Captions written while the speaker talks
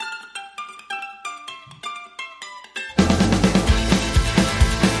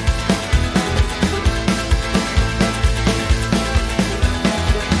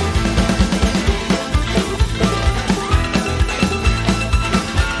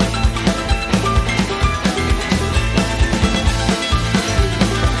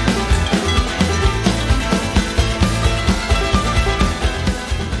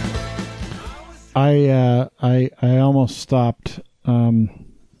I almost stopped,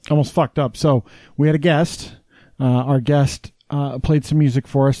 almost fucked up. So we had a guest. Our guest played some music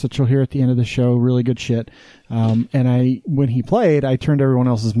for us that you'll hear at the end of the show. Really good shit. And when he played, I turned everyone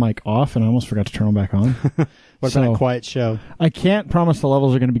else's mic off, and I almost forgot to turn them back on. What about a quiet show? I can't promise the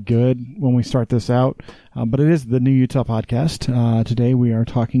levels are going to be good when we start this out, but it is the New Utah Podcast. Today we are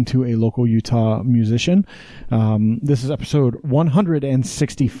talking to a local Utah musician. This is episode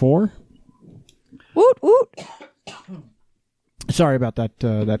 164. Woot woot. Sorry about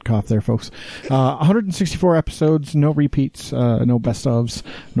that cough there, folks. 164 episodes, no repeats, no best ofs,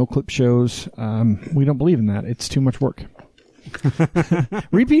 no clip shows. We don't believe in that. It's too much work.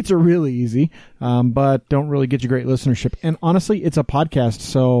 Repeats are really easy, but don't really get you great listenership. And honestly, it's a podcast,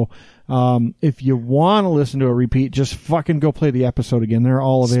 so if you want to listen to a repeat, just fucking go play the episode again. They're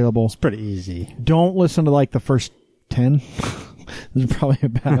all available. It's pretty easy. Don't listen to like the first 10. This is probably a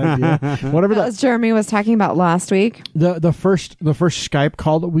bad idea. Whatever that was Jeremy was talking about last week. The first Skype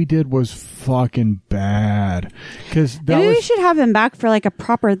call that we did was fucking bad. Maybe we should have him back for like a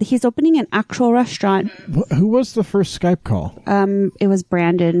proper. He's opening an actual restaurant. Who was the first Skype call? It was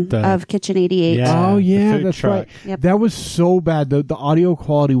Brandon of Kitchen 88. Yeah, oh yeah, that's truck. right. Yep. That was so bad. The audio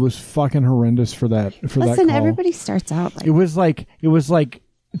quality was fucking horrendous for that. Listen, call. everybody starts out like it was like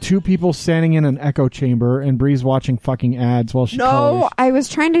two people standing in an echo chamber and Bree's watching fucking ads while she colors. No, I was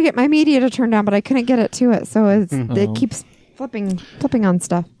trying to get my media to turn down, but I couldn't get it to it, so it keeps flipping on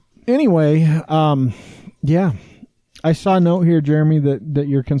stuff. Anyway, yeah. I saw a note here, Jeremy, that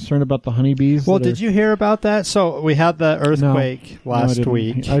you're concerned about the honeybees. Well, did you hear about that? So we had the earthquake last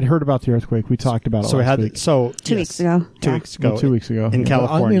week. I'd heard about the earthquake. We talked about it last week. 2 weeks ago. 2 weeks ago. Well, 2 weeks ago. In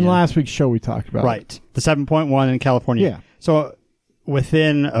California. In last week's show, we talked about it. The 7.1 in California. Yeah. So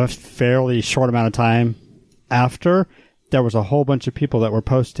within a fairly short amount of time after, there was a whole bunch of people that were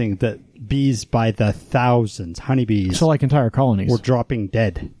posting that bees by the thousands, honeybees. So like entire colonies. Were dropping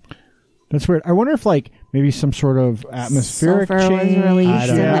dead. That's weird. I wonder if like maybe some sort of atmospheric sulfur change was released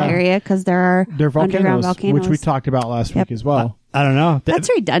in the area because there are underground volcanoes, which we talked about last week as well. I don't know. That's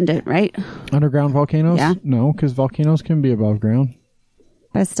redundant, right? Underground volcanoes? Yeah. No, because volcanoes can be above ground.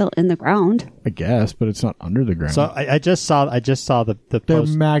 But it's still in the ground. I guess, but it's not under the ground. So I just saw the They're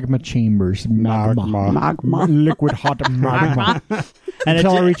post. magma chambers. Magma. Liquid hot magma. And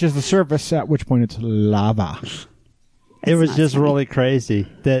until it reaches the surface, at which point it's lava. It was just really crazy.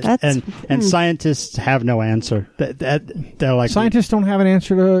 And scientists have no answer. They're like, scientists don't have an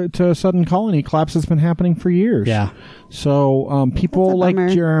answer to a sudden colony collapse that's been happening for years. Yeah. So people like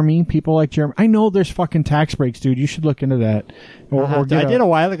Jeremy, I know there's fucking tax breaks, dude. You should look into that. I did a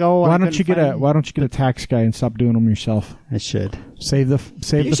while ago. Why don't you get a tax guy and stop doing them yourself? I should.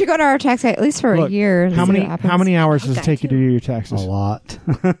 You should go to our tax guy at least for a year. And how many hours does it take you to do your taxes? A lot.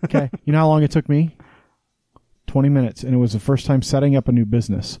 Okay. You know how long it took me? 20 minutes, and it was the first time setting up a new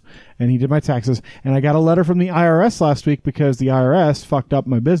business. And he did my taxes, and I got a letter from the IRS last week because the IRS fucked up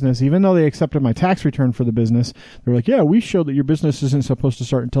my business. Even though they accepted my tax return for the business, they were like, yeah, we showed that your business isn't supposed to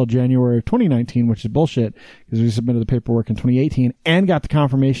start until January of 2019, which is bullshit because we submitted the paperwork in 2018 and got the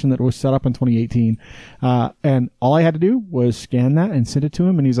confirmation that it was set up in 2018. And all I had to do was scan that and send it to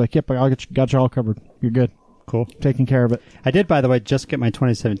him, and he's like, yep, I got you all covered. You're good. Cool. Taking care of it. I did, by the way, just get my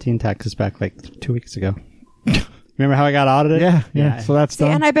 2017 taxes back like 2 weeks ago. Remember how I got audited? Yeah. So that's done.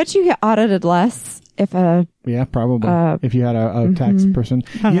 And I bet you get audited less if yeah, probably. If you had a tax person.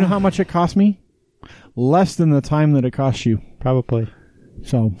 You know how much it cost me? Less than the time that it cost you. Probably.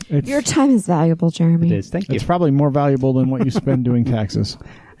 So your time is valuable, Jeremy. It is. Thank you. It's probably more valuable than what you spend doing taxes.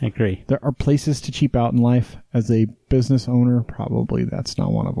 I agree. There are places to cheap out in life. As a business owner, probably that's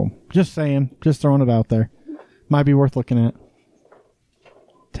not one of them. Just saying. Just throwing it out there. Might be worth looking at.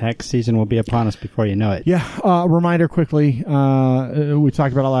 Tax season will be upon us before you know it. Yeah. Reminder quickly. We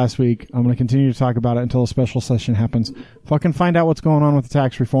talked about it last week. I'm going to continue to talk about it until a special session happens. Fucking find out what's going on with the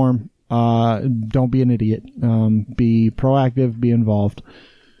tax reform. Don't be an idiot. Be proactive. Be involved.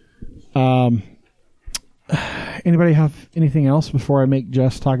 Anybody have anything else before I make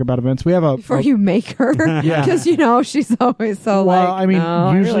Jess talk about events? We have before you make her, yeah, because she's always so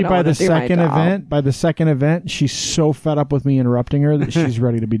usually by the second event, she's so fed up with me interrupting her that she's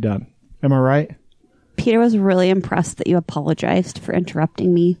ready to be done. Am I right? Peter was really impressed that you apologized for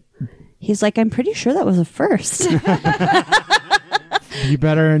interrupting me. He's like, I'm pretty sure that was a first. You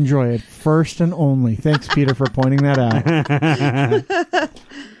better enjoy it. First and only. Thanks, Peter, for pointing that out.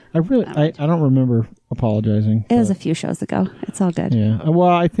 I don't remember apologizing. It was a few shows ago. It's all good. Yeah. Well,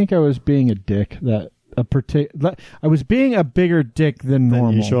 I think I was being a dick. I was being a bigger dick than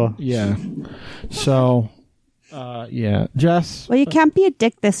normal. Usual. Yeah. So Yeah. Jess? Well, you can't be a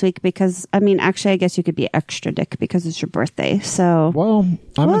dick this week because, I mean, actually, I guess you could be extra dick because it's your birthday. So, Well,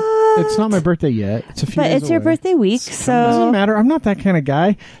 it's not my birthday yet. It's a few but days it's your away. birthday week, It so doesn't matter. I'm not that kind of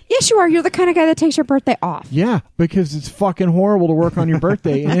guy. Yes, you are. You're the kind of guy that takes your birthday off. Yeah, because it's fucking horrible to work on your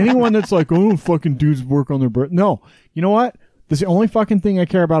birthday. And anyone that's like, oh, fucking dudes work on their birthday. No. You know what? This is the only fucking thing I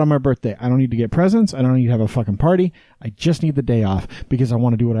care about on my birthday. I don't need to get presents. I don't need to have a fucking party. I just need the day off because I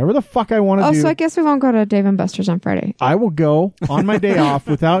want to do whatever the fuck I want to Oh, do. so I guess we won't go to Dave & Buster's on Friday. I will go on my day off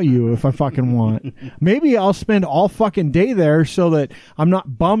without you if I fucking want. Maybe I'll spend all fucking day there so that I'm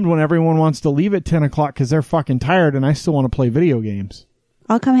not bummed when everyone wants to leave at 10 o'clock because they're fucking tired and I still want to play video games.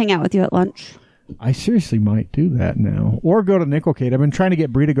 I'll come hang out with you at lunch. I seriously might do that now. Or go to Nickelcade. I've been trying to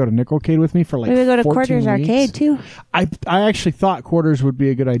get Bree to go to Nickelcade with me for like Maybe go to 14 Quarters weeks. Arcade too. I actually thought Quarters would be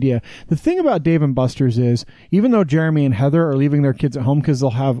a good idea. The thing about Dave & Buster's is, even though Jeremy and Heather are leaving their kids at home because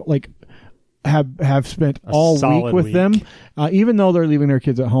they'll have like have spent all week solid with week. them, even though they're leaving their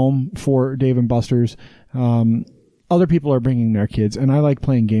kids at home for Dave & Buster's, other people are bringing their kids, and I like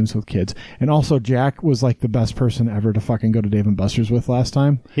playing games with kids. And also, Jack was like the best person ever to fucking go to Dave & Buster's with last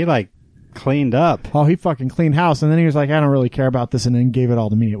time. He like cleaned up. Oh, he fucking cleaned house, and then he was like, I don't really care about this, and then gave it all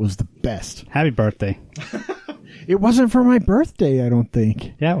to me. It was the best. Happy birthday. It wasn't for my birthday, I don't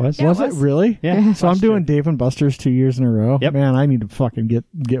think. Yeah, it was. Was it really? Yeah. So I'm doing Dave & Buster's 2 years in a row. Yep. Man, I need to fucking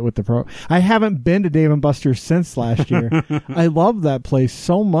get with the pro. I haven't been to Dave & Buster's since last year. I love that place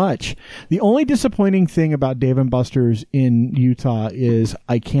so much. The only disappointing thing about Dave & Buster's in Utah is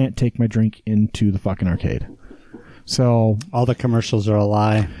I can't take my drink into the fucking arcade. So All the commercials are a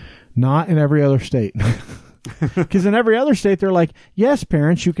lie. not in every other state. Because in every other state, they're like, yes,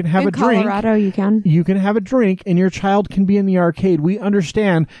 parents, you can have In a drink. Colorado, you can. You can have a drink and your child can be in the arcade. We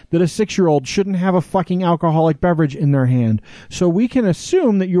understand that a 6-year-old shouldn't have a fucking alcoholic beverage in their hand. So we can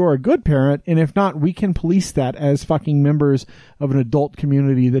assume that you're a good parent, and if not, we can police that as fucking members of an adult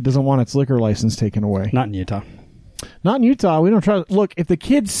community that doesn't want its liquor license taken away. Not in Utah. Not in Utah. We don't try. Look, if the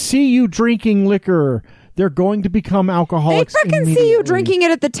kids see you drinking liquor, they're going to become They alcoholics. fucking see you immediately. drinking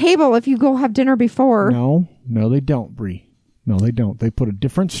it at the table if you go have dinner before. No, they don't, Bree. No, they don't. They put a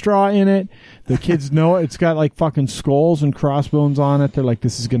different straw in it. The kids know it. It's got like fucking skulls and crossbones on it. They're like,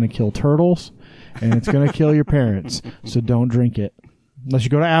 this is going to kill turtles, and it's going to kill your parents. So don't drink it. Unless you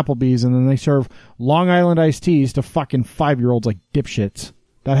go to Applebee's, and then they serve Long Island iced teas to fucking 5-year-olds like dipshits.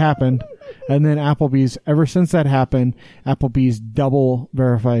 That happened. And then Applebee's, ever since that happened, Applebee's double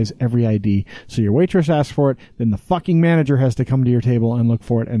verifies every ID. So your waitress asks for it, then the fucking manager has to come to your table and look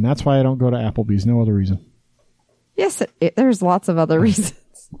for it. And that's why I don't go to Applebee's. No other reason. Yes, there's lots of other reasons.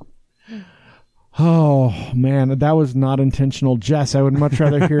 Oh, man, that was not intentional. Jess, I would much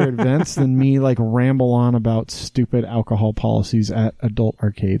rather hear events than me like ramble on about stupid alcohol policies at adult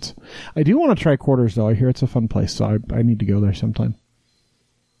arcades. I do want to try Quarters, though. I hear it's a fun place, so I need to go there sometime.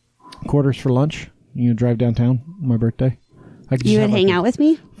 Quarters for lunch? You gonna drive downtown on my birthday? I could just You would have, like, hang a out with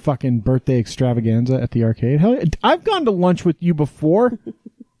me? fucking birthday extravaganza at the arcade. Hell, yeah. I've gone to lunch with you before.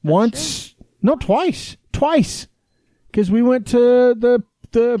 Once. No, twice. Twice. Because we went to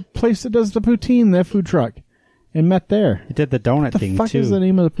the place that does the poutine, the food truck, and met there. You did the donut What the thing fuck too. is the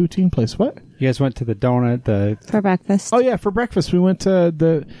name of the poutine place? What? You guys went to the donut. For breakfast. Oh, yeah, for breakfast. We went to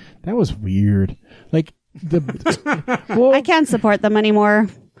that was weird. Like, well, I can't support them anymore.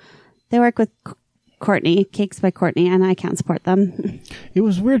 They work with Courtney, Cakes by Courtney, and I can't support them. it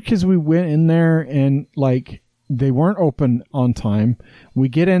was weird because we went in there and, like, they weren't open on time. We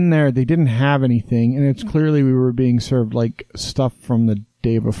get in there, they didn't have anything, and it's clearly we were being served, like, stuff from the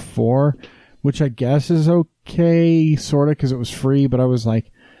day before, which I guess is okay, sort of, because it was free, but I was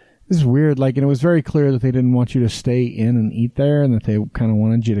like, this is weird. Like, and it was very clear that they didn't want you to stay in and eat there, and that they kind of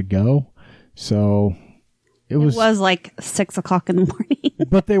wanted you to go. So... It was like 6 o'clock in the morning.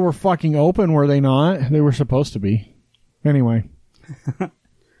 But they were fucking open, were they not? They were supposed to be. Anyway.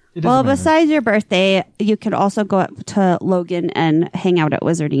 Well, besides your birthday, you could also go up to Logan and hang out at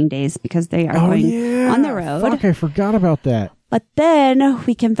Wizarding Days because they are going on the road. Fuck, I forgot about that. But then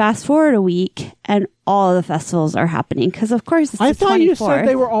we can fast forward a week and all of the festivals are happening because, of course, it's I the thought 24th. you said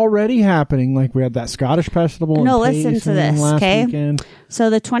they were already happening. Like we had that Scottish festival. No, in listen Pace to and then this, last okay? weekend. So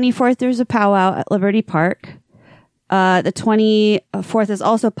the 24th, there's a powwow at Liberty Park. The 24th is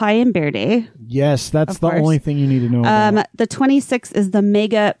also Pie and Bear Day. Yes, that's Of the course. only thing you need to know about. The 26th is the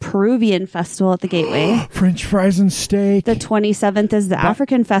Mega Peruvian Festival at the Gateway. French fries and steak. The 27th is the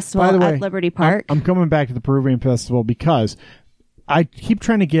African Festival by the way, at Liberty Park. I'm coming back to the Peruvian festival because I keep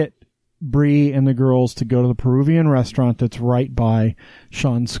trying to get Bree and the girls to go to the Peruvian restaurant that's right by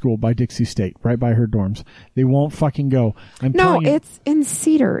Sean's school, by Dixie State, right by her dorms. They won't fucking go. It's in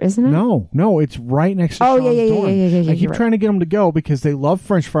Cedar, isn't it? No, it's right next to Sean's dorm. I keep trying to get them to go because they love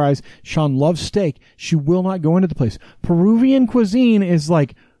French fries. Sean loves steak. She will not go into the place. Peruvian cuisine is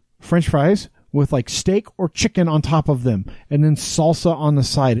like French fries with like steak or chicken on top of them and then salsa on the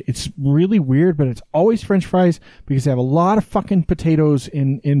side. It's really weird, but it's always French fries because they have a lot of fucking potatoes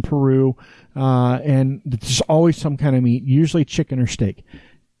in Peru, and there's always some kind of meat, usually chicken or steak.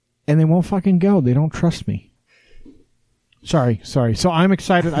 And they won't fucking go. They don't trust me. Sorry. So I'm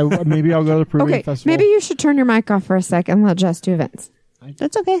excited. Maybe I'll go to the Peruvian festival. Maybe you should turn your mic off for a sec and let Jess do Vince.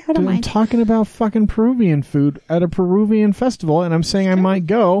 That's okay. I don't mind. I'm talking about fucking Peruvian food at a Peruvian festival, and I'm saying I might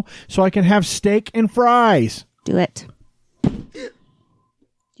go so I can have steak and fries. Do it.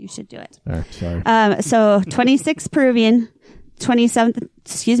 You should do it. Sorry. So 26 Peruvian,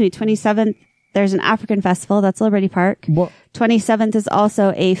 27th, there's an African festival. That's Liberty Park. What? 27th is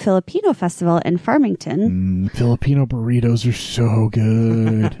also a Filipino festival in Farmington. Filipino burritos are so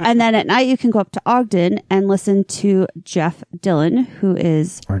good. And then at night you can go up to Ogden and listen to Jeff Dillon, who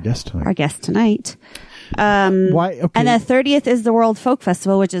is Our guest tonight. Why? Okay. And the 30th is the World Folk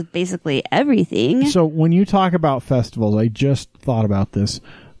Festival, which is basically everything. So when you talk about festivals, I just thought about this.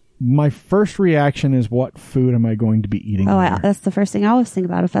 My first reaction is, what food am I going to be eating? That's the first thing I always think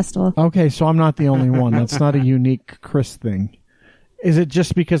about a festival. Okay, so I'm not the only one. That's not a unique Chris thing. Is it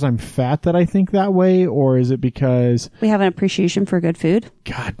just because I'm fat that I think that way, or is it because we have an appreciation for good food?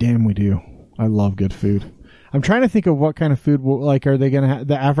 God damn, we do. I love good food. I'm trying to think of what kind of food, are they going to have?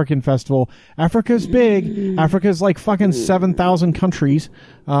 The African festival. Africa's big. Africa's like fucking 7,000 countries.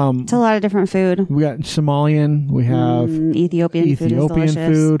 It's a lot of different food. We got Somalian. We have Ethiopian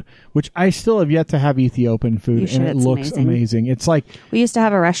food, which I still have yet to have Ethiopian food, and it looks amazing. It's like we used to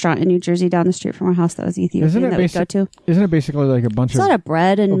have a restaurant in New Jersey down the street from our house that was Ethiopian that we'd go to. Isn't it basically like a lot of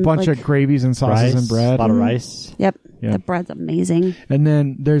bread and a bunch of gravies and sauces and bread, a lot of rice? Yep. The bread's amazing. And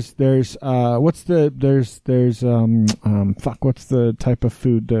then there's what's the type of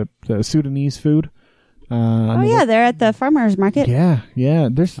food, the Sudanese food? They're at the farmers market. Yeah.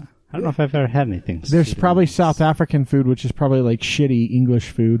 There's I don't know if I've ever had anything. There's probably South African food, which is probably like shitty English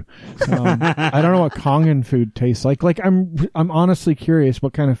food. I don't know what Congan food tastes like. Like I'm honestly curious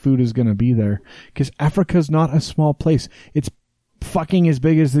what kind of food is going to be there, because Africa's not a small place. It's fucking as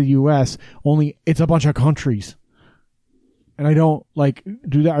big as the U.S. Only it's a bunch of countries. And I don't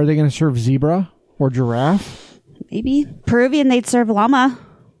do that. Are they going to serve zebra or giraffe? Maybe Peruvian. They'd serve llama.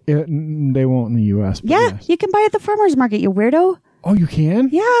 They won't in the U.S. Yes. You can buy at the farmers market. You weirdo. Oh, you can?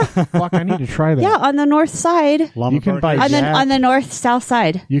 Yeah. Fuck, I need to try that. Yeah, on the north side. You can buy on the north-south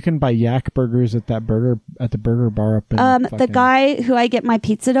side. You can buy yak burgers at the burger bar up in the guy who I get my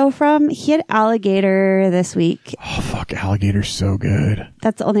pizza dough from, he had alligator this week. Oh, fuck, alligator's so good.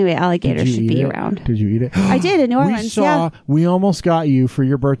 That's the only way alligator should be around. Did you eat it? I did in New Orleans. We almost got you for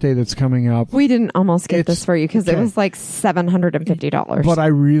your birthday that's coming up. We didn't almost get this for you because it was like $750. But I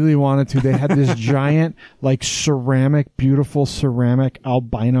really wanted to. They had this giant, beautiful ceramic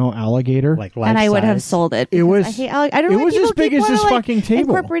albino alligator. And I would have sold it. It was. I hate I don't know. It was as big as this fucking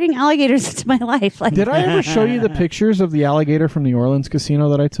table. Incorporating alligators into my life. Did I ever show you the pictures of the alligator from the Orleans casino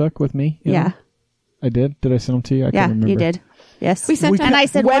that I took with me? Yeah. I did. Did I send them to you? I can't remember. You did. Yes, we sent. And I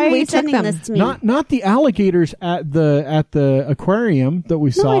said, "Why are you sending this to me?" Not the alligators at the aquarium that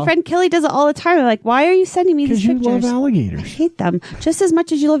we saw. My friend Kelly does it all the time. I'm like, "Why are you sending me these pictures?" Because you love alligators. I hate them just as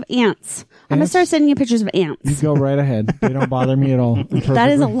much as you love ants. I'm gonna start sending you pictures of ants. You go right ahead. They don't bother me at all.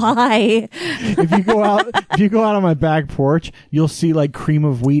 That is a lie. If you go out on my back porch, you'll see cream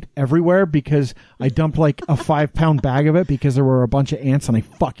of wheat everywhere because I dumped a 5-pound bag of it because there were a bunch of ants and I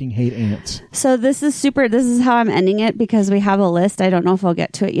fucking hate ants. So this is super. This is how I'm ending it because we have a list. I don't know if I'll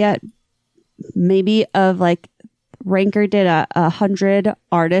get to it yet. Maybe of Ranker did 100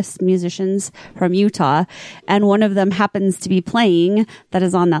 artists, musicians from Utah, and one of them happens to be playing that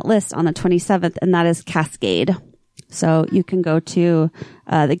is on that list on the 27th, and that is Cascade. So you can go to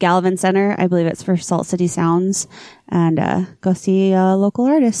the Galvin Center, I believe it's for Salt City Sounds, and go see a local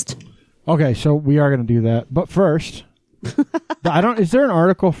artist. Okay, so we are going to do that, but first, is there an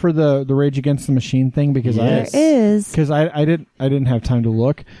article for the Rage Against the Machine thing? Because yes. There is. Because I didn't have time to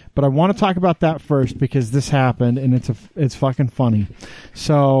look, but I want to talk about that first because this happened and it's fucking funny.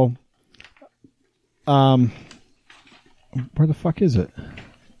 So, where the fuck is it?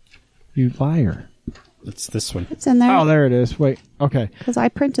 You liar! It's this one. It's in there. Oh, there it is. Wait, okay. Because I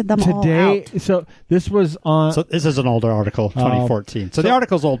printed them all out. So this was on. So this is an older article, 2014. So the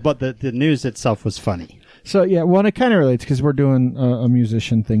article's old, but the news itself was funny. So yeah, well, it kind of relates because we're doing a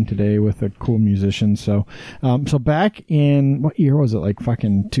musician thing today with a cool musician. So, so back in what year was it? Like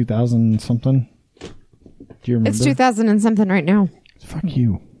fucking 2000 something. Do you remember? It's 2000 and something right now. Fuck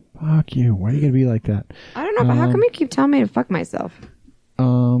you. Fuck you. Why are you gonna be like that? I don't know, but how come you keep telling me to fuck myself? I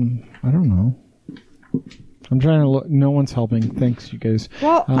don't know. I'm trying to look. No one's helping. Thanks, you guys.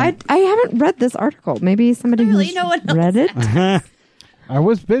 Well, I haven't read this article. Maybe somebody who's no one else read it. I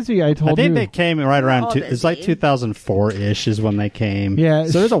was busy. I told you. I think they came right around. We're all It's like busy. 2004-ish is when they came. Yeah,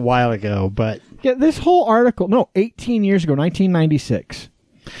 so it was a while ago. But Yeah, this whole article. No, 18 years ago, 1996.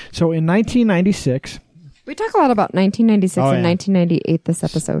 So in 1996. We talk a lot about 1996 Oh, and yeah. 1998 this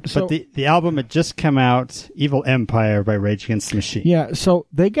episode. So- but the album had just come out, Evil Empire by Rage Against the Machine. Yeah, so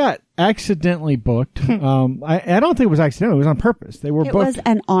they got accidentally booked. I don't think it was accidental. It was on purpose. They were It booked. was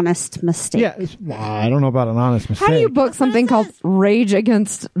an honest mistake. Yeah, well, I don't know about an honest mistake. How do you book something called Rage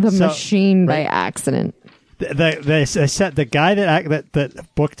Against the So- Machine by accident? They said the guy that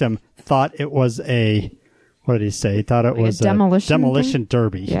booked him thought it was a, what did he say? He thought it Like a was demolition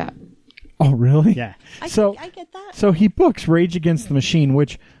derby. Yeah. Oh, really? Yeah. I get that. So he books Rage Against the Machine,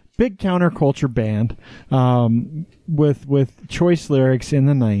 which big counterculture band with choice lyrics in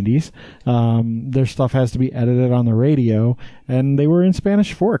the 90s. Their stuff has to be edited on the radio, and they were in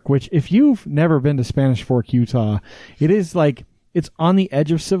Spanish Fork, which if you've never been to Spanish Fork, Utah, it is like it's on the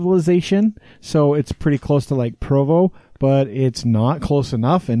edge of civilization, so it's pretty close to like Provo, but it's not close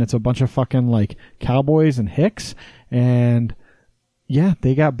enough, and it's a bunch of fucking like cowboys and hicks, and yeah,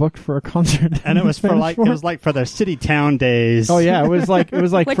 they got booked for a concert. And it was for Spanish Fork. for their city town days. Oh yeah, it was like Which for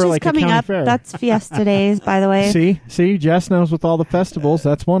is like a coming county up. fair. That's Fiesta Days, by the way. See, Jess knows with all the festivals.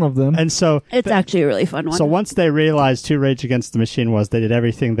 That's one of them. And so It's actually a really fun one. So once they realized who Rage Against the Machine was, they did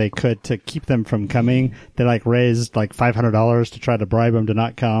everything they could to keep them from coming. They like raised like $500 to try to bribe them to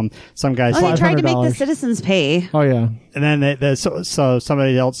not come. Some guys, they tried to make the $500. citizens pay. Oh yeah, and then so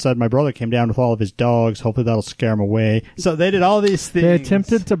somebody else said, my brother came down with all of his dogs. Hopefully that'll scare him away. So they did all these things. they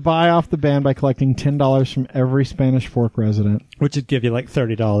attempted to buy off the band by collecting $10 from every Spanish Fork resident. which would give you like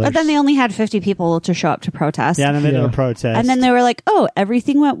 $30. But then they only had 50 people to show up to protest. and then they did Yeah. a protest. And then they were like, "Oh,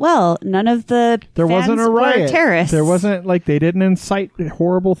 everything went well. None of the There fans wasn't a riot. were terrorists. There wasn't like they didn't incite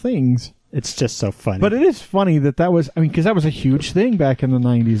horrible things. it's just so funny. But it is funny that was. I mean, because that was a huge thing back in the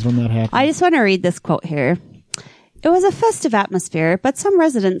 '90s when that happened. I just want to read this quote here. It was a festive atmosphere, but some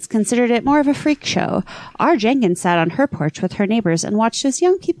residents considered it more of a freak show. R. Jenkins sat on her porch with her neighbors and watched as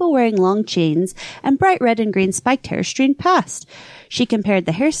young people wearing long chains and bright red and green spiked hair streamed past. She compared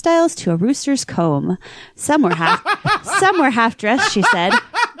the hairstyles to a rooster's comb. Some were half dressed, she said.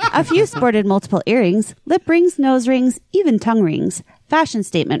 A few sported multiple earrings, lip rings, nose rings, even tongue rings. Fashion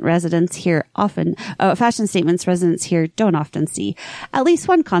statements residents here don't often see. At least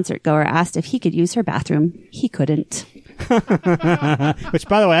one concert goer asked if he could use her bathroom. He couldn't. Which,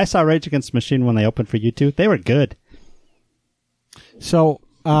 by the way, I saw Rage Against the Machine when they opened for U2. They were good. So,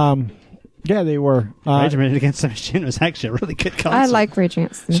 yeah, they were. Rage Against the Machine was actually a really good concert. I like Rage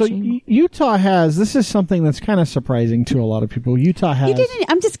Against the So Machine. Utah has. This is something that's kind of surprising to a lot of people. Utah has.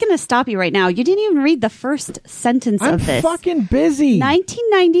 I'm just going to stop you right now. You didn't even read the first sentence I'm of this. fucking busy.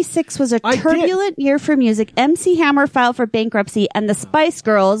 1996 was a I did. turbulent year for music. MC Hammer filed for bankruptcy, and the Spice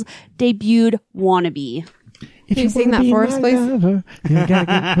Girls debuted "Wannabe." If Can you sing wanna that be for us, my please? lover, you gotta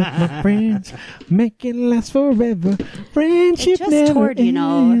get with my friends, make it last forever. Friendship It just never toured, in the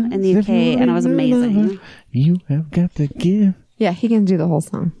ends. UK, and it was If you're my amazing. lover, you have got to give. Yeah, he can do the whole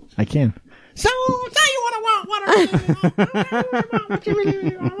song. I can. So say you I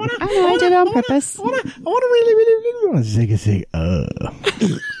know, I did it on purpose. I want to really want to zig a zig.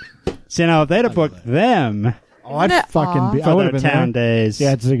 So, if they'd have booked them Oh, I'd fucking be. I for would their have been town there. days,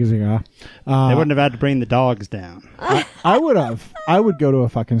 Yeah, it's zig a zig. they wouldn't have had to bring the dogs down. I would have. I would go to a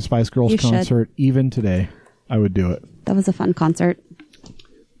fucking Spice Girls You should. concert even today. I would do it. That was a fun concert.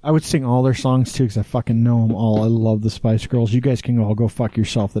 I would sing all their songs too because I fucking know them all. I love the Spice Girls. You guys can all go fuck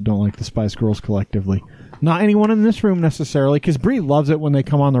yourself that don't like the Spice Girls collectively. Not anyone in this room necessarily, because Bree loves it when they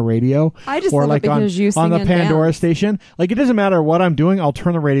come on the radio. I just or love it like because you on sing the and Pandora dance. station. Like it doesn't matter what I'm doing. I'll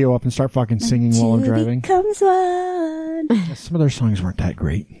turn the radio up and start fucking singing while I'm driving. Comes one. Some of their songs weren't that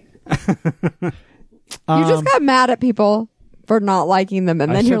great. You just got mad at people for not liking them,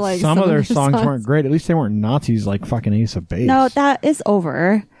 and I then said you're like, some of their songs weren't great. At least they weren't Nazis like fucking Ace of Base. No, that is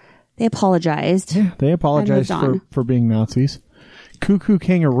over. They apologized. Yeah, they apologized I moved for being Nazis. Cuckoo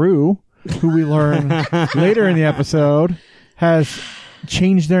Kangaroo, who we learn later in the episode, has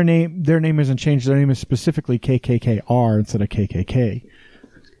changed their name. Their name isn't changed. Their name is specifically KKKR instead of KKK.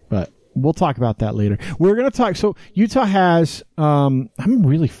 But we'll talk about that later. We're going to talk. So Utah has, I'm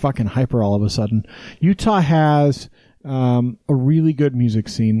really fucking hyper all of a sudden. Utah has a really good music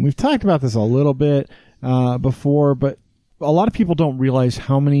scene. We've talked about this a little bit before, but a lot of people don't realize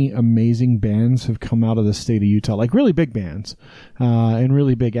how many amazing bands have come out of the state of Utah, like really big bands and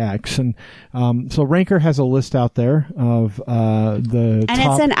really big acts. And so Ranker has a list out there of the and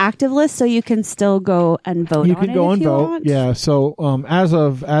top. it's an active list, so you can still go and vote. You on can it go if and you vote. want. Yeah. So as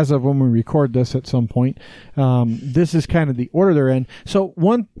of when we record this at some point, this is kind of the order they're in. So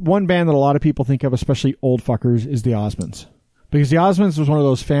one band that a lot of people think of, especially old fuckers, is the Osmonds. Because the Osmonds was one of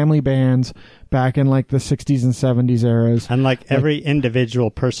those family bands back in like the 60s and 70s eras. And every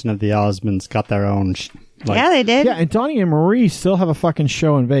individual person of the Osmonds got their own. Yeah, they did. Yeah, and Donnie and Marie still have a fucking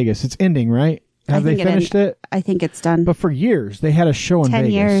show in Vegas. It's ending, right? Have they finished it? I think it's done. But for years, they had a show in 10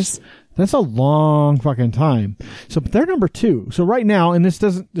 Vegas. years. That's a long fucking time. So but they're number 2. So right now, and this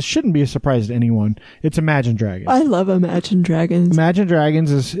shouldn't be a surprise to anyone, it's Imagine Dragons. I love Imagine Dragons. Imagine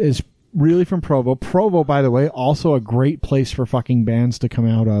Dragons is really from Provo. Provo, by the way, also a great place for fucking bands to come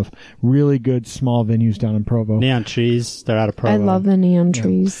out of. Really good small venues down in Provo. Neon Trees, they're out of Provo. I love the Neon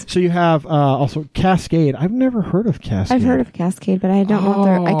Trees. So you have also Cascade. I've never heard of Cascade. I've heard of Cascade, but I don't know if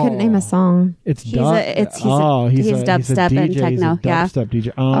they're... I couldn't name a song. It's He's dubstep and techno. Yeah. Dubstep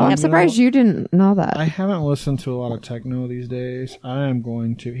DJ. I'm surprised you didn't know that. I haven't listened to a lot of techno these days. I am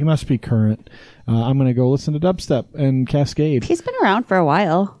going to. He must be current. I'm going to go listen to dubstep and Cascade. He's been around for a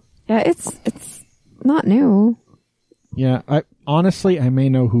while. Yeah, it's not new. Yeah, I may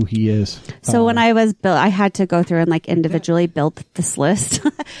know who he is. So when I was built, I had to go through and individually build this list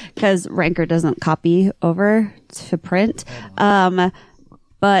because Ranker doesn't copy over to print.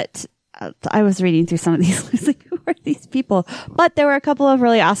 But I was reading through some of these lists, who are these people? But there were a couple of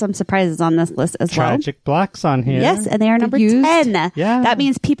really awesome surprises on this list as well. Tragic Black's on here. Yes, and they are number Used? 10. Yeah. That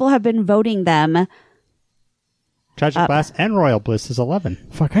means people have been voting them. Tragic Blast and Royal Bliss is 11.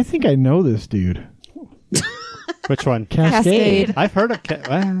 Fuck, I think I know this dude. Which one? Cascade. I've heard of...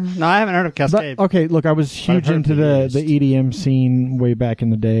 no, I haven't heard of Cascade. But, okay, look, I was huge heard into the EDM scene way back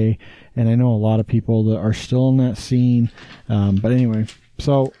in the day, and I know a lot of people that are still in that scene. But anyway,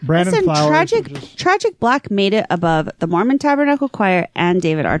 so Brandon Listen, Flowers... Tragic Black made it above the Mormon Tabernacle Choir and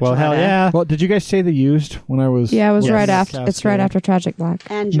David Archuleta. Well, hell yeah. Well, did you guys say The Used when I was... Yeah, it was Yes. right after. Cascade? It's right after Tragic Black.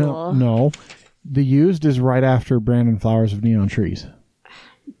 And Jewel. No. The Used is right after Brandon Flowers of Neon Trees.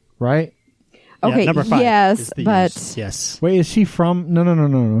 Right? Okay, number 5 yes, is the but Used. Yes. Wait, is he from...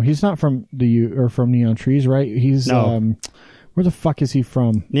 No. He's not from from Neon Trees, right? He's... No. Where the fuck is he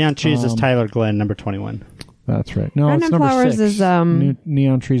from? Neon Trees is Tyler Glenn, number 21. That's right. No, Brandon it's number Flowers 6. is,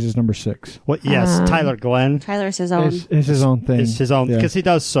 Neon Trees is number 6. What? Yes, Tyler Glenn Tyler's his own. It's his own thing. is his own, Yeah. because he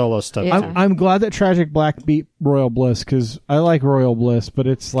does solo stuff. Yeah. too. I'm glad that Tragic Black beat Royal Bliss, because I like Royal Bliss, but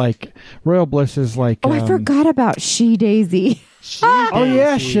it's like... Royal Bliss is like... oh, I forgot about She Daisy. Oh,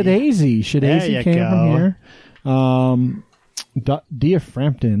 yeah, Shadazy. There Shadazy you came go. from here. Dia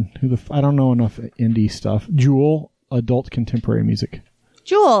Frampton, I don't know enough indie stuff. Jewel, adult contemporary music.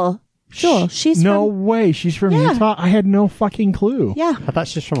 Jewel. She's No from... way. She's from Yeah. Utah? I had no fucking clue. Yeah. I thought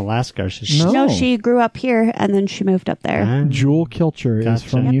she's from Alaska. No. No, she grew up here and then she moved up there. Jewel Kilcher is Gotcha.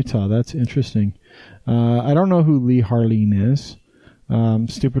 from Yep. Utah. That's interesting. I don't know who Lee Harleen is.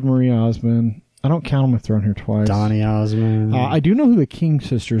 Stupid Marie Osmond. I don't count them if they're on here twice. Donny Osmond. I do know who the King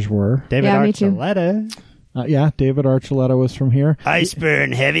sisters were. David Yeah, me too. Archuleta. Yeah, David Archuleta was from here.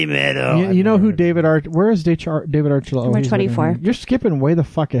 Iceburn Heavy Metal. You know who David Where is David Archuleta? Number He's right 24. here. You're skipping way the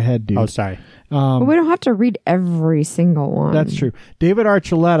fuck ahead, dude. Oh, sorry. But we don't have to read every single one. That's true. David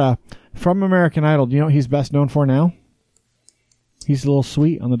Archuleta from American Idol. Do you know what he's best known for now? He's a little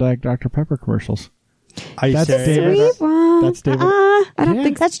sweet on the Dr. Pepper commercials. Are you That's serious? David. Sweet one. That's David. I don't Yeah.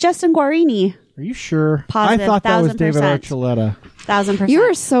 think That's Justin Guarini. Are you sure? Positive, I thought that was David 1000%. Archuleta. 1000%. you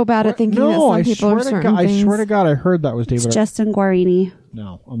are so bad at thinking that No, some I people swear are to certain God. things. I swear to God, I heard that was It's David. Justin Guarini.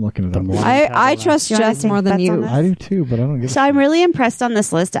 No, I'm looking it The up. Mormon I Tabernacle. trust Do you wanna Jess take more than bets on you. this? I do too, but I don't get So I'm really impressed on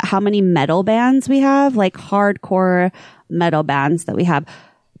this list at how many metal bands we have, like hardcore metal bands that we have.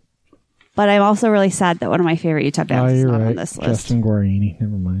 But I'm also really sad that one of my favorite Utah Oh, bands is you're not right. on this list. Justin Guarini.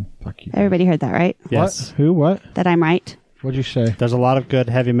 Never mind. Fuck you. Everybody heard that, right? Yes. What? Who? What? That I'm right. What'd you say? There's a lot of good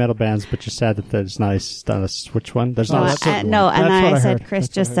heavy metal bands, but you're sad that there's not a which one? There's not a certain No, one. and That's then what I I said heard. Chris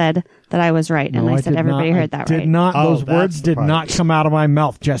That's what just I said that I was right, and No, I I said did everybody not. heard that Did right. not. Oh, Those that's words did the part. not come out of my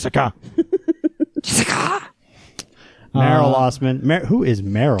mouth, Jessica. Meryl Osmond. Who is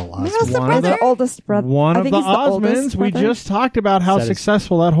Meryl Osmond? That's the One of brother, the- oldest brother. One I of think the he's the oldest Osmonds. We brother. just talked about how Is that his-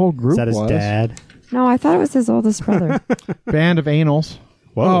 successful that whole group Is that his was. dad? No, I thought it was his oldest brother. Band of Anals.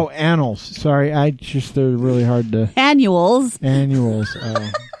 Whoa. Oh, Annals. Sorry, I just they're really hard to Annuals. annuals.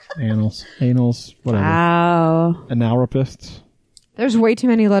 Anals, whatever. Wow. Analrapists. There's way too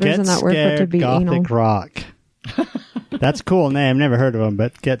many letters Get in that word for it to Scared be Gothic anal. Rock. That's a cool name. Never heard of them,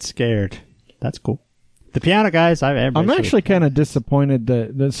 but Get Scared. That's cool. The piano guys, I'm actually kind of disappointed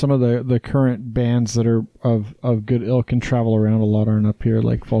that some of the current bands that are of good ilk and travel around a lot aren't up here,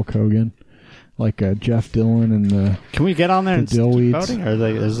 like Folk Hogan, like Jeff Dillon and the. Can we get on there and keep Dillweeds. voting, or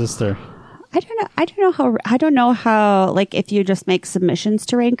is this their? I don't know how like if you just make submissions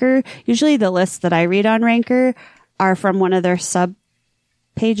to Ranker, usually the lists that I read on Ranker are from one of their sub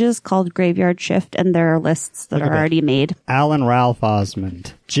pages called Graveyard Shift, and there are lists that are already made. Alan Ralph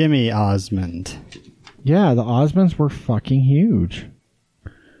Osmond, Jimmy Osmond. Yeah, the Osmonds were fucking huge.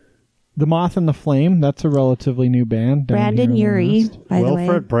 The Moth and the Flame, that's a relatively new band. Brandon Urie, by the way.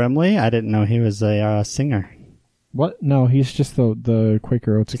 Wilfred Brimley, I didn't know he was a singer. What? No, he's just the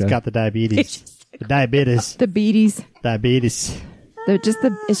Quaker Oats He's guy. got the diabetes. The diabetes. The beaties. Diabetes. It's just the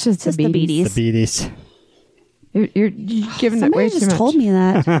the beaties. The beaties. You're giving it way Somebody too just much. told me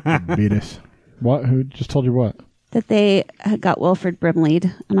that Beatus. What? Who just told you what? that they got Wilfred Brimley,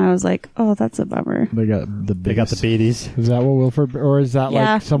 and I was like, oh, that's a bummer. They got the They got the beaties. Is that what Wilford, or is that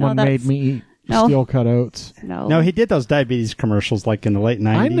Yeah, like someone no, made that's- me eat no. steel cut oats? No, he did those diabetes commercials like in the late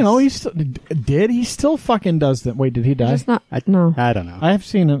 90s. I know he still did. He still fucking does them. Wait, did he die? Just not. I No. don't know. I have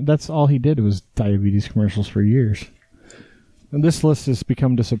seen him. That's all he did was diabetes commercials for years. And this list has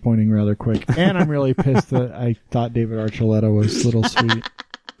become disappointing rather quick. And I'm really pissed that I thought David Archuleta was Little Sweet.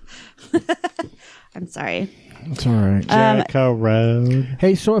 I'm sorry. It's all right. Jericho Road.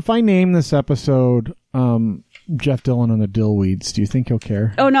 Hey, so if I name this episode Jeff Dillon and the Dillweeds, do you think he'll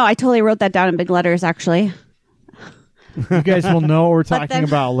care? Oh no, I totally wrote that down in big letters. Actually, You guys will know what we're But talking then-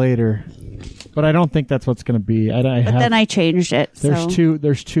 about later. But I don't think that's what's going to be. then I changed it. There's so.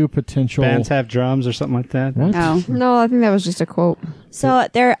 There's two potential. Bands have drums or something like that. What? No. No, I think that was just a quote. So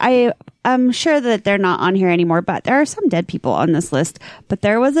I'm sure that they're not on here anymore, but there are some dead people on this list. But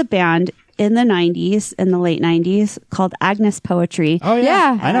there was a band in the 90s, in the late 90s, called Agnes Poetry. Oh,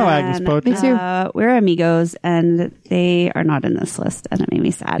 Yeah. I know Agnes And, Poetry. Me too. We're amigos, and they are not in this list, and it made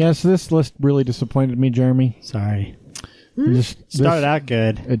me sad. Yeah, so this list really disappointed me, Jeremy. Sorry. Started out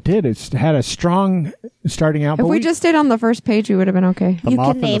good. It did. It had a strong starting out. If but we just stayed on the first page, we would have been okay. The You Moth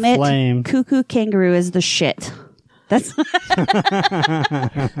can and the name it Flame. Cuckoo Kangaroo is the shit. That's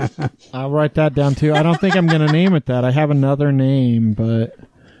I'll write that down too. I don't think I'm going to name it that. I have another name, but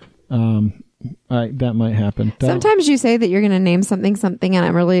that might happen. Sometimes you say that you're going to name something, and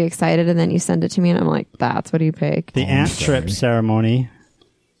I'm really excited, and then you send it to me, and I'm like, that's what you picked. The Ant Trip Ceremony.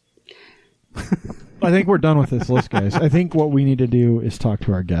 I think we're done with this list, guys. I think what we need to do is talk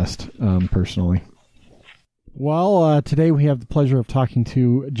to our guest personally. Well, today we have the pleasure of talking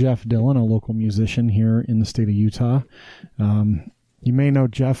to Jeff Dillon, a local musician here in the state of Utah. You may know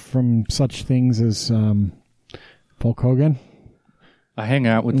Jeff from such things as Folk Hogan. I hang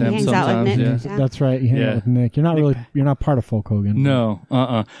out with them hangs out with sometimes. Nick. Yeah. Yeah. That's right. You hang out Yeah. with Nick. You're not part of Folk Hogan. No,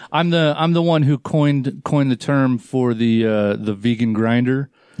 I'm the one who coined the term for the vegan grinder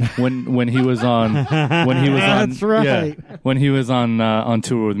when he was on That's right. yeah, when he was on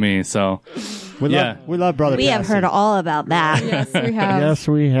tour with me. So We love Brother we have Passy. heard all about that. Yes, we have. Yes,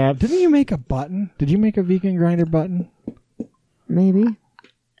 we have. Didn't you make a button? Did you make a vegan grinder button? Maybe.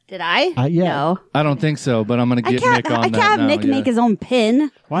 Did I? Yeah. No. I don't think so, but I'm gonna I get can't. Nick on I that can't have now, Nick yeah. make his own pin.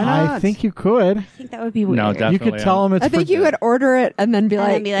 Why not? I think you could. I think that would be weird. No, You definitely. could tell him it's I think for you would order it and then be And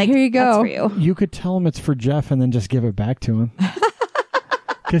like, then be like, here you That's go. for you. You could tell him it's for Jeff and then just give it back to him.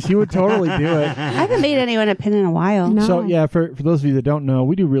 Because he would totally do it. I haven't made anyone a pin in a while. No. So, yeah, for those of you that don't know,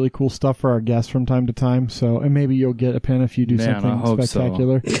 we do really cool stuff for our guests from time to time. So, and maybe you'll get a pin if you do Man, I something hope so.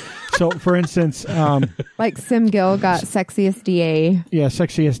 spectacular. So, for instance, Like Sim Gill got sexiest DA. yeah,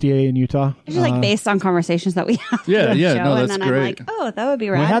 Sexy SDA in Utah. It's just like based on conversations that we have. Yeah, on the yeah, show, no, and that's then great. I'm like, oh, that would be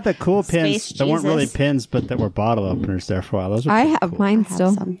We rad. had the cool pins Space that weren't really Jesus. pins, but that were bottle openers there for a while. Those were I pretty have cool. mine I have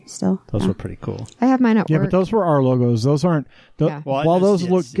still. some still. Those Yeah. were pretty cool. I have mine at Yeah, work. but those were our logos. Those aren't. Yeah. Well, While I those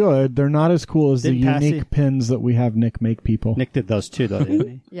just- look yes. good, they're not as cool as the Didn't Passy- unique pins that we have Nick make people. Nick did those too, though, didn't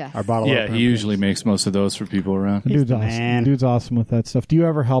he? Yes. Our bottle Yeah, opener he usually pins. makes most of those for people around. Dude's the awesome. man. Dude's awesome with that stuff. Do you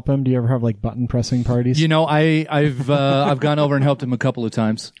ever help him? Do you ever have like button pressing parties? You know, I've gone over and helped him a couple of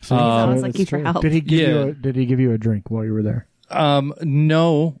times. I was That's looking for true. help. Did he give Yeah. you? Did he give you a drink while you were there?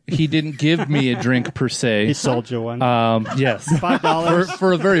 No, he didn't give me a drink per se. He sold you one. Yes, $5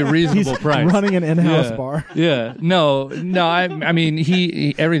 for a very reasonable price. Running an in-house Yeah. bar. Yeah, no. I mean,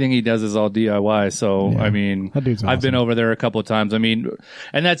 he everything he does is all DIY. So Yeah. I mean, That dude's I've been awesome. over there a couple of times. I mean,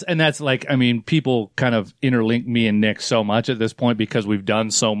 and that's like, I mean, people kind of interlink me and Nick so much at this point because we've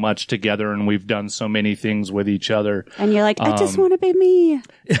done so much together and we've done so many things with each other. And you're like, I just want to be me.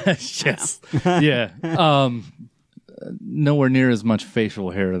 Yes, yeah. Nowhere near as much facial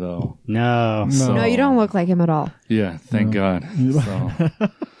hair though. no. No, you don't look like him at all. Yeah, thank God. So, I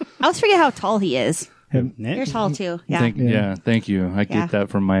always forget how tall he is. Nick? You're tall too. Yeah. thank you. I Yeah. get that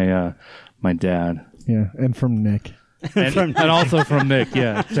from my dad. Yeah, and from Nick. And also from Nick,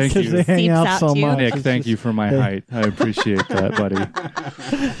 yeah. Thank Because they you. hang Seeps out out so to you. much. Nick, thank you for my height. I appreciate that,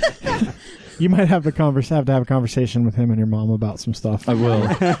 buddy. You might have to have a conversation with him and your mom about some stuff. I will.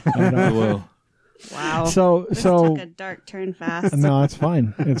 I will. Wow. So This took a dark turn fast. no, it's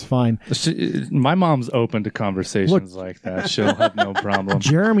fine. It's fine. My mom's open to conversations like that. She'll have no problem.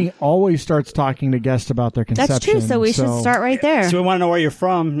 Jeremy always starts talking to guests about their conception. That's true. So we should start right there. So we want to know where you're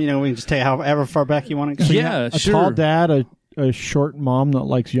from. You know, we can just tell you however far back you want to go. Yeah, A sure. tall dad, a short mom that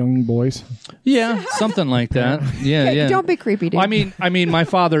likes young boys. Yeah, something like that. Yeah, yeah. Don't be creepy, dude. Well, I mean, my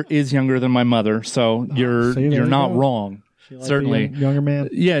father is younger than my mother, so you're see, there you're you not go. wrong. Like Certainly. the younger man.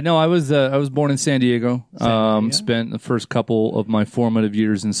 Yeah, no, I was born in San Diego. Spent the first couple of my formative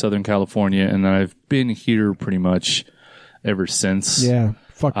years in Southern California, and then I've been here pretty much ever since. Yeah.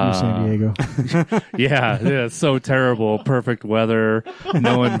 Fuck you, San Diego. Yeah, it's so terrible. Perfect weather,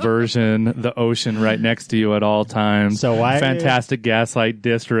 no inversion, the ocean right next to you at all times. So why- fantastic gaslight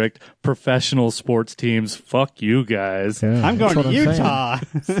district, professional sports teams. Fuck you guys. Yeah, I'm going that's to what I'm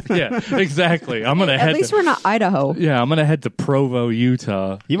saying. Utah. Yeah, exactly. I'm gonna At head. least To, we're not Idaho. yeah, I'm gonna head to Provo,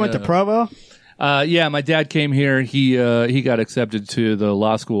 Utah. You went to Provo? Yeah, my dad came here. He got accepted to the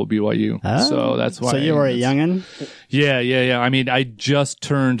law school at BYU. Oh. So that's why. So you were a youngin'? Yeah. I mean, I just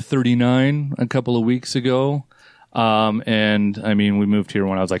turned 39 a couple of weeks ago. And I mean, we moved here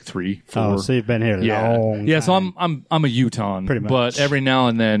when I was like 3, 4. Oh, so you've been here Yeah. long Yeah, so time. I'm a Utahn. Pretty much. But every now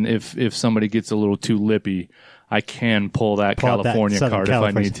and then if somebody gets a little too lippy, I can pull that Pull out that California Southern card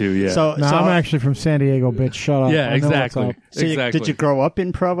California. if I need to. Yeah. So, No, I'm actually from San Diego, bitch. Shut up. yeah, I know what's exactly. up. Exactly. Did you grow up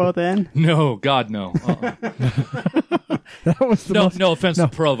in Provo then? No, God, no. That was the most, No offense to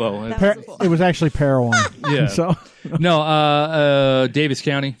Provo. it was actually Parowan. Yeah. So, No, Davis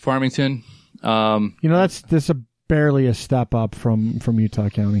County, Farmington. that's barely a step up from Utah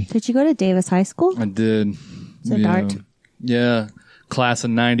County. Did you go to Davis High School? I did. So dart. Yeah. Class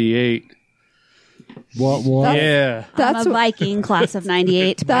of 98. What? Yeah. I'm That's a Viking class of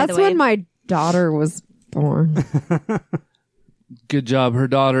 98. by That's the way. when my daughter was born. Good job, her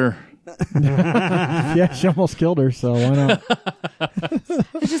daughter. Yeah, she almost killed her, so why not?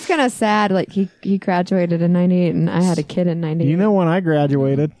 It's just kind of sad. Like he graduated in 98 and I had a kid in 98. You know when I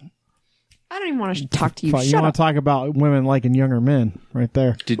graduated? I don't even want to talk to you. Fuck, you Shut want up. to talk about women liking younger men right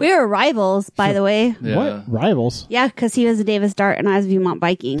there. We were rivals, by the way. Yeah. What? Rivals? Yeah, because he was a Davis Dart and I was a Viewmont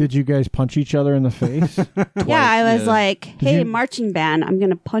Viking. Did you guys punch each other in the face? yeah, I was yeah. like, hey, you- marching band, I'm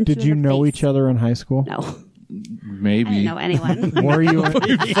going to punch you Did in you the know face. each other in high school? No, I Maybe. didn't know anyone. Were you?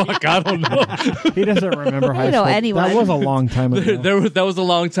 Fuck, I don't know. He doesn't remember high I know school. anyone. That was a long time ago. That was a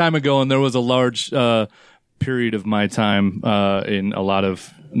long time ago, and there was a large period of my time in a lot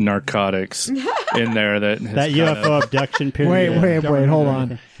of narcotics in there that has That kinda- UFO abduction period. Wait, hold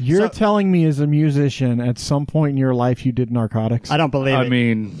on. You're telling me as a musician at some point in your life you did narcotics? I don't believe I it.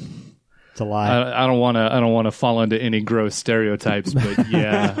 mean, It's a lie. I don't want to fall into any gross stereotypes, but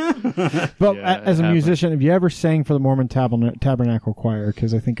yeah. But Yeah, as it a happened. musician, have you ever sang for the Mormon Tabernacle Choir?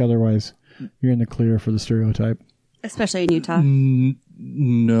 Because I think otherwise you're in the clear for the stereotype. Especially in Utah.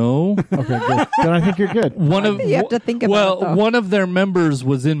 No. Okay, good. Then I think you're good. One of You have to think about it, though. one of their members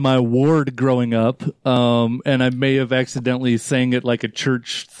was in my ward growing up, and I may have accidentally sang it like a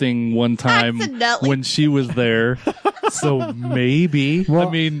church thing one time Accidentally. when she was there. So maybe. Well,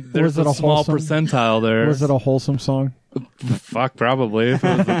 I mean, there's was it a a small wholesome- percentile there. Was it a wholesome song? Fuck, probably. If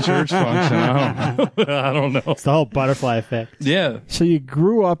it was a church function, I don't know. I don't know. It's the whole butterfly effect. Yeah. So you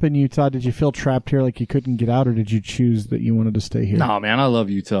grew up in Utah. Did you feel trapped here, like you couldn't get out, or did you choose that you wanted to stay here? No, man, I love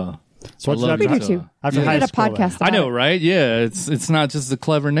Utah. So what's I love up? We do Utah. too. After We high did a school, podcast. I about know, it. right? Yeah, it's not just a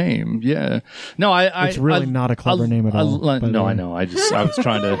clever name. Yeah, no, It's really not a clever name at all, by the No, way. I know. I was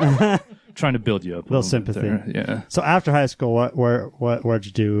trying to build you up. Little bit sympathy. there. Yeah. So after high school, where'd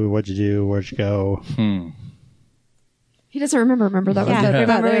you do? What'd you do? Where'd you go? He doesn't remember. Remember that Yeah, was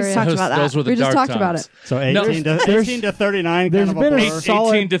remember we talked about that. Those were the We just dark talked about times. it. So 18 to 39. there's kind of been a blur.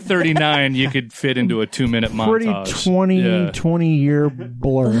 solid- 18 to 39, you could fit into a 2-minute Pretty montage. 20 year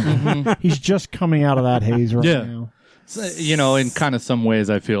blur. He's just coming out of that haze right Yeah. now. You know, in kind of some ways,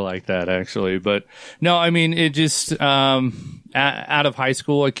 I feel like that actually. But no, I mean, it just out of high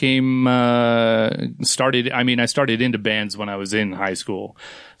school, I started into bands when I was in high school.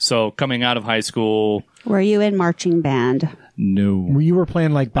 So coming out of high school, Were you in marching band? no, You were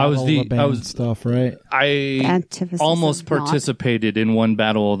playing like Battle was of the- the Band I was- stuff, right? I Antithesis almost of not. participated in one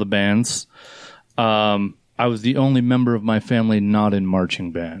Battle of the Bands. I was the only member of my family not in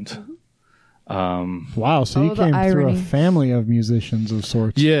marching band. Wow, so Oh, you the came through a irony. family of musicians of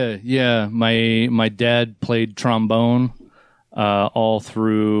sorts. Yeah. My dad played trombone all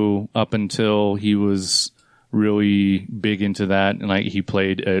through up until he was really big into that, and like he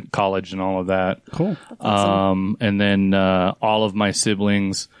played at college and all of that. Cool. And then all of my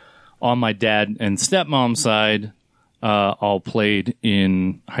siblings on my dad and stepmom's side all played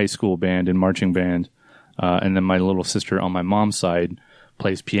in high school band and marching band, and then my little sister on my mom's side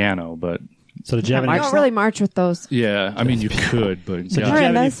plays piano. But So did you have I any? don't really march with those. yeah, I mean you could, but So did yeah. you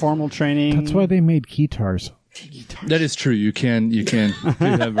have any Marimbas. formal training? That's why they made guitars. That is true. You can do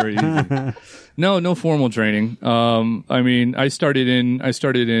that very easy. No formal training. I mean, I started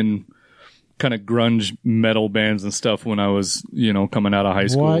in kind of grunge metal bands and stuff when I was, coming out of high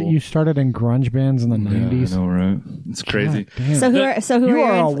school. What? You started in grunge bands in the 90s? I know, right? It's crazy. Damn. So who You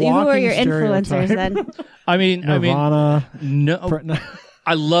are are a who are your walking influencers stereotype. then? I mean, Nirvana. no.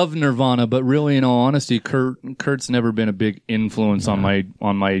 I love Nirvana, but really, in all honesty, Kurt's never been a big influence on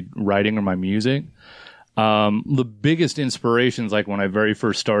my writing or my music. The biggest inspirations, like when I very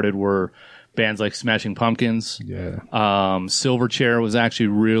first started, were bands like Smashing Pumpkins. Yeah. Silverchair was actually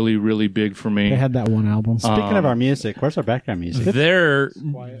really, really big for me. They had that one album. Speaking of our music, where's our background music?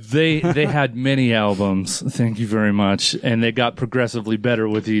 They had many albums. Thank you very much, and they got progressively better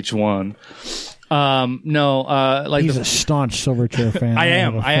with each one. Like He's a staunch Silverchair fan. I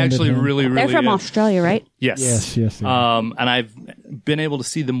am. have I offended actually him. really They're from am. Australia, right? Yes. Yes. And I've been able to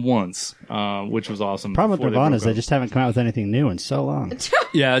see them once, which was awesome. Problem with before Nirvana is broke they up. just haven't come out with anything new in so long.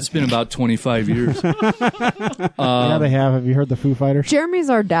 Yeah, it's been about 25 years. Yeah, they have. Have you heard the Foo Fighters? Jeremy's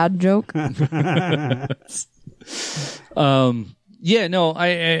our dad joke. Yeah, no,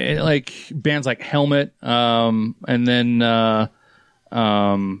 I like bands like Helmet, and then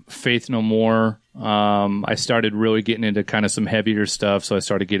Faith No More. I started really getting into kind of some heavier stuff, so I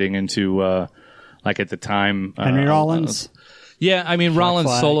started getting into like at the time Henry Rollins. Yeah, I mean Rollins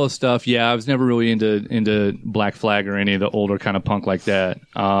Flag. solo stuff. Yeah, I was never really into Black Flag or any of the older kind of punk like that.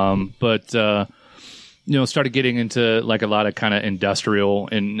 But started getting into like a lot of kind of industrial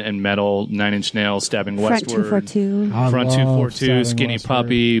and metal, Nine Inch Nails, Stabbing Front Westward, 242. I Front love 242, Stabbing Skinny Westward.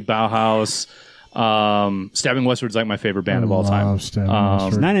 Puppy, Bauhaus. Stabbing Westward's like my favorite band of all time. love Stabbing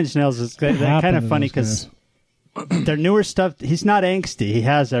Westward. Nine Inch Nails is kind happened of to funny those because their newer stuff, he's not angsty. He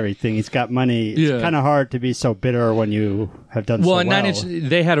has everything. He's got money. It's Yeah. kind of hard to be so bitter when you have done so Well, well. and Nine Inch,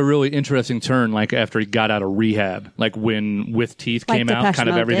 they had a really interesting turn, like after he got out of rehab, like when With Teeth Like came out, Depeche kind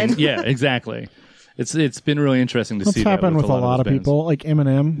of Mode everything. did. Yeah, That's exactly. It's been really interesting to see that happened with a lot those of bands. people. Like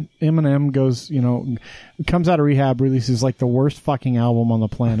Eminem. Eminem goes, comes out of rehab, releases like the worst fucking album on the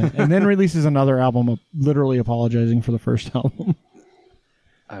planet, and then releases another album of literally apologizing for the first album.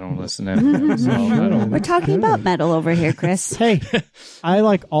 I don't listen to Eminem, so I don't. We're talking about metal over here, Chris. Hey, I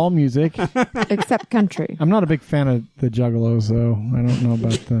like all music. Except country. I'm not a big fan of the Juggalos, though. I don't know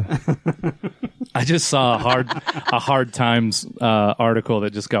about the. I just saw a Hard Times article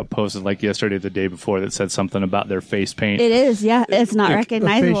that just got posted like yesterday or the day before that said something about their face paint. It is, yeah. It's not The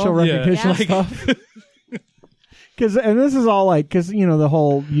recognizable. facial recognition Yeah. stuff. And this is all because the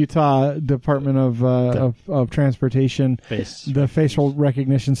whole Utah Department of Transportation, the facial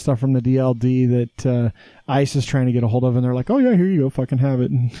recognition stuff from the DLD that ICE is trying to get a hold of, and they're like, "Oh yeah, here you go, fucking have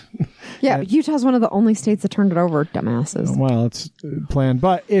it." And, Yeah, Utah's one of the only states that turned it over, dumbasses. well, it's planned,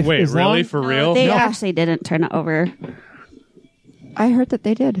 but if Wait, as really? long- For real? They actually didn't turn it over. I heard that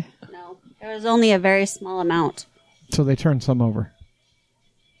they did. No. There was only a very small amount. so they turned some over.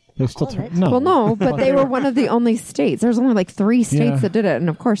 They still of turn it? no. Well, no, but they were one of the only states. There's only like 3 states Yeah. that did it, and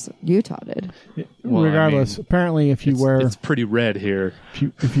of course, Utah did. Well, I Regardless, mean, apparently, if you it's pretty red here.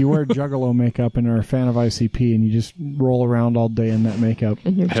 if you wear Juggalo makeup and are a fan of ICP and you just roll around all day in that makeup,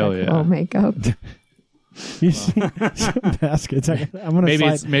 And your Hell Juggalo yeah. makeup. you see Baskets. I'm gonna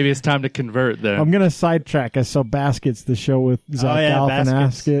Maybe it's time to convert then. I'm gonna sidetrack us. So Baskets, the show with Zach Oh, yeah,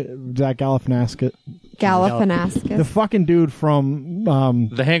 Galifianakis. Zach Galifianakis. Galifianakis. The fucking dude from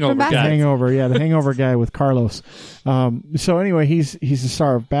The Hangover From guy. The Hangover, yeah, the Hangover guy with Carlos. So anyway, he's the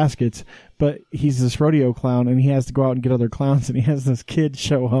star of Baskets, but he's this rodeo clown, and he has to go out and get other clowns, and he has this kid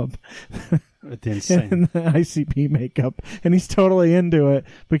show up With the insane. in the ICP makeup, and he's totally into it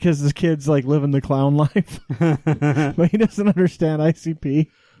because this kid's like living the clown life, but he doesn't understand ICP.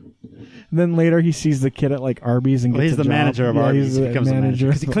 And then later he sees the kid at like Arby's and gets He's a the job. manager of Yeah, Arby's. he's He the becomes a manager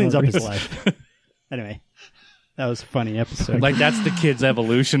because he of cleans up his Arby's. life. Anyway, that was a funny episode. Like that's the kid's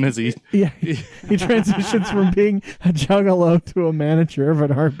evolution as he. Yeah, he transitions from being a juggalo to a manager of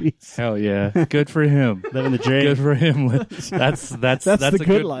an Arby's. Hell yeah, good for him. Living the dream. Good for him. That's the a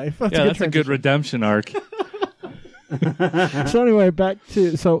good life. That's a yeah, good that's a good redemption arc. So anyway, back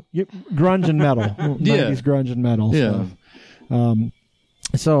to grunge and metal. Yeah. 90s grunge and metal Yeah. stuff.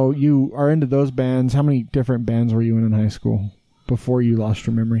 So you are into those bands. How many different bands were you in high school before you lost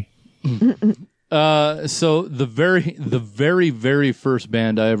your memory? So the very first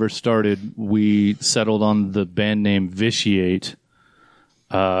band I ever started, we settled on the band name Vitiate,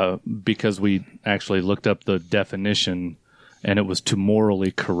 because we actually looked up the definition, and it was to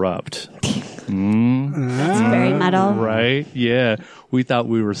morally corrupt. That's very metal. Right? Yeah. We thought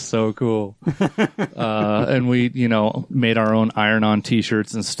we were so cool. And we, made our own iron-on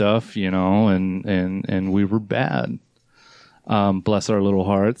T-shirts and stuff, and we were bad. Bless our little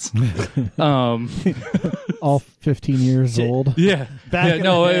hearts. All 15 years old. Yeah. Back in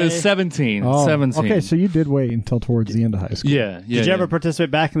the it day. was 17. Oh, 17. okay, so you did wait until towards the end of high school. Yeah. Did you ever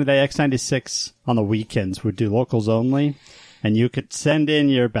participate back in the day? X96 on the weekends would do locals only, and you could send in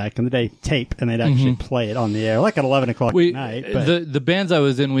your back in the day tape, and they'd actually play it on the air, like at 11 o'clock at night. But the bands I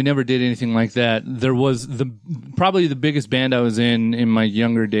was in, we never did anything like that. There was probably the biggest band I was in my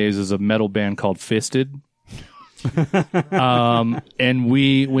younger days is a metal band called Fisted. And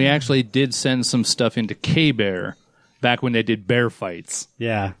we actually did send some stuff into K-Bear back when they did bear fights.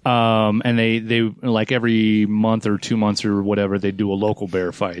 yeah, And they like every month or 2 months or whatever, they do a local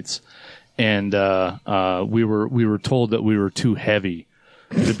bear fights. And we were told that we were too heavy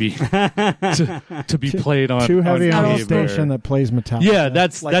to be to be played on. Too heavy on a K-Bear. station that plays Metallica. Yeah,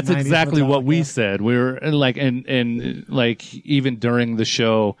 that's Like 90s exactly what we Metallica. said. We were like, and like even during the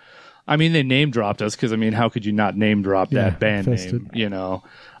show, I mean, they name dropped us because how could you not name drop Yeah, that band Fisted. name?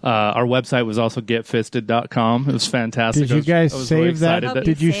 Our website was also getfisted.com. It was fantastic. Did you guys I was really save that? excited that-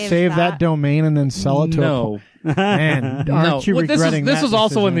 Did you Save save that that. domain and then sell it to No. a man? No, Aren't you well, regretting this that was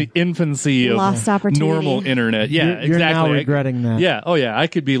also in the decision? infancy of Lost opportunity. normal internet. Yeah, You're exactly. now regretting that. Yeah, oh yeah, I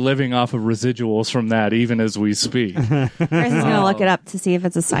could be living off of residuals from that even as we speak. Chris is going to look it up to see if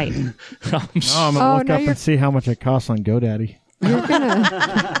it's a site. Oh, I'm going to Oh, look now up you're- and see how much it costs on GoDaddy. You're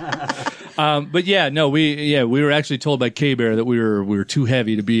gonna. But yeah, no, we were actually told by K-Bear that we were too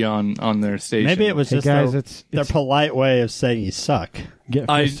heavy to be on their station. maybe it was Hey, just guys, their, it's their polite way of saying you suck.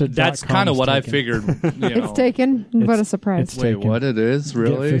 That's kind of what I figured. It's taken. What a surprise. it's Wait, taken. what it is?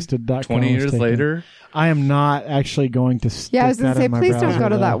 Really? Getfisted.com 20 is years taken. later? I am not actually going to stick Yeah, I was going that to say, in my please don't browser, go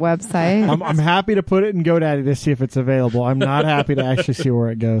to that though. website. I'm happy to put it in GoDaddy to see if it's available. I'm not happy to actually see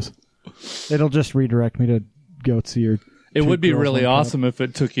where it goes. It'll just redirect me to go to your... It Two would be Girls, really One Cup. awesome if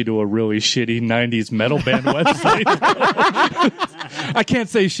it took you to a really shitty 90s metal band website. I can't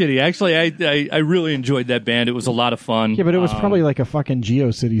say shitty. Actually, I really enjoyed that band. It was a lot of fun. Yeah, but it was probably like a fucking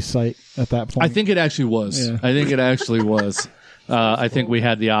GeoCities site at that point. I think it actually was. Yeah. I think it actually was. I think we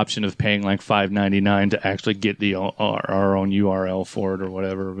had the option of paying like $5.99 to actually get our own URL for it or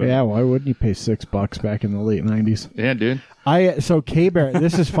whatever. But, Yeah, why wouldn't you pay $6 back in the late 90s? yeah, dude. So K-Bear,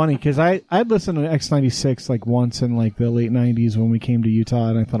 this is funny because I'd listened to X96 like once in like the late 90s when we came to Utah,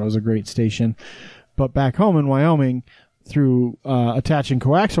 and I thought it was a great station. But back home in Wyoming, through attaching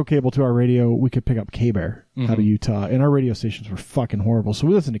coaxial cable to our radio, we could pick up K-Bear out of Utah, and our radio stations were fucking horrible. So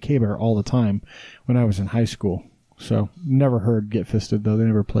we listened to K-Bear all the time when I was in high school. So never heard Get Fisted though; they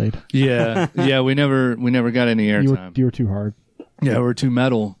never played. Yeah, yeah. We never got any airtime. You were too hard. Yeah, we're too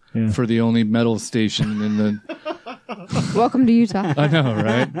metal for the only metal station in the. Welcome to Utah. I know,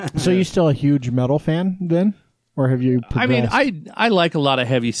 right? So you still a huge metal fan then, or have you? I mean, progressed? I like a lot of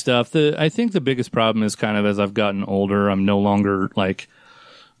heavy stuff. I think the biggest problem is kind of as I've gotten older, I'm no longer like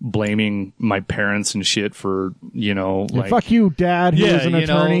blaming my parents and shit for, like fuck you, Dad, who Yeah, was an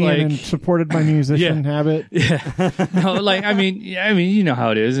attorney and supported my musician habit. no, like I mean, you know how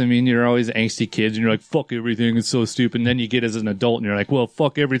it is. I mean, you're always angsty kids, and you're like, "Fuck everything," it's so stupid. And then you get as an adult, and you're like, "Well,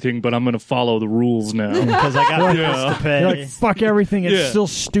 fuck everything, but I'm going to follow the rules now." Because I got bills to pay. You're like, fuck everything. It's Yeah. still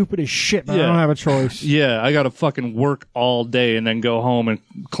stupid as shit, but I Yeah. don't have a choice. Yeah, I got to fucking work all day and then go home and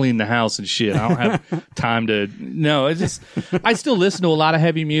clean the house and shit. I don't have time to. No, it's just I still listen to a lot of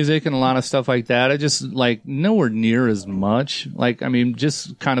heavy music and a lot of stuff like that. I just like nowhere near as much. Like, I mean,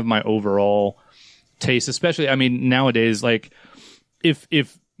 just kind of my overall taste, especially, I mean, nowadays, like if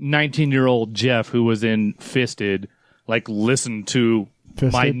 19-year-old Jeff, who was in Fisted, like listened to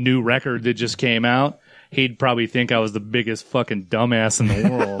my new record that just came out, he'd probably think I was the biggest fucking dumbass in the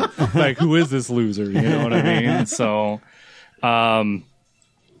world. Like, who is this loser? You know what I mean? So,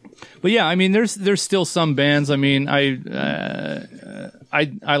 but yeah, I mean, there's still some bands. I mean, I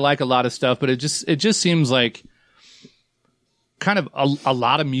like a lot of stuff, but it just seems like kind of a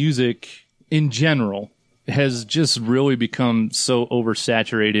lot of music in general has just really become so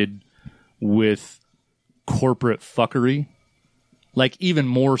oversaturated with corporate fuckery, like even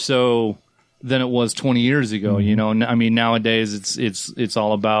more so than it was 20 years ago. You know, I mean, nowadays it's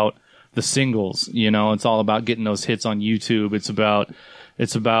all about the singles. You know, it's all about getting those hits on YouTube. It's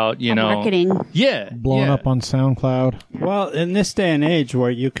about you know, marketing. Yeah, blowing up on SoundCloud. Well, in this day and age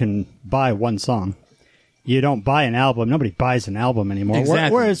where you can buy one song, you don't buy an album. Nobody buys an album anymore.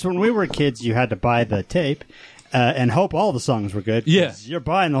 Exactly. Whereas when we were kids, you had to buy the tape and hope all the songs were good. Yeah. You're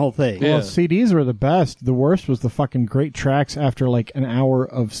buying the whole thing. Well, CDs were the best. The worst was the fucking great tracks after like an hour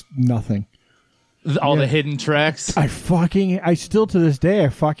of nothing. All the hidden tracks. I still to this day, I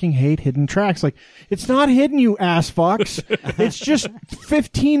fucking hate hidden tracks. Like, it's not hidden, you ass fucks. It's just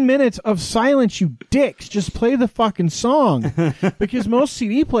 15 minutes of silence, you dicks. Just play the fucking song. Because most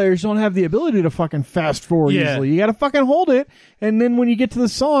CD players don't have the ability to fucking fast forward easily. You gotta fucking hold it, and then when you get to the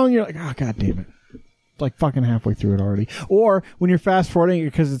song, you're like, oh, god damn it. Like fucking halfway through it already. Or when you're fast forwarding it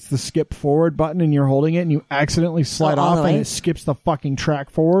because it's the skip forward button and you're holding it and you accidentally slide off and it skips the fucking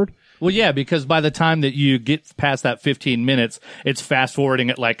track forward. Well, yeah, because by the time that you get past that 15 minutes, it's fast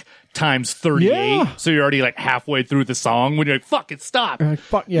forwarding at like times 38. Yeah. So you're already like halfway through the song when you're like, fuck it, stop.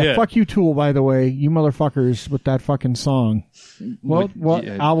 Fuck you, Tool, by the way. You motherfuckers with that fucking song. What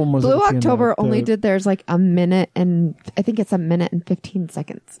album was it? Blue October only did theirs like a minute and I think it's a minute and 15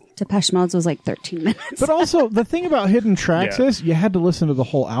 seconds. Depeche Mode's was like 13 minutes. But also, the thing about hidden tracks is you had to listen to the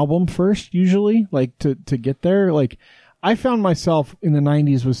whole album first, usually, like to get there. Like, I found myself in the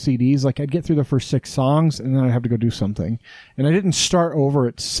 90s with CDs, like I'd get through the first 6 songs and then I'd have to go do something. And I didn't start over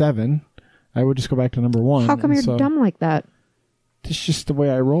at 7. I would just go back to number 1. How come you're dumb like that? It's just the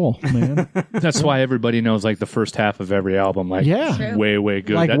way I roll, man. That's why everybody knows like the first half of every album, like way, way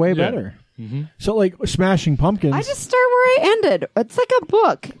good. Like way better. Mm-hmm. So like Smashing Pumpkins. I just start where I ended. It's like a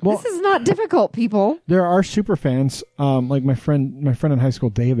book. Well, this is not difficult, people. There are super fans. Like my friend in high school,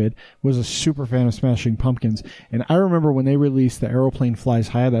 David, was a super fan of Smashing Pumpkins, and I remember when they released the Aeroplane Flies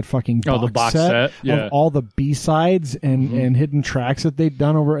High, that fucking box set of all the B-sides and hidden tracks that they'd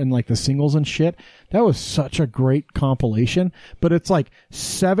done over and like the singles and shit. That was such a great compilation. But it's like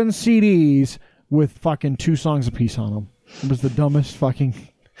 7 CDs with fucking 2 songs apiece on them. It was the dumbest fucking.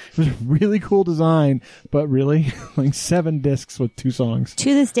 It was a really cool design, but really, like 7 discs with 2 songs.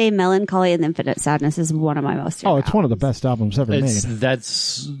 To this day, Melancholy and Infinite Sadness is one of my most favorite it's one of the best albums ever made.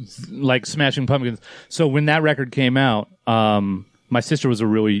 That's like Smashing Pumpkins. So when that record came out, my sister was a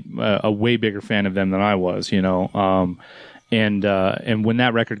way bigger fan of them than I was, you know. And when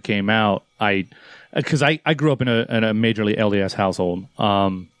that record came out, because I grew up in a majorly LDS household,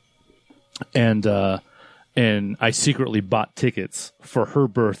 and I secretly bought tickets for her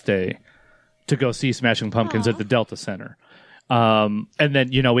birthday to go see Smashing Pumpkins at the Delta Center. And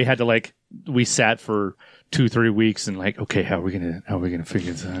then, you know, we sat for 2-3 weeks and like, okay, how are we gonna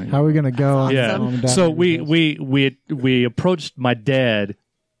figure this out? How are we gonna go? Yeah. So we approached my dad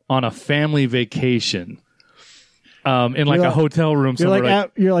on a family vacation. In like a hotel room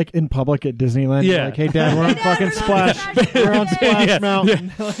somewhere. You're like in public at Disneyland. Yeah. You're like, hey Dad, we're on fucking Splash. We're on Splash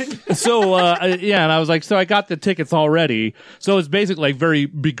Mountain. So and I was like, so I got the tickets already. So it's basically like very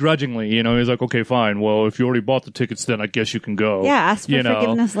begrudgingly, you know. He's like, okay, fine. Well, if you already bought the tickets, then I guess you can go. Yeah, ask for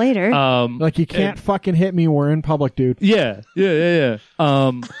forgiveness later. Like you can't fucking hit me. We're in public, dude. Yeah.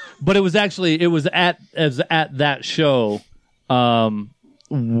 But it was at that show.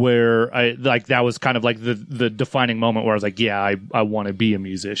 Where I like that was kind of like the defining moment where I was like, yeah, I want to be a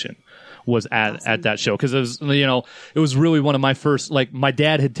musician. Was at that show because it was, you know, it was really one of my first, like my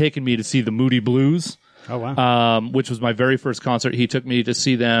dad had taken me to see the Moody Blues. Oh wow! Which was my very first concert. He took me to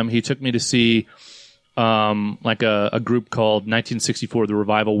see them. He took me to see like a group called 1964 The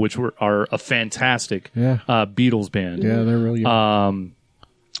Revival, which are a fantastic Beatles band. Yeah, they're really good.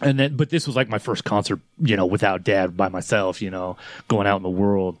 And then, but this was like my first concert, you know, without Dad, by myself, you know, going out in the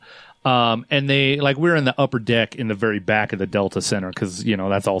world. And we're in the upper deck in the very back of the Delta Center because, you know,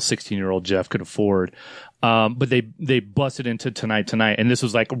 that's all 16-year-old Jeff could afford. But they busted into Tonight, and this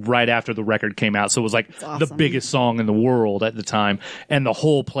was like right after the record came out, so it was like the biggest song in the world at the time, and the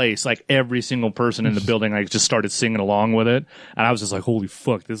whole place, like every single person in the building, like just started singing along with it, and I was just like, holy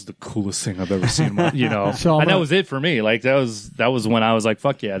fuck, this is the coolest thing I've ever seen, you know. And that was it for me. Like that was when I was like,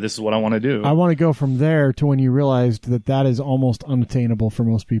 fuck yeah, this is what I want to do. I want to go from there to when you realized that is almost unattainable for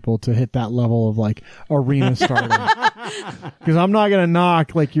most people to hit that level of like arena stardom. Because I'm not gonna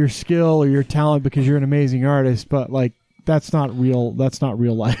knock like your skill or your talent because you're an amazing artist, but like that's not real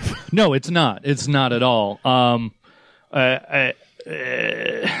life. No, it's not at all.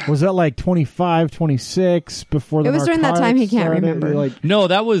 Was that like 25, 26 before the It was during that time he can't started? remember. Like, no,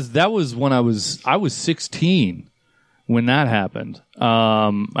 that was when I was 16 when that happened.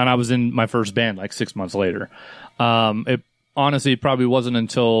 And I was in my first band like 6 months later. It honestly probably wasn't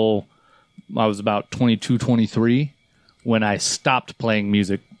until I was about 22, 23 when I stopped playing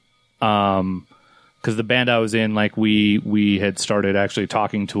music. Because the band I was in, like we had started actually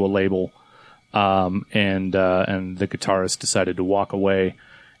talking to a label, and the guitarist decided to walk away,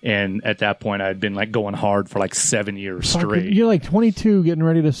 and at that point I'd been like going hard for like 7 years straight. You're like 22, getting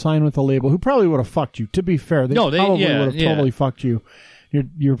ready to sign with a label who probably would have fucked you. To be fair, they probably would have totally fucked you.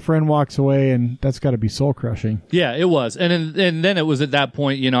 Your friend walks away, and that's got to be soul crushing. Yeah, it was, and then it was at that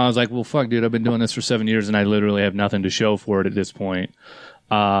point, you know, I was like, well, fuck, dude, I've been doing this for 7 years, and I literally have nothing to show for it at this point.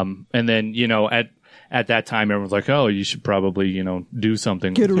 And then, you know, at that time, everyone's like, oh, you should probably, you know, do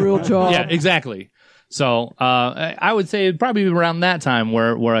something. Get a real job. Yeah, exactly. So I would say probably around that time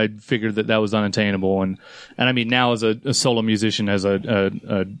where I figured that was unattainable. And I mean, now as a solo musician, as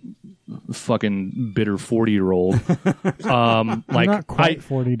a fucking bitter 40-year-old, like not quite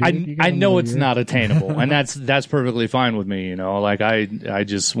 40, dude. I know it's not attainable, and that's perfectly fine with me. You know, like I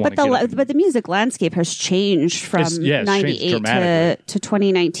just want to. But the music landscape has changed from it's 98 to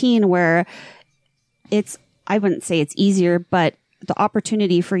 2019, where I wouldn't say it's easier, but the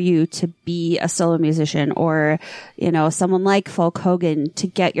opportunity for you to be a solo musician or, you know, someone like Folk Hogan to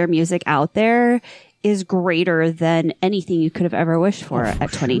get your music out there is greater than anything you could have ever wished for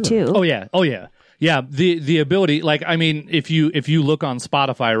at 22. Sure. Oh yeah. Yeah. The ability, like, I mean, if you look on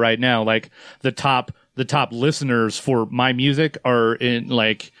Spotify right now, like the top listeners for my music are in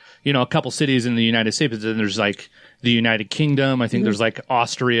like, you know, a couple cities in the United States, and there's like the United Kingdom. I think there's like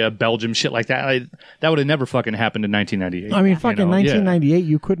Austria, Belgium, shit like that. That would have never fucking happened in 1998. I mean, fucking 1998,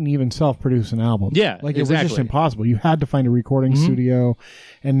 you couldn't even self-produce an album. Yeah, like it was just impossible. You had to find a recording studio.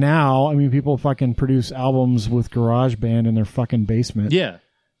 And now, I mean, people fucking produce albums with GarageBand in their fucking basement. Yeah.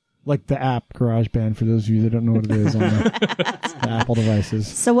 Like the app GarageBand, for those of you that don't know what it is on the Apple devices.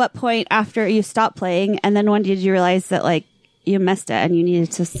 So what point after you stopped playing, and then when did you realize that, like, you missed it and you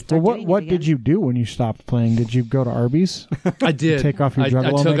needed to start doing it what again? did you do when you stopped playing? Did you go to Arby's? I did. Take off your Juggalo I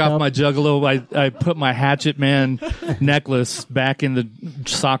took makeup? off my Juggalo. I put my Hatchet Man necklace back in the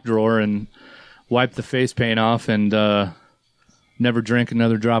sock drawer and wiped the face paint off and never drank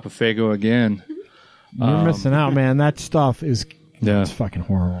another drop of Faygo again. You're missing out, man. That stuff is Yeah. it's fucking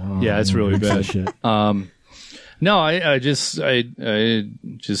horrible. Yeah, it's really bad. Shit. No, I just went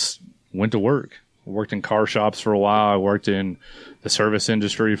to work. I worked in car shops for a while. I worked in the service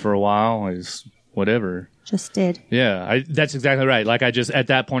industry for a while. Whatever. Just did. Yeah, that's exactly right. Like at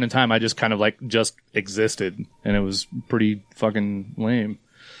that point in time, I just kind of like just existed, and it was pretty fucking lame.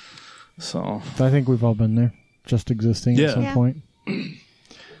 So I think we've all been there, just existing at some point.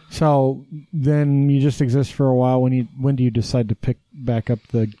 So then you just exist for a while. When do you decide to pick back up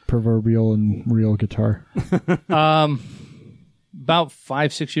the proverbial and real guitar? About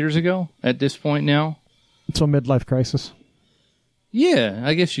 5-6 years ago at this point now. So midlife crisis. Yeah,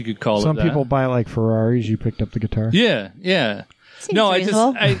 I guess you could call it that. Some people buy like Ferraris. You picked up the guitar. Yeah. Seems No,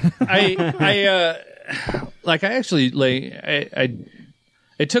 reasonable. I actually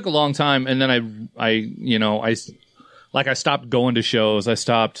it took a long time, and then I stopped going to shows. I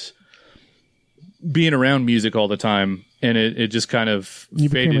stopped being around music all the time, and it just kind of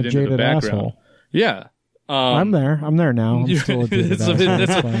faded into the background. Asshole. Yeah. I'm there now. I'm still a jaded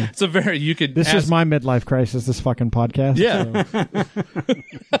asshole. It's a very, you could This is my midlife crisis, this fucking podcast. Yeah. So.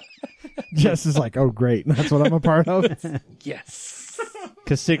 Jess is like, oh, great. That's what I'm a part of. Yes.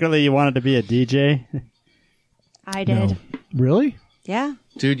 Because secretly you wanted to be a DJ? I did. No. Really? Yeah.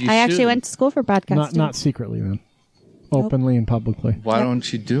 Dude, I actually went to school for broadcasting. Not secretly, then. Openly and publicly. Why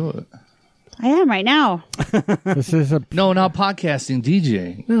don't you do it? I am right now. This is a... No, not podcasting,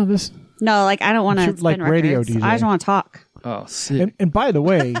 DJ. No, this... No, like I don't want to Shoot, like spin radio records. DJ. I just want to talk. Oh, sick. And by the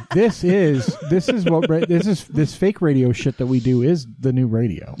way, this fake radio shit that we do is the new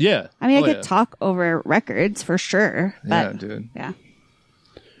radio. Yeah. I mean, I could talk over records for sure. But, Yeah, dude. Yeah.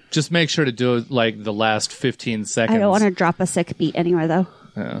 Just make sure to do it like the last 15 seconds. I don't want to drop a sick beat anywhere, though.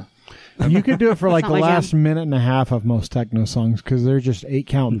 Yeah. You could do it for like It's the not my last minute and a half of most techno songs because they're just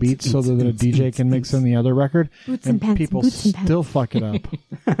 8-count beats so that a DJ can mix in the other record. Boots and pants, people boots and pants. still fuck it up.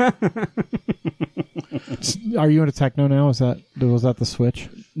 Are you into techno now? Was that the switch?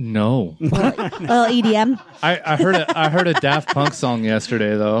 No. Little EDM. I heard a Daft Punk song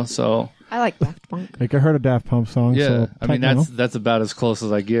yesterday though, so I like Daft Punk. Like I heard a Daft Punk song. yeah. So I mean techno. that's about as close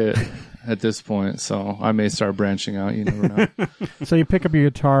as I get at this point. So I may start branching out. You never know. So you pick up your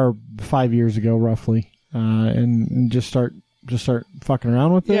guitar 5 years ago, roughly, and just start fucking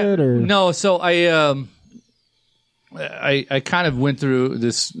around with it, or no? So I kind of went through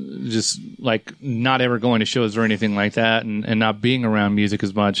this, just like not ever going to shows or anything like that, and not being around music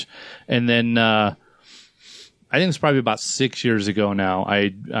as much, and then I think it's probably about 6 years ago now.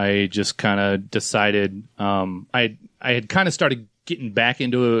 I just kind of decided I had kind of started getting back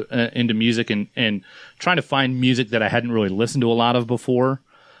into music and trying to find music that I hadn't really listened to a lot of before,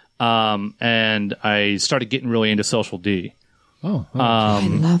 and I started getting really into Social D. oh, I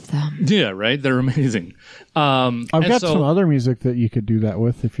love them. Yeah, right. They're amazing. I've got some other music that you could do that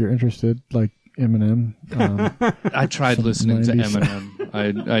with if you're interested, like Eminem. I tried listening to 90s.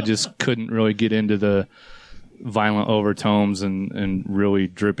 Eminem. I just couldn't really get into the violent overtones and really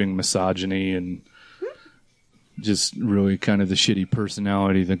dripping misogyny and just really kind of the shitty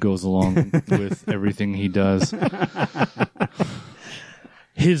personality that goes along with everything he does.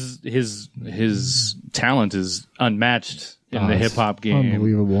 His talent is unmatched in the hip hop game.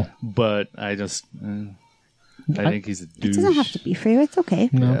 Unbelievable. But I just I think he's a douche. It doesn't have to be for you. It's okay.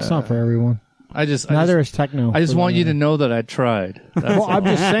 No, it's not for everyone. Neither is techno. I just for want them. you to know that I tried. Well, I'm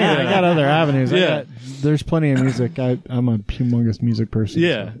just saying, I got other avenues. Yeah. There's plenty of music. I'm a humongous music person.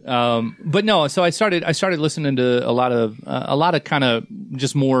 Yeah, so. but no. So I started listening to a lot of kind of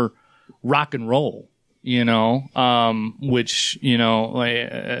just more rock and roll, you know, which you know,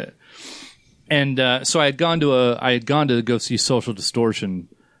 so I had gone to go see Social Distortion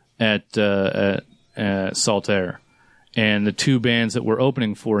at Saltaire. And the two bands that were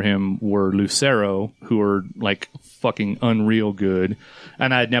opening for him were Lucero, who are like fucking unreal good,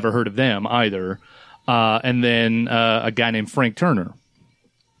 and I had never heard of them either. And then a guy named Frank Turner,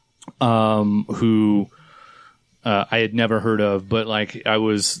 who I had never heard of, but like I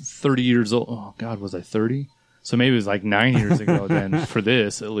was 30 years old. Oh God, was I 30? So maybe it was like 9 years ago then, for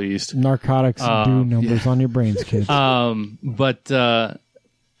this at least. Narcotics do numbers on your brains, kids.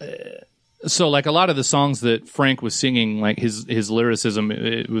 So, like a lot of the songs that Frank was singing, like his lyricism,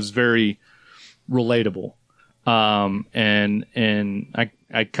 it was very relatable. And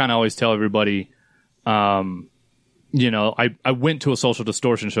I kind of always tell everybody, you know, I went to a Social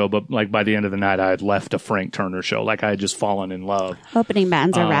Distortion show, but like by the end of the night, I had left a Frank Turner show. Like I had just fallen in love. Opening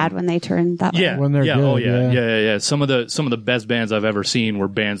bands are rad when they turn that way. Yeah, When they're yeah, good, oh yeah, yeah. yeah. Some of the best bands I've ever seen were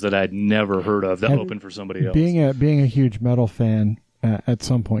bands that I'd never heard of that opened for somebody else. Being a huge metal fan at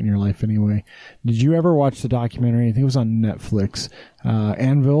some point in your life, anyway, did you ever watch the documentary? I think it was on Netflix.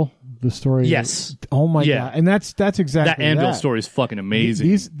 Anvil, the story. Yes. Oh my Yeah. god! And that's exactly That Anvil that. story is fucking amazing.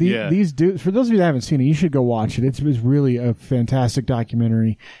 These dudes, for those of you that haven't seen it, you should go watch it. It's really a fantastic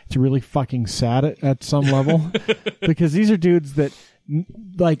documentary. It's really fucking sad at some level because these are dudes that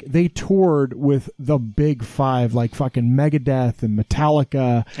like they toured with the big five, like fucking Megadeth and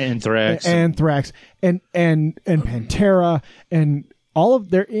Metallica, Anthrax, and Pantera, and all of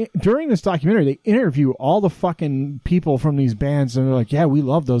their during this documentary they interview all the fucking people from these bands, and they're like, yeah, we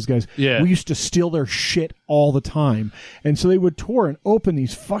love those guys. Yeah. We used to steal their shit all the time. And so they would tour and open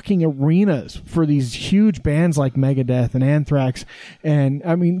these fucking arenas for these huge bands like Megadeth and Anthrax. And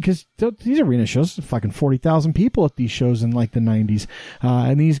I mean, because these arena shows, fucking 40,000 people at these shows in like the 90s.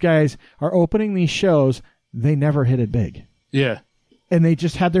 And these guys are opening these shows. They never hit it big. yeah. And they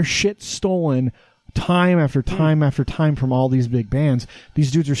just had their shit stolen time after time after time from all these big bands.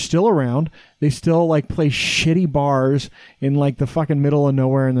 These dudes are still around. They still like play shitty bars in like the fucking middle of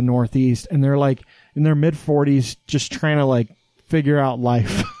nowhere in the Northeast, and they're like in their mid 40s just trying to like figure out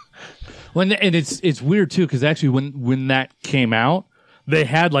life. Well, and it's weird too, because actually when that came out, they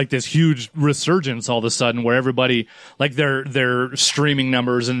had like this huge resurgence all of a sudden where everybody, like their streaming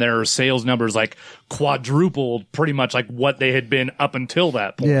numbers and their sales numbers like quadrupled pretty much like what they had been up until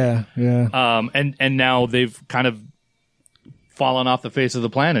that point. Yeah. And now they've kind of fallen off the face of the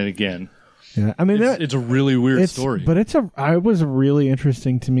planet again. Yeah. I mean, It's a really weird story. But it was really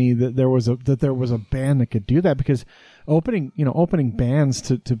interesting to me that there was a band that could do that, because opening bands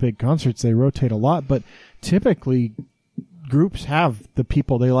to big concerts, they rotate a lot, but typically groups have the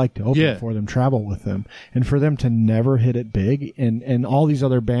people they like to open for them, travel with them, and for them to never hit it big, and all these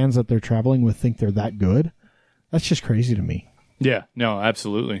other bands that they're traveling with think they're that good. That's just crazy to me. Yeah, no,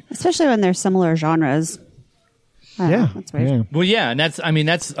 absolutely. Especially when they're similar genres. That's weird. Yeah. Well, yeah, and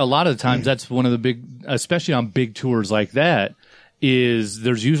that's a lot of the times that's one of the big, especially on big tours like that, is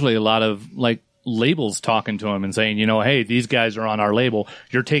there's usually a lot of like labels talking to them and saying, you know, hey, these guys are on our label.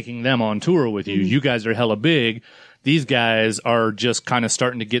 You're taking them on tour with you. You guys are hella big. These guys are just kind of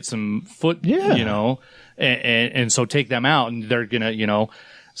starting to get some foot, you know, and so take them out, and they're gonna, you know,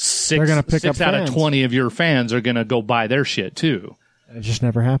 six out of 20 of your fans are gonna go buy their shit too. It just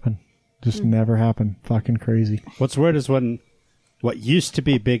never happened. Just never happened. Fucking crazy. What's weird is when what used to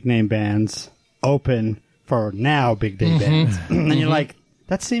be big name bands open for now big name bands, and you're like,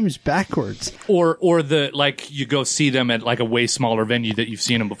 that seems backwards. Or the like you go see them at like a way smaller venue that you've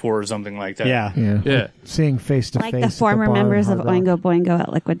seen them before or something like that. Yeah. Seeing face to face, like the former members of Oingo Boingo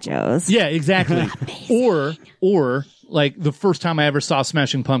at Liquid Joe's. Yeah, exactly. or like the first time I ever saw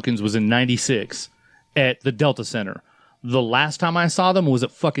Smashing Pumpkins was in '96 at the Delta Center. The last time I saw them was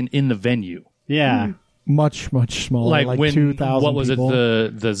at fucking in the venue. Yeah. Much smaller, like when 2,000 what was people.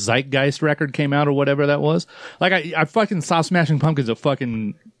 it, the Zeitgeist record came out or whatever that was. Like I fucking saw Smashing Pumpkins at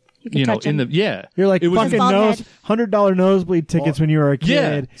fucking you know in the You're like it was fucking $100 nosebleed tickets when you were a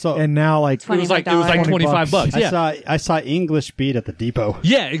kid, and now like it was like $25. Yeah, I saw English Beat at the Depot.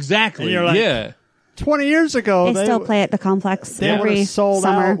 Yeah, exactly. And you're like, yeah. 20 years ago, they still play at the complex they every sold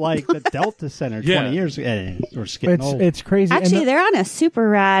summer. out like the Delta Center 20 years ago. It's crazy. Actually, they're on a super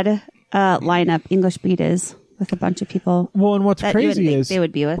rad lineup. English Beat is with a bunch of people. Well, and what's crazy is they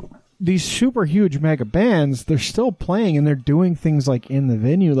would be with these super huge mega bands. They're still playing and they're doing things like in the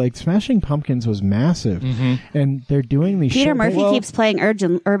venue. Like Smashing Pumpkins was massive, and they're doing these. Peter Murphy keeps playing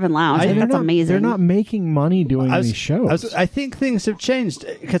Urban Lounge. That's amazing. They're not making money doing these shows. I think things have changed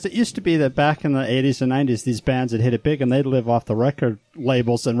because it used to be that back in the 80s and 90s, these bands had hit it big and they'd live off the record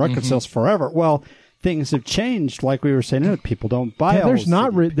labels and record sales forever. Well, things have changed, like we were saying. People don't buy. Yeah,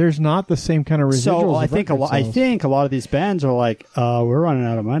 there's not the same kind of residuals. So I think a lot of these bands are like, we're running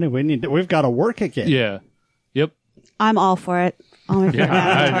out of money. We've got to work again. Yeah. Yep. I'm all for it. I'm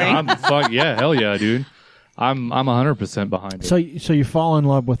hell yeah, dude. I'm 100% behind it. So you fall in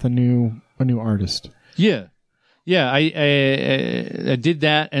love with a new artist. Yeah. I did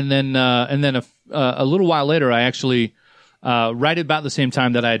that, and then a little while later, I actually. Right about the same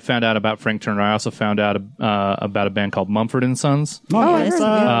time that I had found out about Frank Turner, I also found out about a band called Mumford and Sons. I'm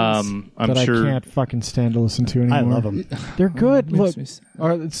sure I can't fucking stand to listen to anymore. I love them. They're good. Look,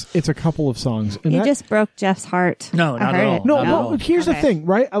 it's a couple of songs. And you just broke Jeff's heart. No, not at all. No, here's the thing,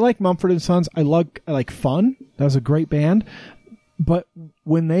 right? I like Mumford and Sons. I like Fun. That was a great band. But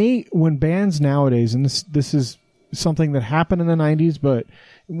when bands nowadays, and this is something that happened in the 90s, but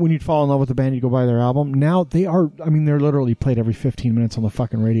when you'd fall in love with the band, you'd go buy their album. Now they're literally played every 15 minutes on the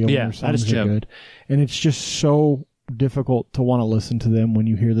fucking radio. Yeah, when their songs are good. And it's just so difficult to want to listen to them when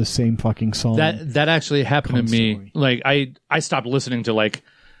you hear the same fucking song. That actually happened constantly. to me. Like I stopped listening to like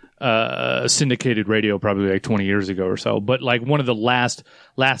syndicated radio probably like 20 years ago or so. But like one of the last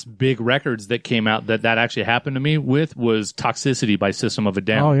big records that came out that actually happened to me with was Toxicity by System of a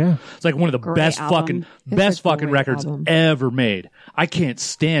Down. Oh yeah. It's like one of the best fucking records ever made. I can't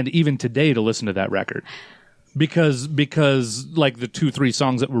stand even today to listen to that record. Because like the 2-3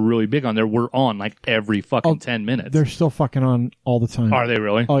 songs that were really big on there were on like every fucking 10 minutes. They're still fucking on all the time. Are they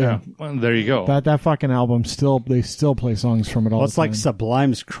really? Oh yeah. Well, there you go. That fucking album they still play songs from it all the time. It's like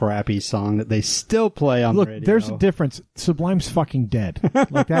Sublime's crappy song that they still play on the radio. There's a difference. Sublime's fucking dead.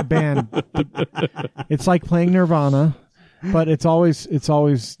 Like that band. It's like playing Nirvana. But it's always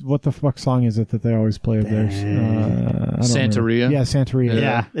what the fuck song is it that they always play of theirs? Santeria. Yeah, Santeria.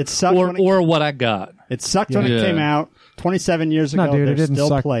 Yeah, it sucked. Or What I Got. It sucked when it came out 27 years ago. No, dude, they're it didn't still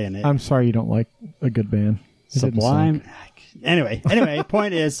suck. playing it. I'm sorry you don't like a good band. Sublime. Anyway,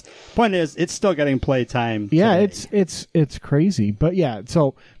 point is, it's still getting playtime. Yeah, today. it's crazy, but yeah.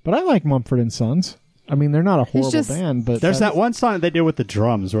 But I like Mumford and Sons. I mean, they're not a horrible band, but there's that one song they did with the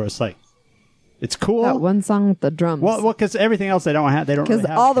drums where it's like. It's cool. That one song with the drums. Well, because everything else they don't have. Because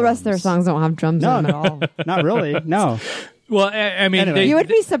all the rest of their songs don't have drums in them at all. Not really. No. Well, I mean, anyway. You would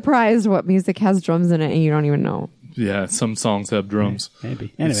be surprised what music has drums in it, and you don't even know. Yeah, some songs have drums.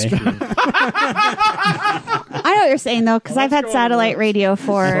 Maybe. Anyway. I know what you're saying though, because I've had satellite radio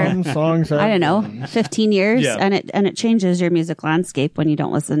for songs. I don't know, 15 years, and it changes your music landscape when you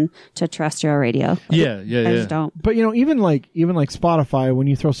don't listen to terrestrial radio. Yeah. I just don't. But even like Spotify, when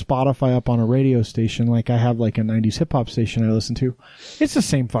you throw Spotify up on a radio station, like I have like a 90s hip hop station I listen to, it's the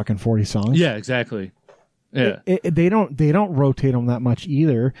same fucking 40 songs. Yeah, exactly. Yeah. They don't rotate them that much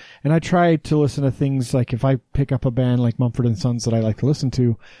either. And I try to listen to things like if I pick up a band like Mumford & Sons that I like to listen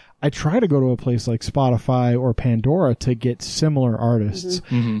to, I try to go to a place like Spotify or Pandora to get similar artists.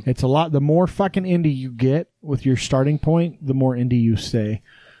 Mm-hmm. It's a lot. The more fucking indie you get with your starting point, the more indie you stay.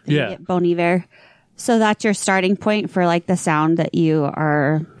 And you get Bon Iver. So that's your starting point for like the sound that you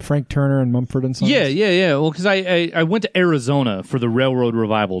are. Frank Turner and Mumford & Sons. Yeah. Well, because I went to Arizona for the Railroad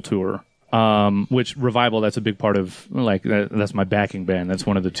Revival tour. Which Revival, that's a big part of, like, that's my backing band. That's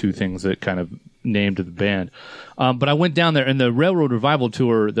one of the two things that kind of named the band. But I went down there, and the Railroad Revival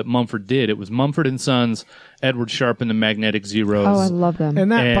tour that Mumford did, it was Mumford & Sons, Edward Sharpe and the Magnetic Zeros. Oh, I love them.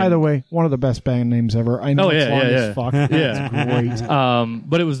 And that, by the way, one of the best band names ever. I know it's long as fuck. Yeah. It's great.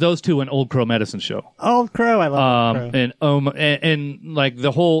 But it was those two and Old Crow Medicine Show. Old Crow, I love Old Crow. And like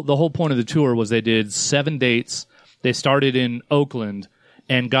the whole point of the tour was they did 7 dates. They started in Oakland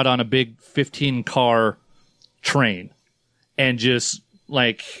and got on a big 15-car train and just,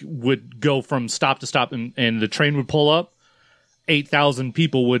 like, would go from stop to stop, and the train would pull up. 8,000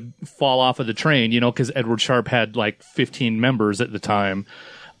 people would fall off of the train, because Edward Sharpe had, like, 15 members at the time.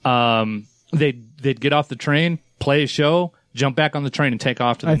 They'd get off the train, play a show, jump back on the train, and take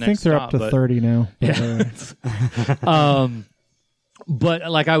off to the next stop. I think they're up to 30 now. Yeah. But,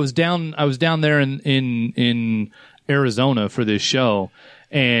 like, I was down there in Arizona for this show,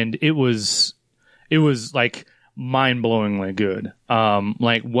 and it was like mind-blowingly good.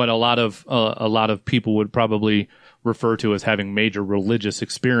 Like what a lot of people would probably refer to as having major religious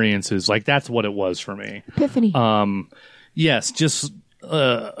experiences. Like that's what it was for me. Epiphany. Yes, just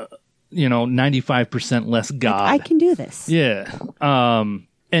 95% less God. I can do this. Yeah.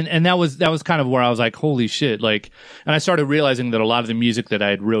 And that was kind of where I was like, holy shit. Like, and I started realizing that a lot of the music that I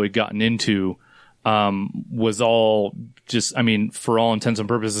had really gotten into was all just, for all intents and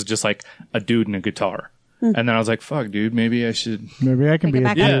purposes, just like a dude and a guitar. And then I was like, fuck, dude, maybe I can Take be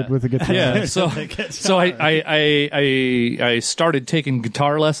a dude with a guitar. Yeah. So I started taking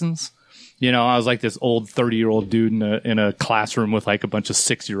guitar lessons. I was like this old 30-year-old dude in a classroom with like a bunch of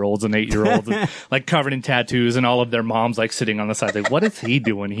 6-year-olds and 8-year-olds and like covered in tattoos, and all of their moms like sitting on the side like, what is he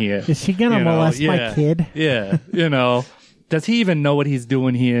doing here? Is he gonna molest my kid? Yeah. Does he even know what he's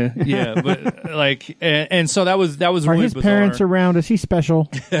doing here? Yeah, but like, and so that was Are really his bizarre. parents around? Is he special?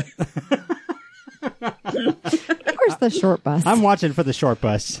 Where's the short bus? I'm watching for the short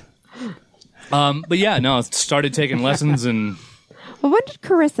bus. But yeah, no, I started taking lessons, and Well, when did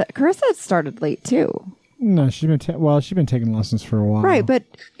Carissa started late too? No, she's been taking lessons for a while. Right, but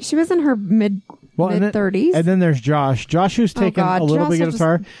she was in her mid 30s. And then there's Josh. Josh, who's taken a little bit of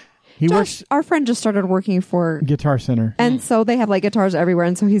guitar. Our friend just started working for Guitar Center. And so they have like guitars everywhere,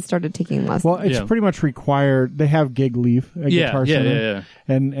 and so he started taking lessons. Well, it's pretty much required. They have gig leave at Guitar Center.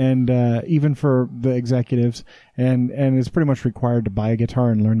 And even for the executives. And it's pretty much required to buy a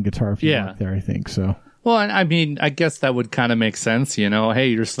guitar and learn guitar if you work there, I think. So. Well, I guess that would kind of make sense, Hey,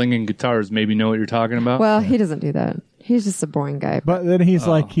 you're slinging guitars, maybe know what you're talking about. Well, he doesn't do that. He's just a boring guy. But then he's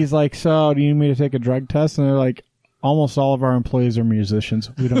like, so do you need me to take a drug test? And they're like, almost all of our employees are musicians.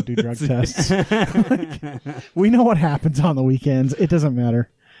 We don't do drug tests. We know what happens on the weekends. It doesn't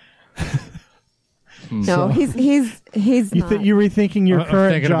matter. No, he's not. You're rethinking your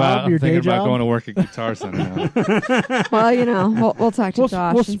current job, your day job? I'm thinking about going to work at Guitar Center now. Well, we'll talk to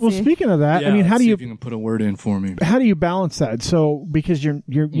Josh. Well, speaking of that, how do you... if you can put a word in for me. How do you balance that? So, because you're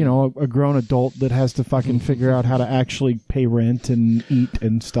a grown adult that has to fucking figure out how to actually pay rent and eat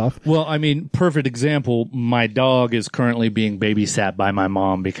and stuff. Well, perfect example, my dog is currently being babysat by my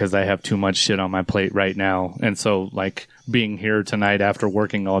mom because I have too much shit on my plate right now. And so, like, being here tonight after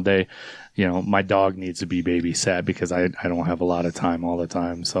working all day, my dog needs to be babysat because I don't have a lot of time all the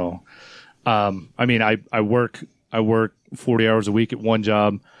time. So, I work 40 hours a week at one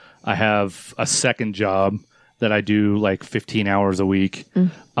job. I have a second job that I do like 15 hours a week.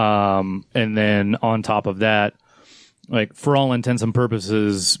 And then on top of that, like for all intents and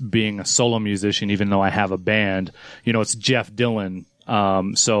purposes, being a solo musician, even though I have a band, it's Jeff Dillon.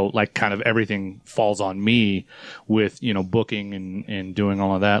 So like kind of everything falls on me with, booking and doing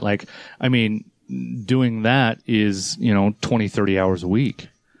all of that. Like, doing that is, 20, 30 hours a week.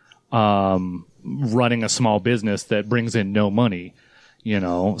 Running a small business that brings in no money,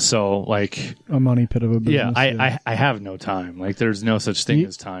 so like a money pit of a business. Yeah, I have no time. Like there's no such thing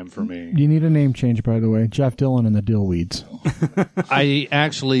as time for me. You need a name change, by the way. Jeff Dillon and the Dillweeds. I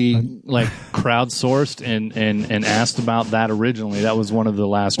actually crowdsourced and asked about that originally. That was one of the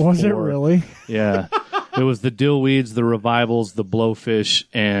last. Was 4. it really? Yeah. It was the Dillweeds, the Revivals, the Blowfish,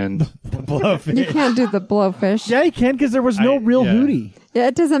 and the Blowfish. You can't do the Blowfish. Yeah, you can because there was no real Hootie. Yeah,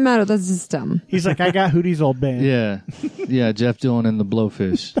 it doesn't matter. That's just dumb. He's like, I got Hootie's old band. Yeah, Jeff Dylan and the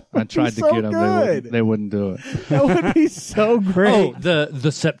Blowfish. I tried to get them. They wouldn't do it. That would be so great. Oh,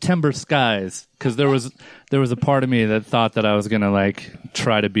 the September Skies, because there was a part of me that thought that I was gonna like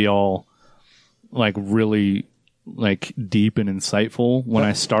try to be all like really like deep and insightful when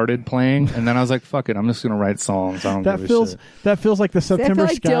I started playing, and then I was like, "Fuck it, I'm just gonna write songs." I don't give a shit. That feels like the September I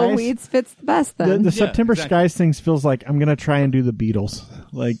feel like Skies. Dillweeds fits the best. Then The September Skies things feels like I'm gonna try and do the Beatles.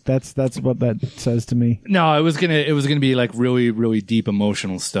 Like that's what that says to me. No, it was gonna be like really really deep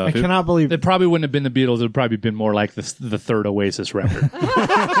emotional stuff. I cannot believe it. Probably wouldn't have been the Beatles. It would probably been more like the third Oasis record.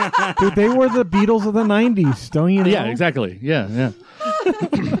 Dude, they were the Beatles of the '90s, don't you know? Yeah, exactly. Yeah.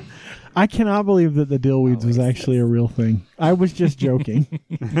 I cannot believe that the Dillweeds was actually a real thing. I was just joking.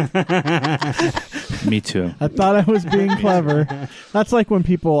 Me too. I thought I was being clever. That's like when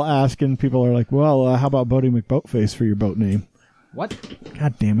people ask and people are like, well, how about Boaty McBoatface for your boat name? What?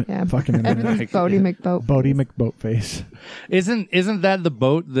 God damn it. Yeah. Fucking everything's Boaty McBoat. Boaty McBoatface. Isn't that the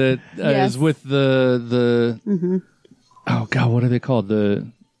boat that Yes. is with the oh god, what are they called? The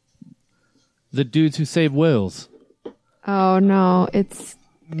dudes who save whales. Oh no, it's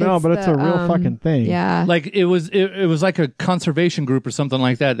a real fucking thing. Yeah, Like it was like a conservation group or something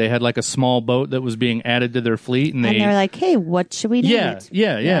like that. They had like a small boat that was being added to their fleet, and they're like, "Hey, what should we name it?"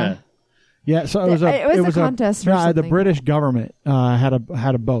 Yeah. Yeah, so it was a contest or the something. British government had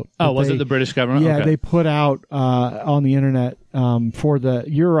a boat. Oh, was it the British government? Yeah, Okay. they put out on the internet for the.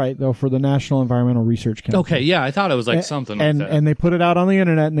 You're right though, for the National Environmental Research Council. Okay, yeah, I thought it was like something like that. And they put it out on the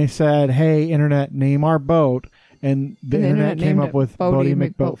internet, and they said, "Hey, internet, name our boat." And the internet came named up it with Boaty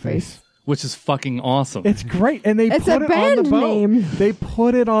Boaty McBoatface. McBoatface. Which is fucking awesome. It's great, and they It's put a it on the band boat. name. They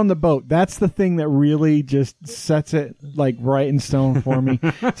put it on the boat. That's the thing that really just sets it like right in stone for me.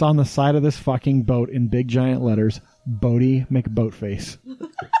 It's on the side of this fucking boat in big giant letters, Boaty McBoatface.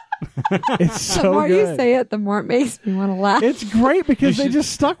 It's so the more good. you say it, the more it makes me want to laugh. It's great because they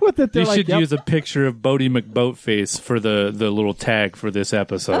just stuck with it. They're You like, should yep. use a picture of Boaty McBoatface for the little tag for this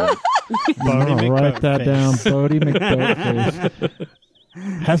episode. I'll write that down. Boaty McBoatface.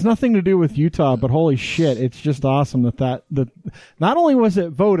 Has nothing to do with Utah, but holy shit, it's just awesome that not only was it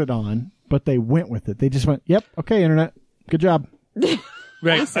voted on, but they went with it. They just went, "Yep, okay, internet, good job."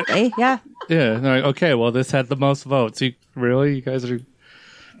 Right. Basically, yeah. Yeah. They're like, okay, well, this had the most votes. You guys are...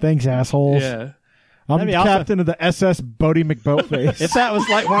 Thanks, assholes. Yeah. I'm That'd be captain of the SS Boaty McBoatface. If that was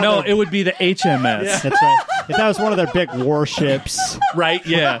like one No, of it would be the HMS. that's right. If that was one of their big warships, Right?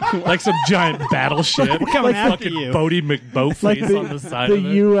 Yeah. Like some giant battleship. We're coming after fucking you. Boaty McBoatface like on the side the of it.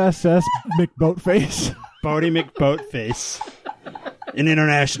 USS McBoatface. Boaty McBoatface in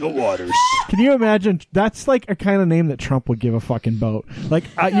international waters. Can you imagine? That's like a kind of name that Trump would give a fucking boat. Like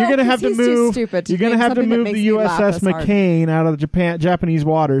you're gonna have to 'cause he's too move. stupid to You're gonna name have to something that move makes the me laugh USS this hard. McCain out of the Japanese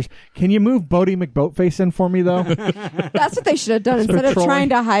waters. Can you move Boaty McBoatface in for me though? That's what they should have done. Instead of Patrolling. trying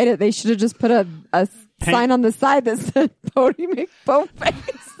to hide it, they should have just put a sign on the side that said Boaty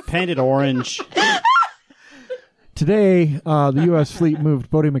McBoatface. Painted orange. Today, the U.S. fleet moved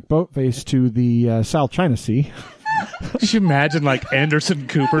Boaty McBoatface to the South China Sea. Could you imagine like Anderson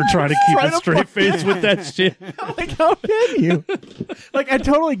Cooper trying to keep a straight face with that shit? Like, how can you? Like, I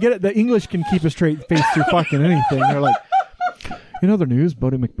totally get it. The English can keep a straight face through fucking anything. They're like, in other news,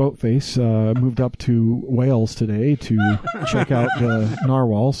 Boaty McBoatface moved up to Wales today to check out the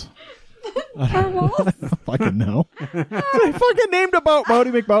narwhals. Narwhals? I don't fucking know. They fucking named a boat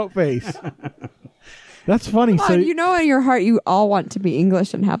Boaty McBoatface. That's funny. Come on, you know in your heart you all want to be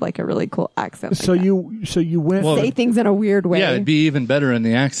English and have like a really cool accent. So like you went. Well, say things in a weird way. Yeah, it'd be even better in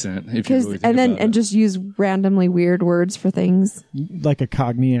the accent if you really think about it. just use randomly weird words for things. like a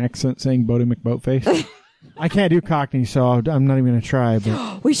Cockney accent saying Boaty McBoatface. I can't do Cockney, so I'm not even going to try.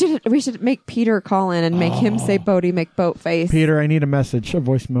 But We should make Peter call in and make him say Boaty McBoatface. Peter, I need a message, a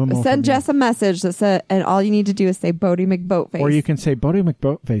voice memo. Send from you. Jess a message that said, and all you need to do is say Boaty McBoatface. Or you can say Boaty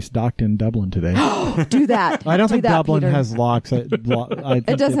McBoatface docked in Dublin today. do that. I don't Do think that, Dublin Peter. has locks. I think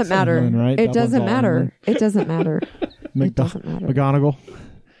It doesn't it's matter. England, right? It Dublin's doesn't all matter. England. It doesn't matter. McDo- doesn't matter. McGonagall.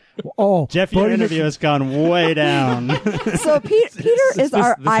 Oh, Jeff, your Boaty interview has gone way down. So Peter is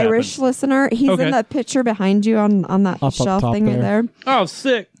our this Irish happened. listener. He's Okay. in the picture behind you on that Up shelf top thing right there. there. Oh,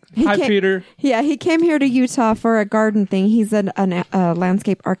 sick. Hi, came- Peter. Yeah, he came here to Utah for a garden thing. He's a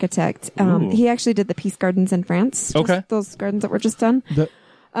landscape architect. Ooh. He actually did the peace gardens in France. Okay. Those gardens that were just done.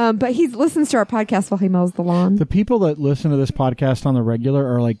 But he listens to our podcast while he mows the lawn. The people that listen to this podcast on the regular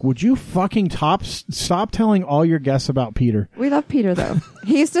are like, would you fucking stop telling all your guests about Peter? We love Peter, though.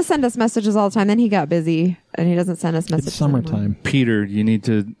 He used to send us messages all the time. Then he got busy, and he doesn't send us messages It's summertime. anymore. Peter, you need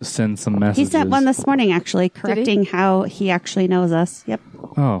to send some messages. He sent one this morning, actually, correcting how he actually knows us. Yep.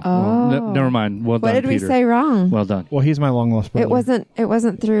 Oh, well, never mind. Well What done, did we Peter. say wrong? Well done. Well, he's my long lost brother. It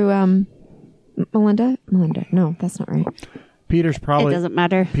wasn't through Melinda. No, that's not right. Peter's probably. It doesn't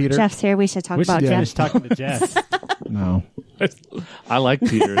matter. Peter. Jeff's here. We should talk We about should Jeff. finish talking to Jeff. No. I like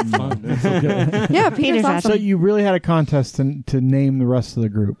Peter. It's fun. It's okay. Yeah, Peter's Peter's awesome. So you really had a contest to name the rest of the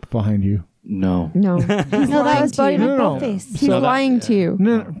group behind you? No. No, No, that was Boaty No, no. McBoatface. He's lying to you.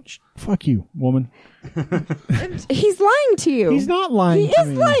 No, fuck you, woman. He's lying to you. He's not lying. He to is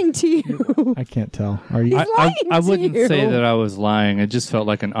me. lying to you. I can't tell. Are you? He's lying I to wouldn't you. say that I was lying. It just felt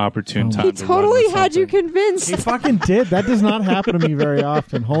like an opportune time. He to run totally with had you something. convinced. He fucking did. That does not happen to me very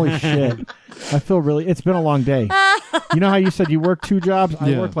often. Holy shit. I feel really. It's been a long day. You know how you said you work 2 jobs? I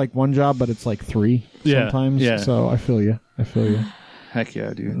Yeah. work like 1 job, but it's like 3 Yeah, sometimes. yeah. So I feel you. Heck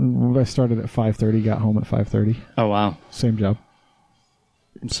yeah, dude. I started at 5:30, got home at 5:30. Oh wow. Same job.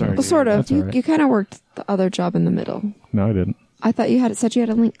 I'm sorry. Well, sort of. That's all right. You kind of worked the other job in the middle. No, I didn't. I thought said you had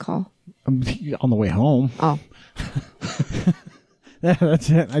a link call. I'm on the way home. Oh, That's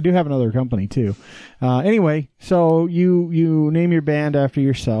it. I do have another company too. Anyway, so you name your band after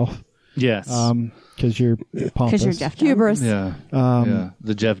yourself Yes. because you're pompous. Because you're Jeff. hubris. yeah. Yeah.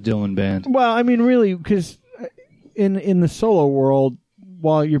 The Jeff Dylan band. Well, I mean, really, because in the solo world,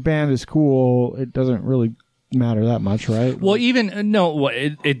 while your band is cool, it doesn't really matter that much, right? Well, even no, well,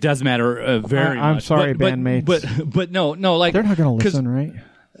 it does matter very much. I'm sorry, bandmates. But no, like They're not going to 'cause listen, right?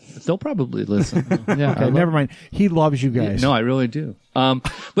 They'll probably listen. Yeah, Okay, never mind. He loves you guys. No, I really do.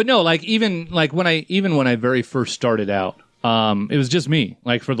 But no, like even when I very first started out, it was just me.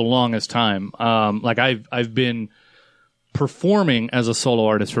 Like for the longest time, like I've been performing as a solo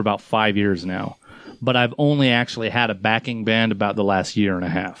artist for about 5 years now, but I've only actually had a backing band about the last year and a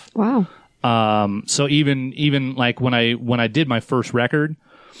half. Wow. So even like when I did my first record,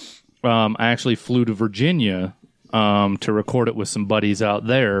 I actually flew to Virginia to record it with some buddies out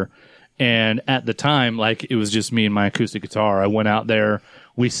there. And at the time, like it was just me and my acoustic guitar. I went out there,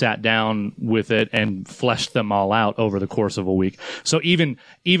 we sat down with it and fleshed them all out over the course of a week. So even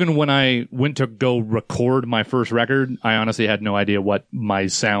when I went to go record my first record, I honestly had no idea what my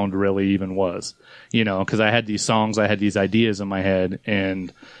sound really even was, because I had these songs, I had these ideas in my head,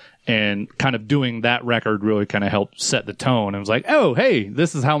 and kind of doing that record really kind of helped set the tone. I was like, oh, hey,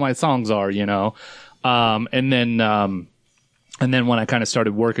 this is how my songs are, and then when I kind of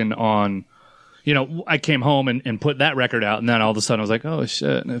started working on, I came home and put that record out, and then all of a sudden I was like, oh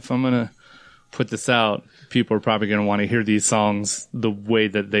shit, if I'm going to put this out, people are probably going to want to hear these songs the way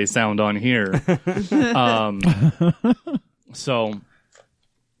that they sound on here. So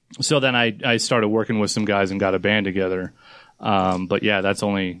then I started working with some guys and got a band together. But yeah, that's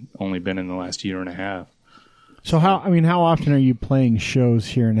only been in the last year and a half. So how often are you playing shows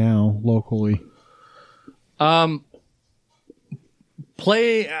here now locally? We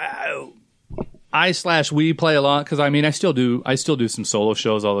play a lot because I still do some solo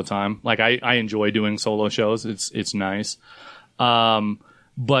shows all the time. Like I enjoy doing solo shows. It's nice.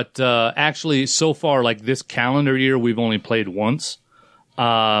 But actually so far, like this calendar year, we've only played once.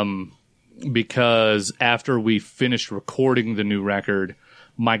 Because after we finished recording the new record,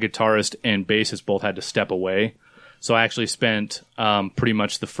 my guitarist and bassist both had to step away. So I actually spent pretty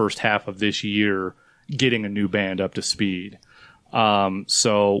much the first half of this year getting a new band up to speed.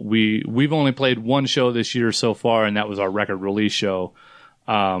 So we've only played one show this year so far, and that was our record release show,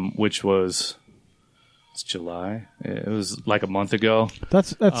 which was July. It was like a month ago.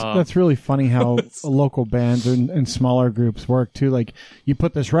 That's really funny how local bands and smaller groups work too. Like you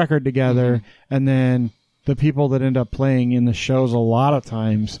put this record together, and then the people that end up playing in the shows a lot of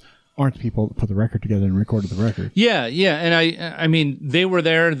times aren't the people that put the record together and recorded the record. Yeah, and I mean they were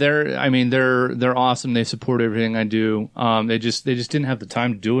there. They're awesome. They support everything I do. They just didn't have the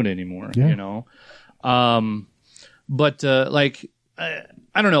time to do it anymore. Yeah. But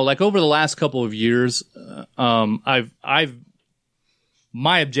I don't know. Like over the last couple of years, my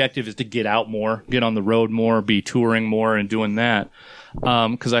objective is to get out more, get on the road more, be touring more, and doing that.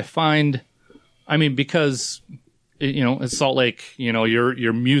 Because I find, because it's Salt Lake.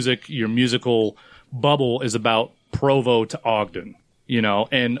 Your musical bubble is about Provo to Ogden.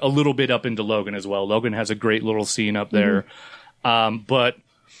 And a little bit up into Logan as well. Logan has a great little scene up there, but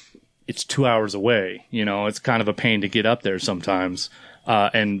it's 2 hours away. It's kind of a pain to get up there sometimes.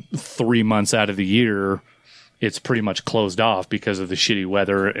 And 3 months out of the year, it's pretty much closed off because of the shitty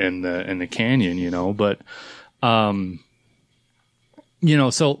weather and the canyon, you know. But you know,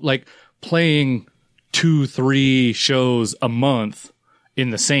 so like playing 2-3 shows a month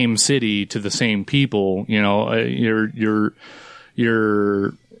in the same city to the same people, you know, your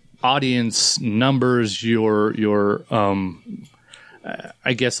audience numbers, your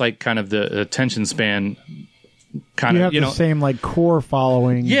I guess like kind of the attention span kind you of, have you the know, same like core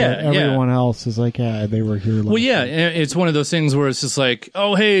following. Yeah, but everyone else is like, yeah, they were here. Well, yeah, it's one of those things where it's just like,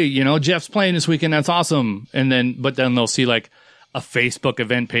 oh, hey, you know, Jeff's playing this weekend. That's awesome. But then they'll see like a Facebook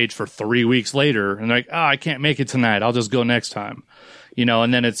event page for 3 weeks later, and they're like, oh, I can't make it tonight. I'll just go next time, you know.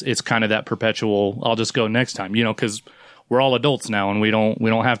 And then it's kind of that perpetual, I'll just go next time, you know, because we're all adults now, and we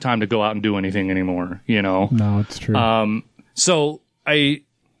don't have time to go out and do anything anymore, you know. No, it's true. So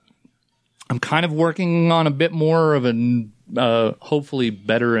I'm kind of working on a bit more of a hopefully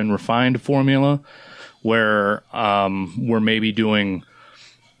better and refined formula where we're maybe doing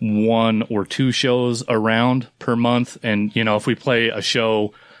 1 or 2 shows around per month. And, you know, if we play a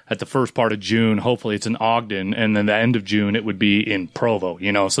show at the first part of June, hopefully it's in Ogden, and then the end of June it would be in Provo,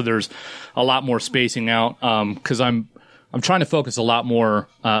 you know. So there's a lot more spacing out because I'm trying to focus a lot more,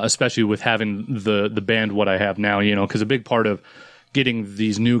 especially with having the band what I have now, you know, because a big part of getting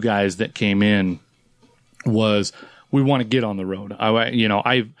these new guys that came in was we want to get on the road.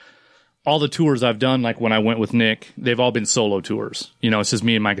 All the tours I've done, like when I went with Nick, they've all been solo tours. You know, it's just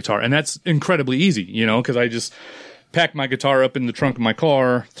me and my guitar, and that's incredibly easy, you know, because I just pack my guitar up in the trunk of my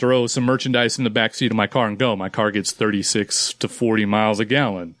car, throw some merchandise in the back seat of my car, and go. My car gets 36 to 40 miles a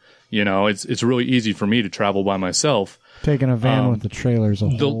gallon. You know, it's really easy for me to travel by myself. Taking a van with the trailers,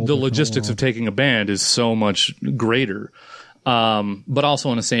 the logistics of taking a band is so much greater. But also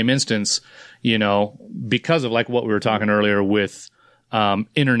in the same instance, you know, because of like what we were talking earlier with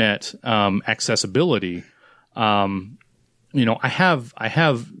internet accessibility, you know, I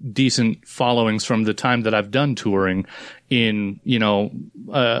have decent followings from the time that I've done touring in, you know,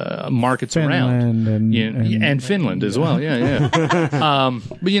 markets Finland around and Finland as well. Yeah.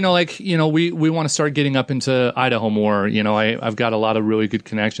 But you know, like, you know, we want to start getting up into Idaho more. You know, I've got a lot of really good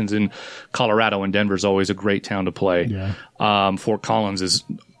connections in Colorado, and Denver's always a great town to play. Yeah. Fort Collins is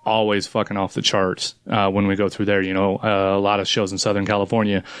always fucking off the charts when we go through there. You know, a lot of shows in Southern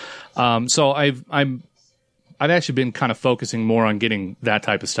California. So I've actually been kind of focusing more on getting that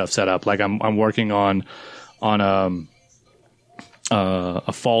type of stuff set up. Like I'm working on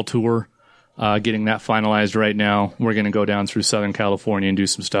a fall tour, getting that finalized right now. We're going to go down through Southern California and do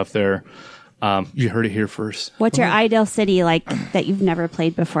some stuff there. You heard it here first. What's your ideal city like that you've never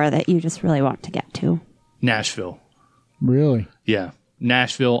played before that you just really want to get to? Nashville. Really? Yeah.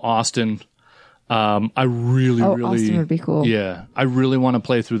 Nashville, Austin. I really Austin would be cool. Yeah. I really want to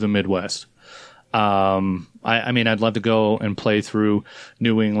play through the Midwest. I mean, I'd love to go and play through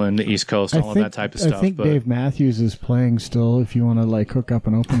New England, the East Coast, all of that type of stuff. I think Dave Matthews is playing still. If you want to like hook up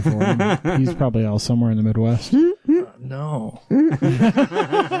and open for him, he's probably all somewhere in the Midwest. No,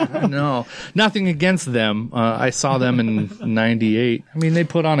 no, nothing against them. I saw them in '98. I mean, they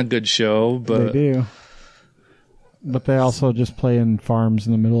put on a good show, but they do. But they also just play in farms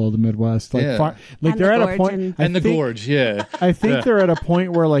in the middle of the Midwest. Like, yeah. Like they're at a point. And the gorge, yeah. I think they're at a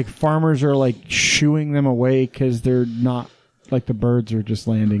point where like farmers are like shooing them away because they're not, like the birds are just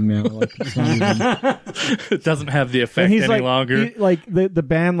landing now. Like it's not even, it doesn't have the effect any longer. The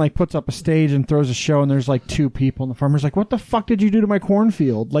band like puts up a stage and throws a show, and there's like 2 people, and the farmer's like, "What the fuck did you do to my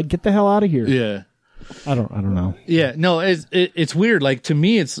cornfield? Like, get the hell out of here!" Yeah. I don't know. Yeah, no, it's weird. Like to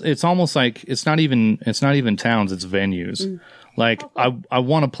me, it's almost like it's not even towns, it's venues. Like I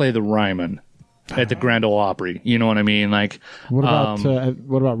want to play the Ryman at the Grand Ole Opry. You know what I mean? Like what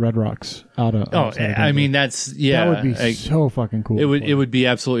about Red Rocks out of? I mean that would be so fucking cool. It would be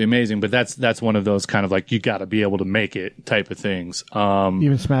absolutely amazing. But that's one of those kind of like you got to be able to make it type of things.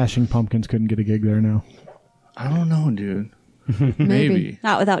 Even Smashing Pumpkins couldn't get a gig there now. I don't know, dude. Maybe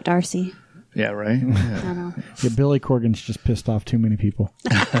not without Darcy. Yeah, right? Yeah. Yeah, Billy Corgan's just pissed off too many people.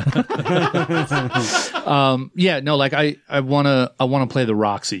 Yeah, no, like I wanna play the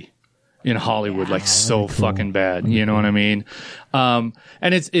Roxy in Hollywood, like so cool. Fucking bad. You know what I mean? And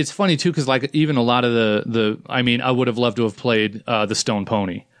it's funny too, because like even a lot of the I mean, I would have loved to have played the Stone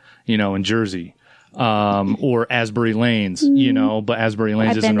Pony, you know, in Jersey. Or Asbury Lanes, you know, but Asbury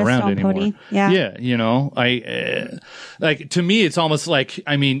Lanes isn't around anymore. Pony. Yeah, you know, like to me, it's almost like,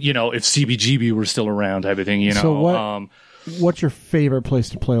 I mean, you know, if CBGB were still around, type of thing, you know. So what's your favorite place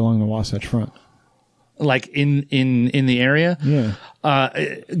to play along the Wasatch Front? Like in the area? Yeah,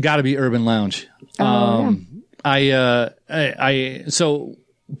 got to be Urban Lounge. So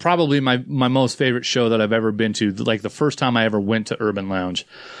probably my most favorite show that I've ever been to. Like the first time I ever went to Urban Lounge,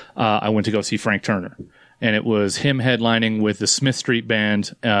 I went to go see Frank Turner. And it was him headlining with the Smith Street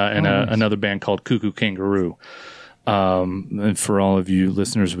Band and another band called Cuckoo Kangaroo. And for all of you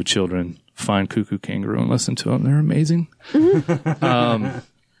listeners with children, find Cuckoo Kangaroo and listen to them. They're amazing.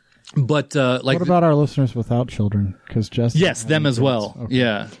 But like, what about our listeners without children? Because yes, them as well. Okay.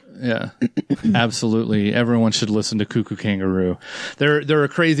 Yeah, absolutely. Everyone should listen to Cuckoo Kangaroo. They're a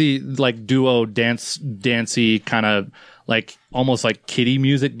crazy like duo dancey kind of like almost like kiddie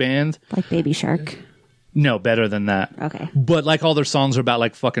music band. Like Baby Shark. No, better than that. Okay. But like all their songs are about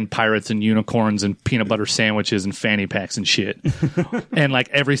like fucking pirates and unicorns and peanut butter sandwiches and fanny packs and shit. And like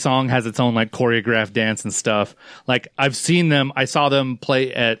every song has its own like choreographed dance and stuff. Like I saw them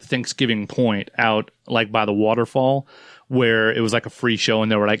play at Thanksgiving Point out like by the waterfall where it was like a free show and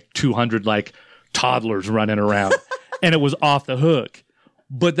there were like 200 like toddlers running around and it was off the hook.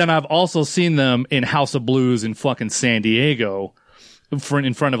 But then I've also seen them in House of Blues in fucking San Diego in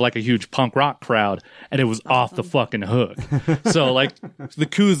front of like a huge punk rock crowd, and it was off the fucking hook. So like the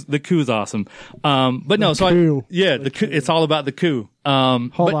coup's awesome. But no, it's all about the coup.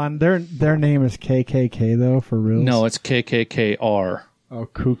 Hold on, their name is KKK though, for real? No, it's KKKR. Oh,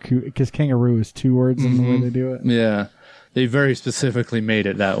 cuckoo, because kangaroo is 2 words in the way they do it. Yeah, they very specifically made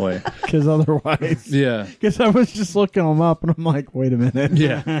it that way. Because otherwise, yeah. Because I was just looking them up, and I'm like, wait a minute.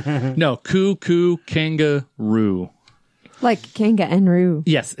 Yeah, no, Cuckoo Kangaroo. Like Kanga and Roo.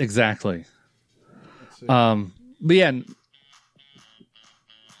 Yes, exactly. But yeah,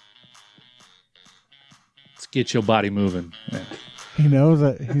 let's get your body moving. Yeah. He knows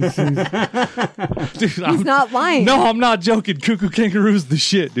that he's dude, not lying. No, I'm not joking. Cuckoo Kangaroo's the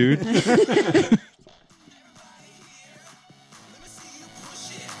shit, dude.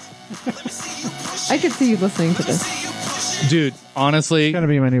 I could see you listening to this. Dude, honestly, it's gonna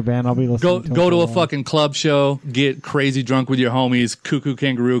be my new band. I'll be listening. Go to a fucking club show, get crazy drunk with your homies. Cuckoo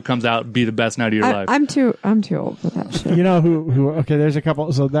Kangaroo comes out, be the best night of your life. I'm too old for that shit. You know who? Okay, there's a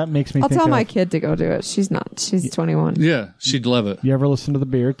couple. So that makes me. I'll tell my kid to go do it. She's not. She's 21. Yeah, she'd love it. You ever listen to the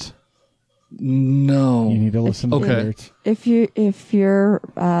Beards? No. You need to listen to the Beards. If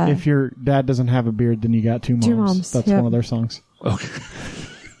your dad doesn't have a beard, then you got two moms. Two moms. That's one of their songs. Okay.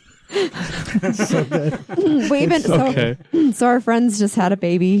 So good. So our friends just had a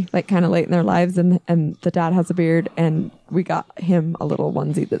baby like kind of late in their lives, and the dad has a beard, and we got him a little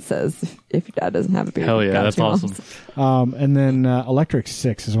onesie that says if your dad doesn't have a beard. Hell yeah, that's awesome. And then Electric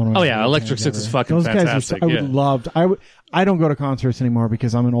Six is one of my Electric Six is fucking those fantastic. Guys I don't go to concerts anymore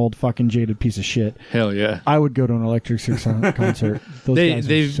because I'm an old fucking jaded piece of shit. Hell yeah. I would go to an Electric Six concert. Those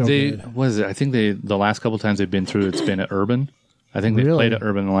guys are so good. What is it? I think the last couple times they've been through, it's been at Urban. I think they played at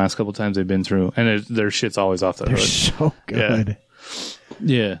Urban the last couple times they've been through, and their shit's always off the hook. They're so good.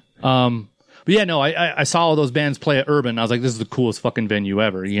 Yeah. But yeah, no, I saw all those bands play at Urban. I was like, this is the coolest fucking venue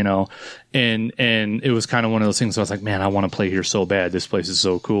ever, you know? And it was kind of one of those things. So I was like, man, I want to play here so bad. This place is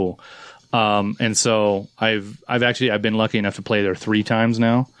so cool. And so I've been lucky enough to play there 3 times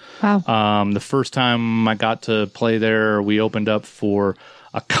now. Wow. The first time I got to play there, we opened up for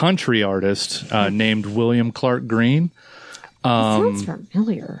a country artist named William Clark Green. Sounds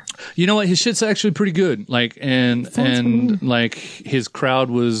familiar. You know what? His shit's actually pretty good. Like, and like his crowd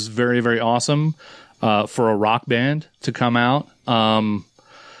was very, very awesome for a rock band to come out.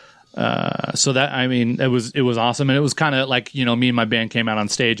 So that, I mean, it was awesome. And it was kind of like, you know, me and my band came out on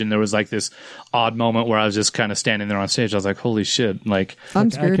stage and there was like this odd moment where I was just kind of standing there on stage. I was like, holy shit. Like, I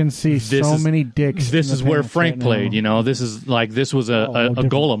can see many dicks. This is where Frank played, you know, this is like, this was a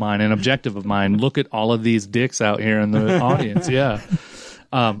goal of mine, an objective of mine. Look at all of these dicks out here in the audience. Yeah.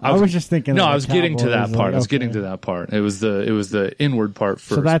 I was just thinking. No, I was getting to that part. I was getting to that part. It was the inward part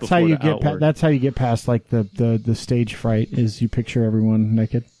first. So that's how you get. Outward. That's how you get past like the stage fright. Is you picture everyone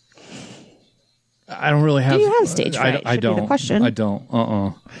naked. I don't really have. Do you have stage fright? I don't. Be the question. I don't.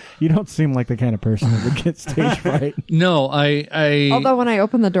 You don't seem like the kind of person that would get stage fright. No, I. Although when I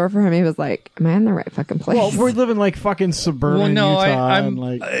opened the door for him, he was like, "Am I in the right fucking place?" Well, we're living like fucking suburban Utah. I'm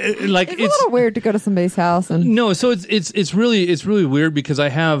like it's a little weird to go to somebody's house and no. So it's really weird because I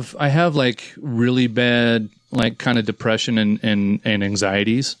have like really bad like kind of depression and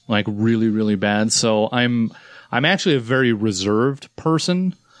anxieties, like really, really bad. So I'm actually a very reserved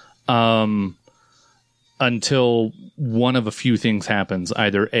person. Until one of a few things happens.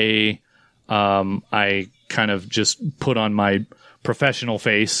 Either I kind of just put on my professional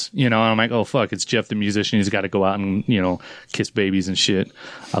face, you know, and I'm like, oh fuck, it's Jeff the musician. He's got to go out and, you know, kiss babies and shit.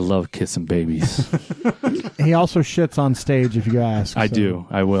 I love kissing babies. He also shits on stage if you ask. I do.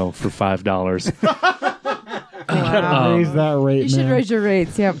 I will for $5. Gotta raise that rate, You should man. raise your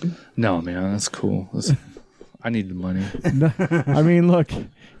rates. Yep. No, man, that's cool. I need the money. I mean, look,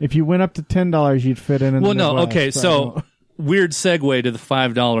 if you went up to $10, you'd fit in. Well, the no, Midwest, okay, but so weird segue to the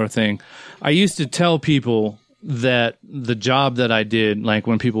 $5 thing. I used to tell people that the job that I did, like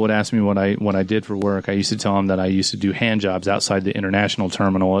when people would ask me what I did for work, I used to tell them that I used to do hand jobs outside the international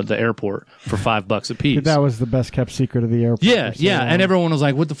terminal at the airport for $5 a piece. that was the best kept secret of the airport. Yeah, for so yeah. long. And everyone was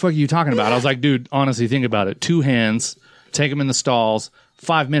like, what the fuck are you talking about? I was like, dude, honestly, think about it. 2 hands, take them in the stalls.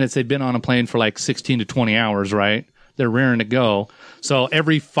 5 minutes, they'd been on a plane for like 16 to 20 hours, right? They're raring to go. So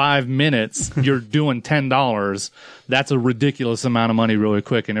every 5 minutes, you're doing $10. That's a ridiculous amount of money really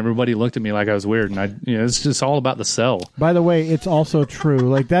quick. And everybody looked at me like I was weird. And it's just all about the sell. By the way, it's also true.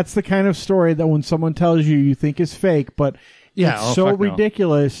 Like, that's the kind of story that when someone tells you, you think is fake, but it's so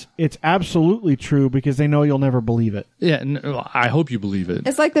ridiculous. It's absolutely true because they know you'll never believe it. Yeah, I hope you believe it.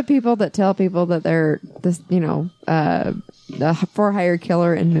 It's like the people that tell people that they're this, the for-hire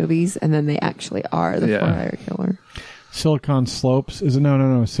killer in movies, and then they actually are the for-hire killer. Silicon Slopes is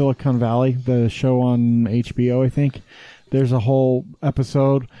no Silicon Valley, the show on HBO, I think. There's a whole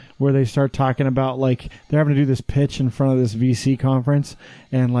episode where they start talking about, like, they're having to do this pitch in front of this VC conference,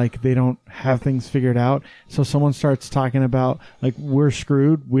 and, like, they don't have things figured out. So someone starts talking about, like, we're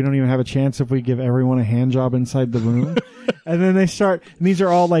screwed. We don't even have a chance if we give everyone a hand job inside the room. And then they start, and these are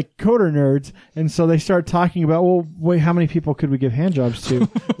all, like, coder nerds, and so they start talking about, well, wait, how many people could we give hand jobs to?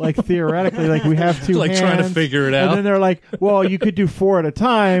 Like, theoretically, like, we have 2 like hands. trying to figure it out. And then they're like, well, you could do 4 at a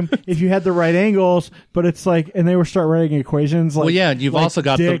time if you had the right angles, but it's like, and they would start writing equations like, well, yeah, you've like also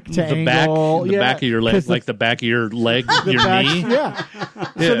got the back of your leg, the like the back of your leg, your back, knee. Yeah.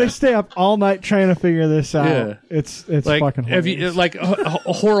 So they stay up all night trying to figure this out. Yeah. It's Like, fucking have you, hilarious. like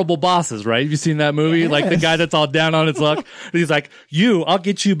horrible bosses, right? Have you seen that movie? Like the guy that's all down on his luck. And he's like, I'll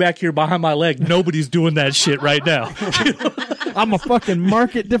get you back here behind my leg. Nobody's doing that shit right now. I'm a fucking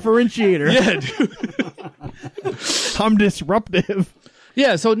market differentiator. Yeah, dude. I'm disruptive.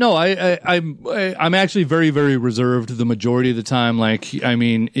 Yeah, so no, I'm actually very, very reserved the majority of the time. Like, I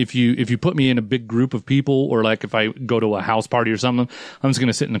mean, if you put me in a big group of people, or like if I go to a house party or something, I'm just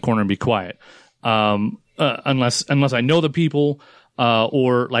gonna sit in the corner and be quiet. Unless I know the people,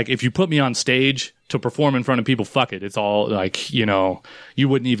 or like if you put me on stage to perform in front of people, fuck it. It's all like, you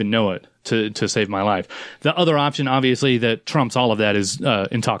wouldn't even know it to save my life. The other option, obviously, that trumps all of that is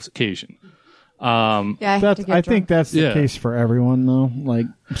intoxication. I think that's the case for everyone, though. Like,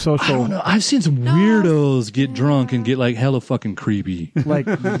 social. I don't know. I've seen some weirdos get drunk and get like hella fucking creepy. Like,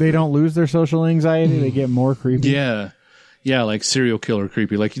 they don't lose their social anxiety; they get more creepy. Yeah, like serial killer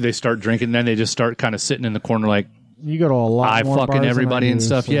creepy. Like they start drinking, and then they just start kind of sitting in the corner, like you go to a lot more fucking bars everybody than I and do,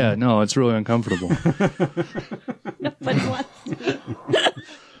 stuff. so. Yeah, no, it's really uncomfortable. Nobody wants to be.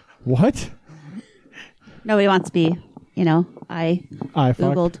 What? Nobody wants to be. I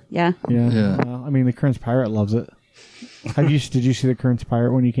Googled. Yeah. Yeah. Well, I mean, the Currents Pirate loves it. Did you see the Currents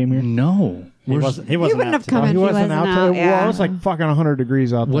Pirate when you came here? No. He wasn't wouldn't out have today. come in. He wasn't out today. yeah. Well, it was like fucking 100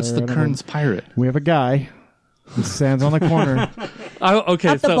 degrees out there. What's the Currents Pirate? We have a guy who stands on the corner. Okay,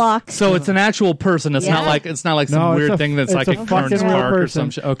 Up the block. so it's an actual person. It's not like some No, weird it's thing that's it's like a a fucking Currents real Park or person. some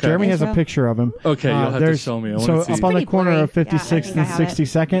shit. Okay. Jeremy has a Israel? picture of him. Okay, you'll have to there's- show me. I wanna So see. up on the Pretty corner blurry. of 56th Yeah, I and think I have it.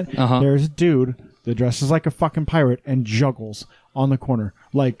 62nd, there's a dude that dresses like a fucking pirate and juggles on the corner,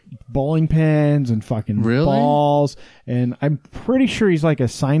 like bowling pins and fucking Really? balls. And I'm pretty sure he's like a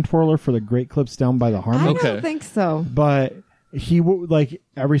sign twirler for the Great Clips down by the I Harmon. Okay. don't think so. But like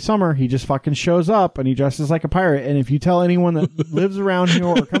every summer he just fucking shows up and he dresses like a pirate. And if you tell anyone that lives around here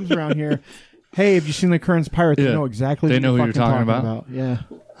or comes around here, hey, have you seen the Currents Pirate? They know exactly They what know you're who you're fucking talking about. Yeah.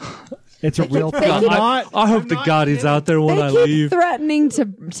 It's a real thing. I hope to God he's out there when They I keep leave. threatening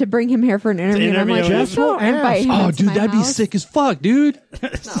to bring him here for an interview. And I'm like, interview him. just don't invite him Oh, into dude, my that'd be house. sick as fuck, dude.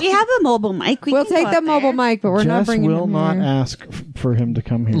 We have a mobile mic. We'll can take go the up mobile there. mic, but we're not Jess bringing will him not here. ask for him to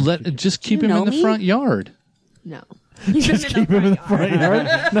come here. Just keep You him in know the me? front yard. No. Just keep him in the front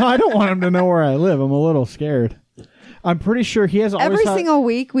yard. No, I don't want him to know where I live. I'm a little scared. I'm pretty sure he has always Every had- single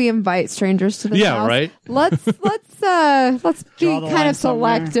week we invite strangers to the Yeah, house. right? Let's be Draw the kind line of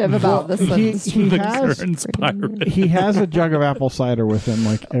selective about this. he The has Currents Pirate. he has a jug of apple cider with him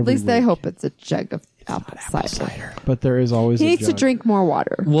like every At least I week. hope it's a jug of apple cider. But there is always He a needs to jug. drink more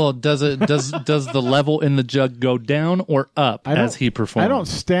water. Well, does the level in the jug go down or up I don't- as he performs? I don't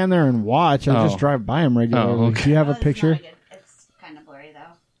stand there and watch. I Oh. just drive by him regularly. Oh, okay. Do you have a picture? It's kind of blurry though.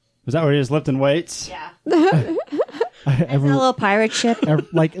 Was that where he was lifting weights? Yeah. It's a little pirate ship.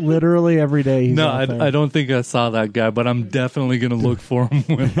 Like literally every day. He's No, out there. I don't think I saw that guy, but I'm definitely going to look for him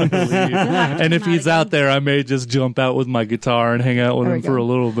when I leave. And if he's out there, I may just jump out with my guitar and hang out with There him we for go. a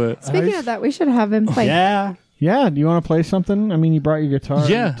little bit. Speaking of that, we should have him play. Yeah. Yeah, do you want to play something? I mean, you brought your guitar.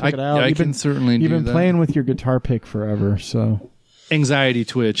 Yeah, took it out. I can certainly do that. You've been playing with your guitar pick forever, so... Anxiety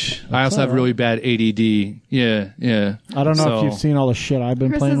twitch. I also have really bad ADD. Yeah. I don't know if you've seen all the shit I've been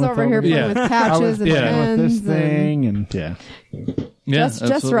Chris playing is with. over here playing with patches and with this pens thing, and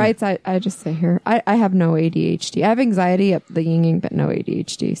just writes. I just say here. I have no ADHD. I have anxiety up the yin but no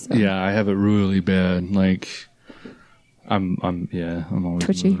ADHD. So. Yeah, I have it really bad. Like, I'm always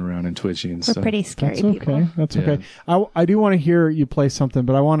twitchy. moving around and twitchy and We're stuff. pretty scary That's okay. people. That's okay. I do want to hear you play something,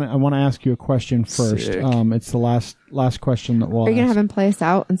 but I want to ask you a question first. Sick. It's the last question that we'll Are you gonna ask. have him play us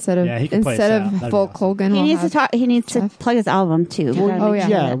out instead of he can play us out. That'd be Folk awesome. Hogan? He we'll needs to have talk. He needs to Jeff. plug his album too. Oh, yeah.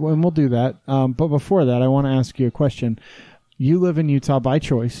 Yeah, and we'll do that. But before that, I want to ask you a question. You live in Utah by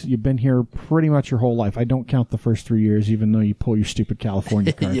choice. You've been here pretty much your whole life. I don't count the first 3 years, even though you pull your stupid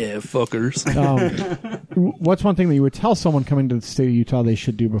California card. Yeah, fuckers. What's one thing that you would tell someone coming to the state of Utah they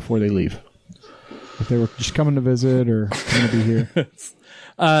should do before they leave? If they were just coming to visit or going to be here?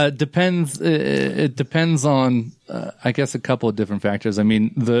 Depends. It depends on, I guess, a couple of different factors. I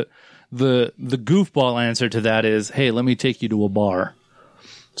mean, the goofball answer to that is, hey, let me take you to a bar,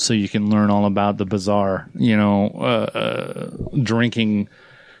 so you can learn all about the bizarre, drinking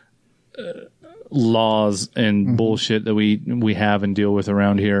laws and bullshit that we have and deal with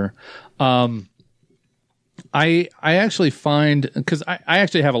around here. I actually find, because I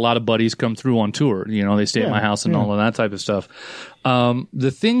actually have a lot of buddies come through on tour. They stay at my house and all of that type of stuff.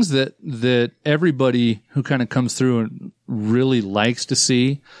 The things that everybody who kind of comes through and really likes to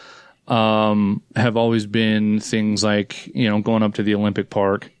see have always been things like, going up to the Olympic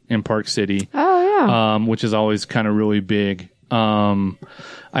Park in Park City. Oh, yeah. Which is always kind of really big. I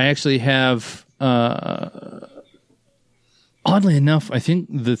actually have, oddly enough, I think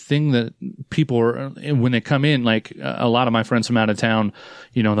the thing that people are, when they come in, like a lot of my friends from out of town,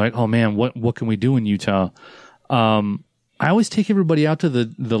 they're like, oh man, what can we do in Utah? I always take everybody out to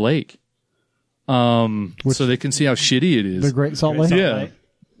the lake. So they can see how shitty it is. The Great Salt Lake?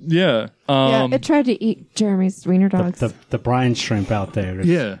 Yeah. It tried to eat Jeremy's wiener dogs. The brine shrimp out there.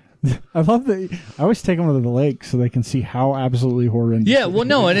 Yeah. I love that. I always take them to the lake so they can see how absolutely horrendous. Yeah, well,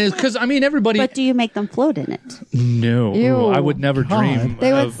 no, it is because everybody. But do you make them float in it? No, Ew. I would never dream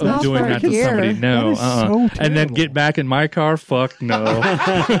They would of smell doing for that a to year. somebody. No, That is so and then terrible. get back in my car. Fuck no.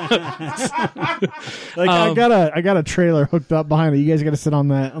 I got a trailer hooked up behind it. You guys got to sit on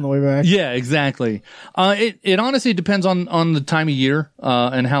that on the way back. Yeah, exactly. It honestly depends on the time of year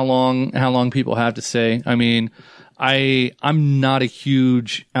and how long people have to stay. I mean, I'm not a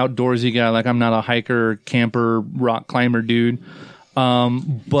huge outdoorsy guy. Like, I'm not a hiker, camper, rock climber dude.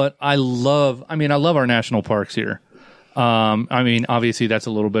 But I love our national parks here. Obviously that's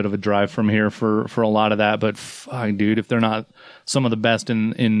a little bit of a drive from here for a lot of that, but fuck, dude, if they're not some of the best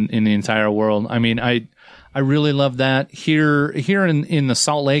in the entire world. I mean, I really love that here in the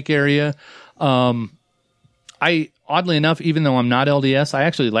Salt Lake area. Oddly enough, even though I'm not LDS, I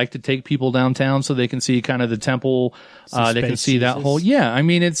actually like to take people downtown so they can see kind of the temple. They can see that whole, I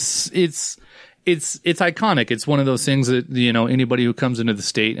mean, it's iconic. It's one of those things that, anybody who comes into the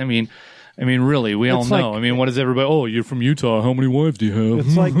state, I mean, really, we all know. I mean, what is everybody? Oh, you're from Utah. How many wives do you have?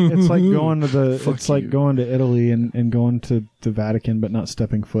 It's like going to going to Italy and going to the Vatican, but not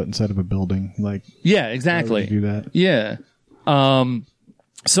stepping foot inside of a building. Like, yeah, exactly. Do that. Yeah.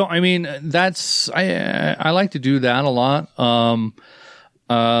 So I mean, I like to do that a lot. I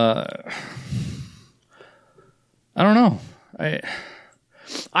don't know.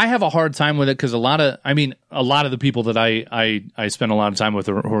 I have a hard time with it because a lot of the people that I spend a lot of time with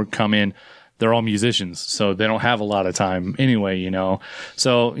or come in, they're all musicians, so they don't have a lot of time anyway,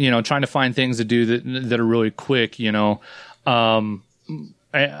 So, trying to find things to do that are really quick, another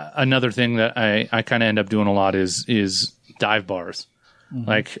thing that I kind of end up doing a lot is dive bars. Mm-hmm.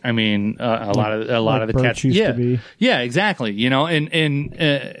 Like, I mean, a lot of the cats, yeah, exactly. And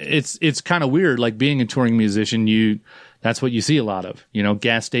it's kind of weird. Like, being a touring musician, that's what you see a lot of.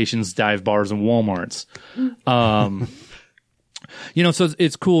 Gas stations, dive bars, and WalMarts. So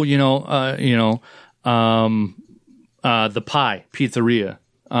it's cool. The Pie Pizzeria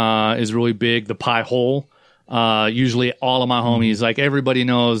is really big. The Pie Hole. Usually all of my homies, like, everybody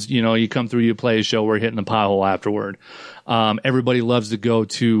knows, you come through, you play a show, we're hitting the Pie Hole afterward. Everybody loves to go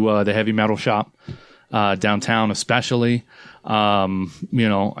to the Heavy Metal Shop downtown, especially.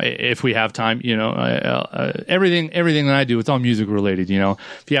 If we have time, everything that I do, it's all music related.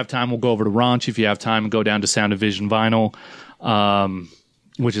 If you have time, we'll go over to Ranch. If you have time, go down to Sound of Vision Vinyl,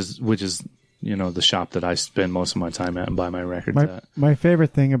 which is the shop that I spend most of my time at and buy my records at. My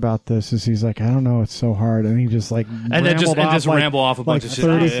favorite thing about this is he's like, I don't know, it's so hard, and he just like ramble off a bunch of shit.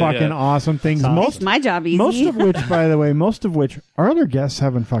 30 fucking awesome things. Makes my job easy. Most of which, by the way, our other guests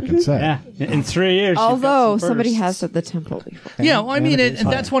haven't fucking said. Yeah, in 3 years. Although somebody has said the temple before. Yeah, well, I mean, and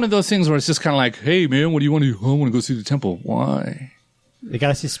that's one of those things where it's just kind of like, hey man, what do you want to do? I want to go see the temple. Why? They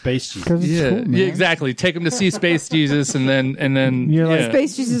gotta see Space Jesus. Cool, yeah, exactly. Take them to see Space Jesus, and then you're like,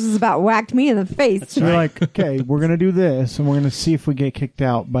 Space Jesus is about whacked me in the face. You're like, okay, we're gonna do this, and we're gonna see if we get kicked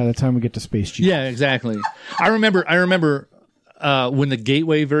out by the time we get to Space Jesus. Yeah, exactly. I remember when the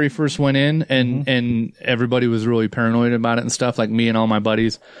Gateway very first went in, and everybody was really paranoid about it and stuff. Like me and all my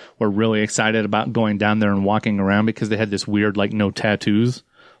buddies were really excited about going down there and walking around because they had this weird like no tattoos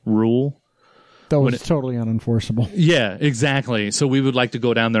rule. That was totally unenforceable. Yeah, exactly. So we would like to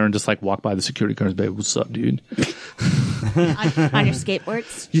go down there and just like walk by the security guards, babe. What's up, dude? on your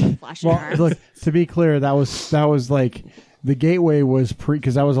skateboards, flashing your arms. Look, to be clear, that was like the Gateway was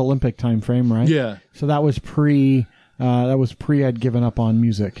because that was Olympic time frame, right? Yeah. So that was pre. I'd given up on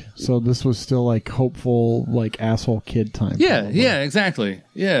music, so this was still like hopeful, like asshole kid time. Yeah, probably. yeah, exactly.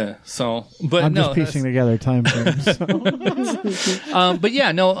 Yeah. So, but I'm no, just piecing together time frames. but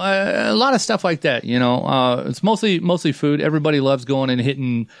yeah, no, a lot of stuff like that. It's mostly food. Everybody loves going and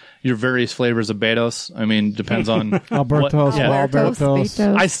hitting your various flavors of Betos. I mean, depends on Alberto's, Betos.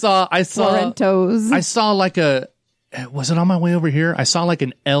 I saw Florentos. I saw like was it on my way over here? I saw like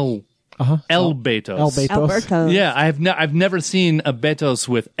an El Betos. El Betos. Alberto. Yeah, I've never seen a Betos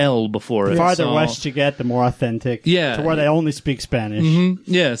with L before. The farther west you get, the more authentic. Yeah. To where they only speak Spanish. Mm-hmm.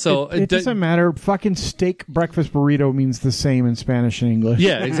 Yeah, so it doesn't matter. Fucking steak breakfast burrito means the same in Spanish and English.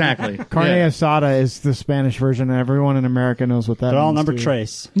 Yeah, exactly. Carne asada is the Spanish version, and everyone in America knows what that means. They're all number too.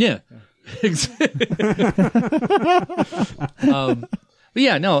 trace. Yeah. But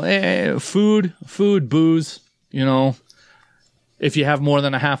yeah, no, food, booze, if you have more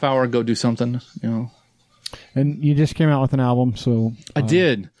than a half hour, go do something, And you just came out with an album, so... I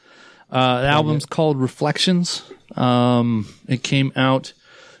did. The album's called Reflections. It came out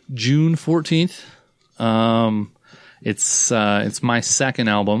June 14th. It's my second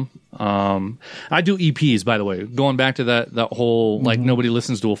album. I do EPs, by the way. Going back to that whole, like, nobody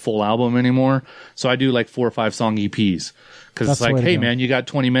listens to a full album anymore. So I do, like, 4 or 5 song EPs. Because it's like, hey, man, you got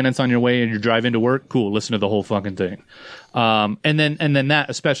 20 minutes on your way and you're driving to work? Cool, listen to the whole fucking thing. And then that,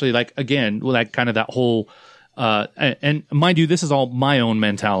 especially, like, again, like, kind of that whole... and mind you, this is all my own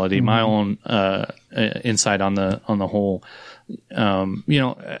mentality, my own insight on the whole.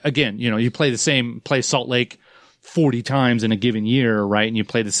 Again, you play Salt Lake 40 times in a given year, right? And you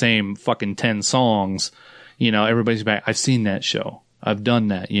play the same fucking 10 songs. Everybody's back. I've seen that show. I've done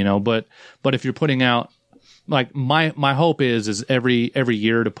that. But if you're putting out, like, my hope is every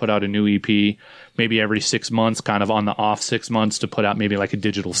year to put out a new EP, maybe every 6 months, kind of on the off 6 months to put out maybe like a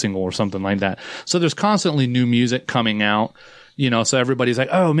digital single or something like that. So there's constantly new music coming out, so everybody's like,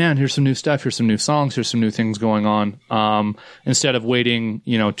 oh man, here's some new stuff, here's some new songs, here's some new things going on. Instead of waiting,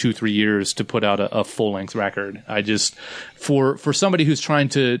 2-3 years to put out a full length record. I just, for somebody who's trying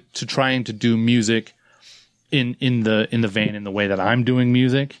to do music in the vein, in the way that I'm doing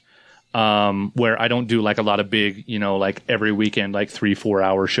music, where I don't do like a lot of big, like every weekend, like 3-4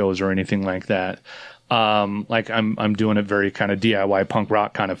 hour shows or anything like that. Like I'm doing a very kind of DIY punk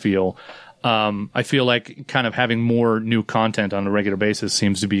rock kind of feel. I feel like kind of having more new content on a regular basis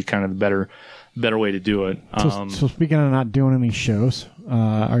seems to be kind of the better way to do it. So speaking of not doing any shows,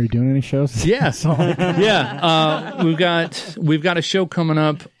 are you doing any shows? Yeah. Yeah. We've got a show coming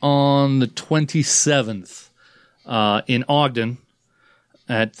up on the 27th, in Ogden.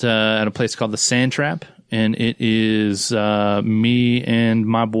 At a place called the Sand Trap, and it is me and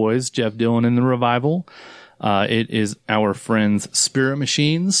my boys, Jeff Dillon and the Revival. It is our friends Spirit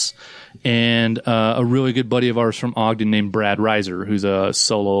Machines and a really good buddy of ours from Ogden named Brad Reiser, who's a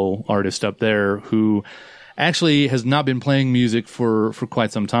solo artist up there who actually has not been playing music for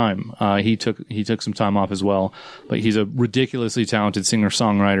quite some time. He took some time off as well, but he's a ridiculously talented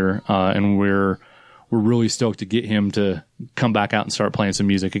singer-songwriter, and we're really stoked to get him to come back out and start playing some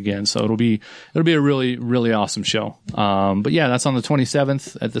music again. So it'll be a really, really awesome show. But yeah, that's on the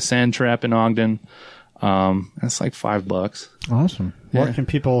 27th at the Sand Trap in Ogden. That's like $5. Awesome. Where can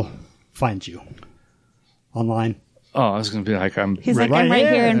people find you? Online? Oh, I was going to be like, I'm He's like, I'm right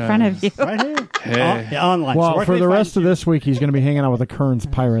here in front of you. Right here. Hey. Online. Well, So for the rest of this week, he's going to be hanging out with a Kearns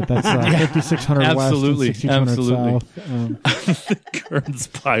pirate. That's 5600 Absolutely. West and 6200 Absolutely. South. Kearns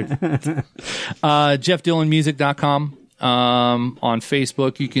Pirate. JeffDillonMusic.com. On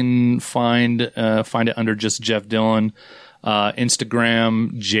Facebook, you can find it under just Jeff Dillon.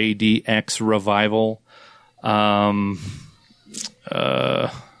 Instagram, JDX Revival.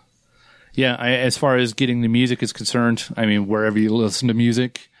 As far as getting the music is concerned, I mean, wherever you listen to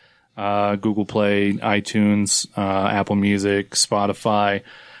music, Google Play, iTunes, Apple Music, Spotify,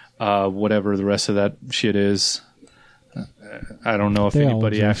 whatever the rest of that shit is. I don't know if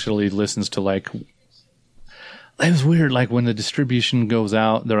anybody actually listens to like. It was weird. Like when the distribution goes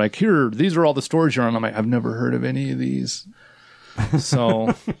out, they're like, "Here, these are all the stores you're on." I'm like, "I've never heard of any of these."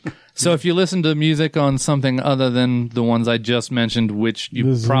 So if you listen to music on something other than the ones I just mentioned, which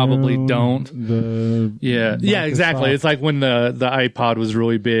you probably don't, exactly. It's like when the iPod was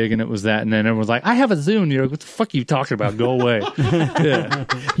really big and it was that, and then everyone was like, "I have a Zune." You're like, "What the fuck are you talking about? Go away." Yeah.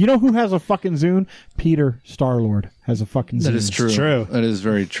 You know who has a fucking Zune? Peter Starlord has a fucking Zune. That is true. That is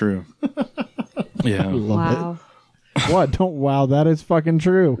very true. Yeah. Wow. What? Don't wow. That is fucking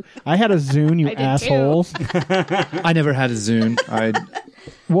true. I had a Zune, you assholes. I never had a Zune.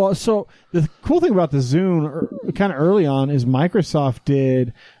 Well, so the cool thing about the Zune, kind of early on, is Microsoft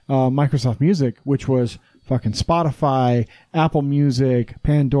did Microsoft Music, which was fucking Spotify, Apple Music,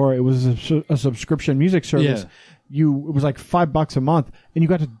 Pandora. It was a subscription music service. Yeah. It was like $5 a month, and you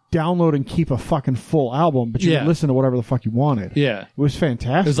got to download and keep a fucking full album, but you could listen to whatever the fuck you wanted. Yeah. It was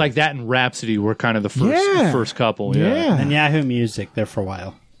fantastic. It was like that and Rhapsody were kind of the first couple. Yeah. And Yahoo Music there for a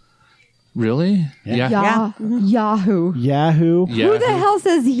while. Really? Yeah. Yahoo. Yahoo. Who the hell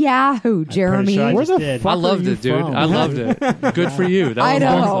says Yahoo, Jeremy? Sure Where the fuck I loved are you it, dude. from? I loved it. Good for you. That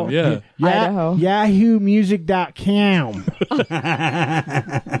Idaho. was awesome. Yeah. Idaho. YahooMusic.com.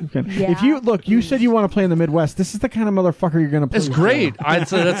 If you said you want to play in the Midwest. This is the kind of motherfucker you're going to play. It's great. I'd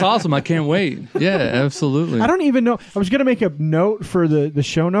say that's awesome. I can't wait. Yeah, absolutely. I don't even know. I was going to make a note for the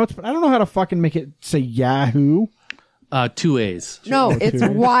show notes, but I don't know how to fucking make it say Yahoo. 2 A's. No, it's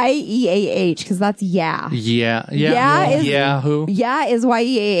YEAH because that's yeah. Yeah. Is Yahoo. Yeah is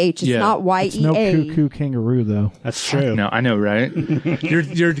YEAH. It's not YEA. It's no cuckoo kangaroo though. That's true. No, I know, right?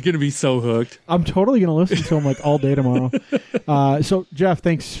 You're gonna be so hooked. I'm totally gonna listen to him like all day tomorrow. So Jeff,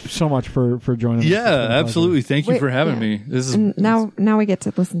 thanks so much for joining us. Yeah, absolutely. Thank you for having me. This is now we get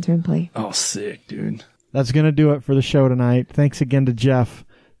to listen to him play. Oh, sick, dude. That's gonna do it for the show tonight. Thanks again to Jeff,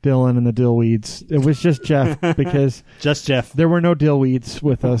 Dylan, and the Dillweeds. It was just Jeff because just Jeff. There were no Dillweeds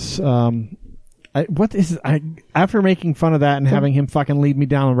with us. After making fun of that and having him fucking lead me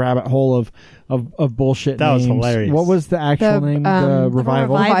down a rabbit hole of bullshit. That names. was hilarious. What was the actual name? The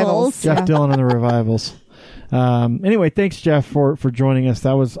Revivals. Jeff Dylan and the Revivals. Anyway, thanks Jeff for joining us.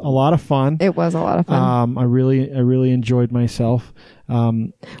 That was a lot of fun. It was a lot of fun. I really enjoyed myself.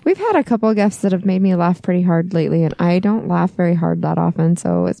 We've had a couple of guests that have made me laugh pretty hard lately, and I don't laugh very hard that often,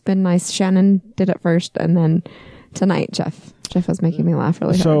 so it's been nice. Shannon did it first, and then tonight Jeff was making me laugh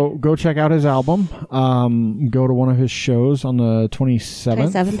really hard. So go check out his album. Go to one of his shows on the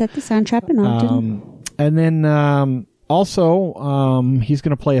 27th. 27th at the Sound Trap in Ogden. And then also he's going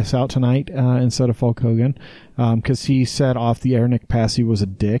to play us out tonight instead of Hulk Hogan because he said off the air Nick Passy was a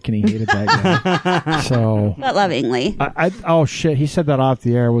dick and he hated that guy. So, but lovingly. Oh shit, he said that off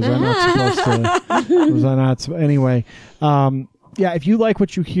the air. Was I not supposed to? Was I not? Anyway. Yeah, if you like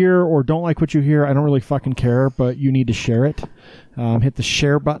what you hear or don't like what you hear, I don't really fucking care, but you need to share it. Hit the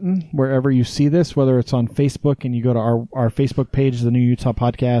share button wherever you see this, whether it's on Facebook and you go to our Facebook page, the New Utah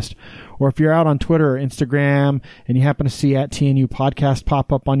Podcast, or if you're out on Twitter or Instagram and you happen to see at TNU Podcast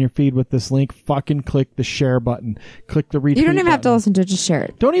pop up on your feed with this link, fucking click the share button. Click the retweet You don't even button. have to listen to it, just share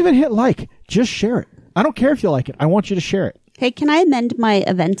it. Don't even hit like. Just share it. I don't care if you like it. I want you to share it. Hey, can I amend my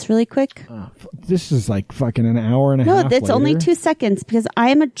events really quick? This is like fucking an hour and a half No, it's only 2 seconds because I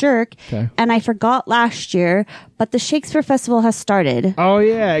am a jerk and I forgot last year, but the Shakespeare Festival has started. Oh,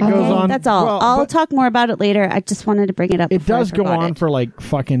 yeah. It goes on. That's all. I'll talk more about it later. I just wanted to bring it up. It does go on for like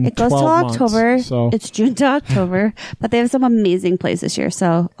fucking It goes 12 to months, October. So. It's June to October, but they have some amazing plays this year,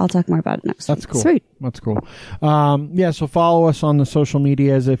 so I'll talk more about it next week. That's cool. Sweet. That's cool. Yeah, so follow us on the social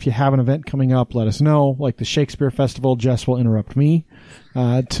medias. If you have an event coming up, let us know. Like the Shakespeare Festival, Jess will interrupt me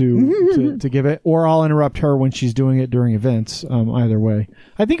to give it, or I'll interrupt her when she's doing it during events. Either way,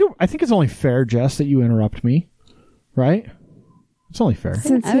 I think it's only fair, Jess, that you interrupt me, right? It's only fair.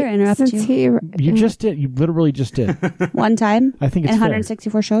 I ever interrupt you? You just did. You literally just did. One time? I think it's in fair.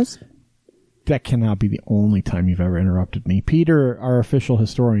 164 shows? That cannot be the only time you've ever interrupted me. Peter, our official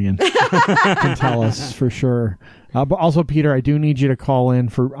historian, can tell us for sure. But also, Peter, I do need you to call in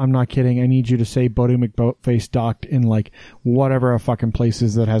for, I'm not kidding, I need you to say Boaty McBoatface docked in like whatever a fucking place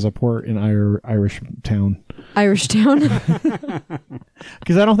is that has a port in Irish town. Irish town.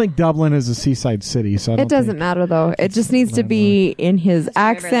 Because I don't think Dublin is a seaside city. So it doesn't matter though. It just needs to be in his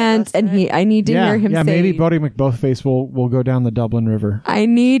accent, and I need to hear him say. Maybe Boaty McBoatface will go down the Dublin River. I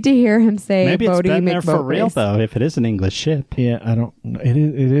need to hear him say. Maybe it's Boaty been there for McBoatface. real though. If it is an English ship, Yeah, I don't. It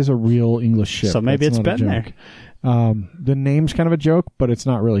is a real English ship. so maybe That's it's not a been there. joke. The name's kind of a joke, but it's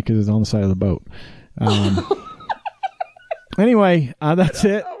not really because it's on the side of the boat. Anyway, that's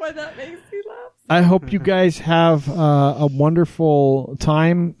it. Oh, why that makes me laugh. I hope you guys have a wonderful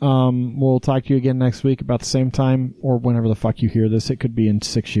time. We'll talk to you again next week about the same time or whenever the fuck you hear this. It could be in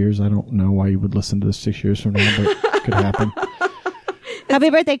 6 years. I don't know why you would listen to this 6 years from now, but it could happen. Happy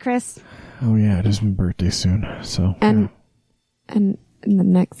birthday, Chris. Oh, yeah, it is my birthday soon. So And in the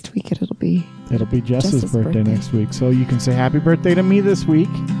next week it'll be Jess's birthday next week. So you can say happy birthday to me this week.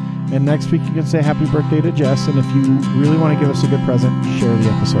 And next week you can say happy birthday to Jess. And if you really want to give us a good present, share the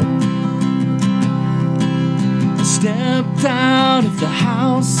episode. I stepped out of the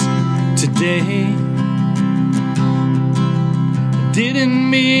house today. I didn't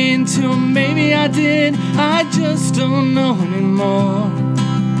mean to, maybe I did. I just don't know anymore.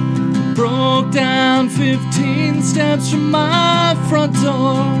 I broke down 15 steps from my front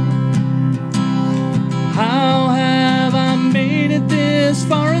door. How have I made it this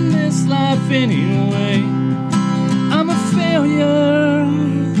far in this life anyway? I'm a failure.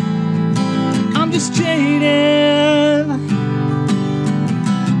 I'm just jaded.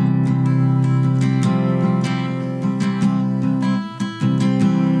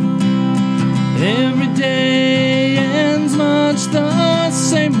 Every day ends much the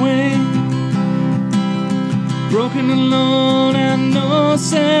same way. Broken and alone and no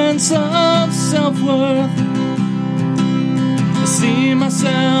sense of self-worth. I see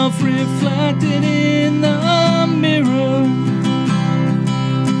myself reflected in the mirror.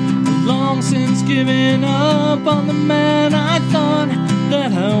 I've long since given up on the man I thought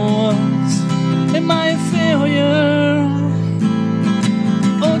that I was. Am I a failure?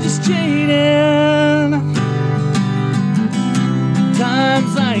 Or just jaded?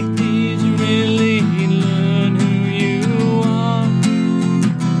 Times like these really learn who you are.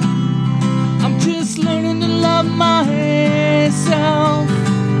 I'm just learning to love myself.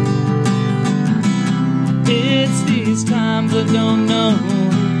 It's these times I don't know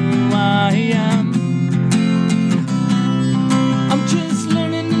who I am. I'm just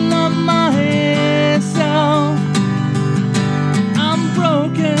learning to love myself. I'm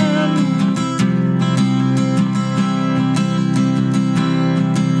broken.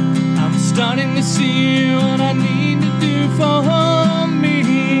 I'm starting to see what I need to do for me.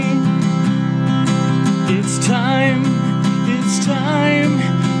 It's time,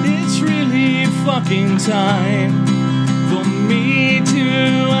 it's really fucking time for me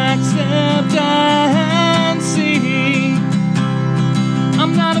to accept and see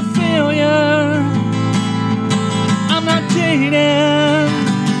I'm not a failure, I'm not jaded.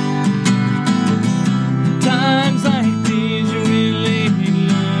 Times like these you really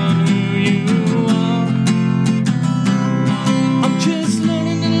learn who you are. I'm just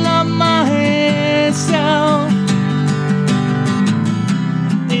learning to love myself.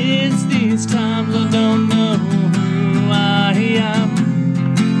 It's these times I don't know who I am.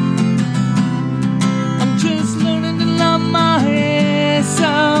 I'm just learning to love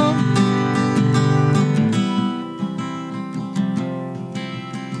myself.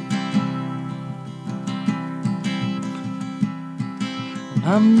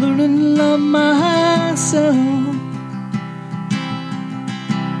 I'm learning to love myself.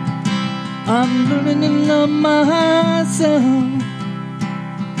 I'm learning to love myself.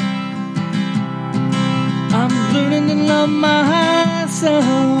 I'm learning to love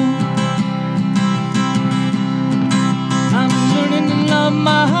myself.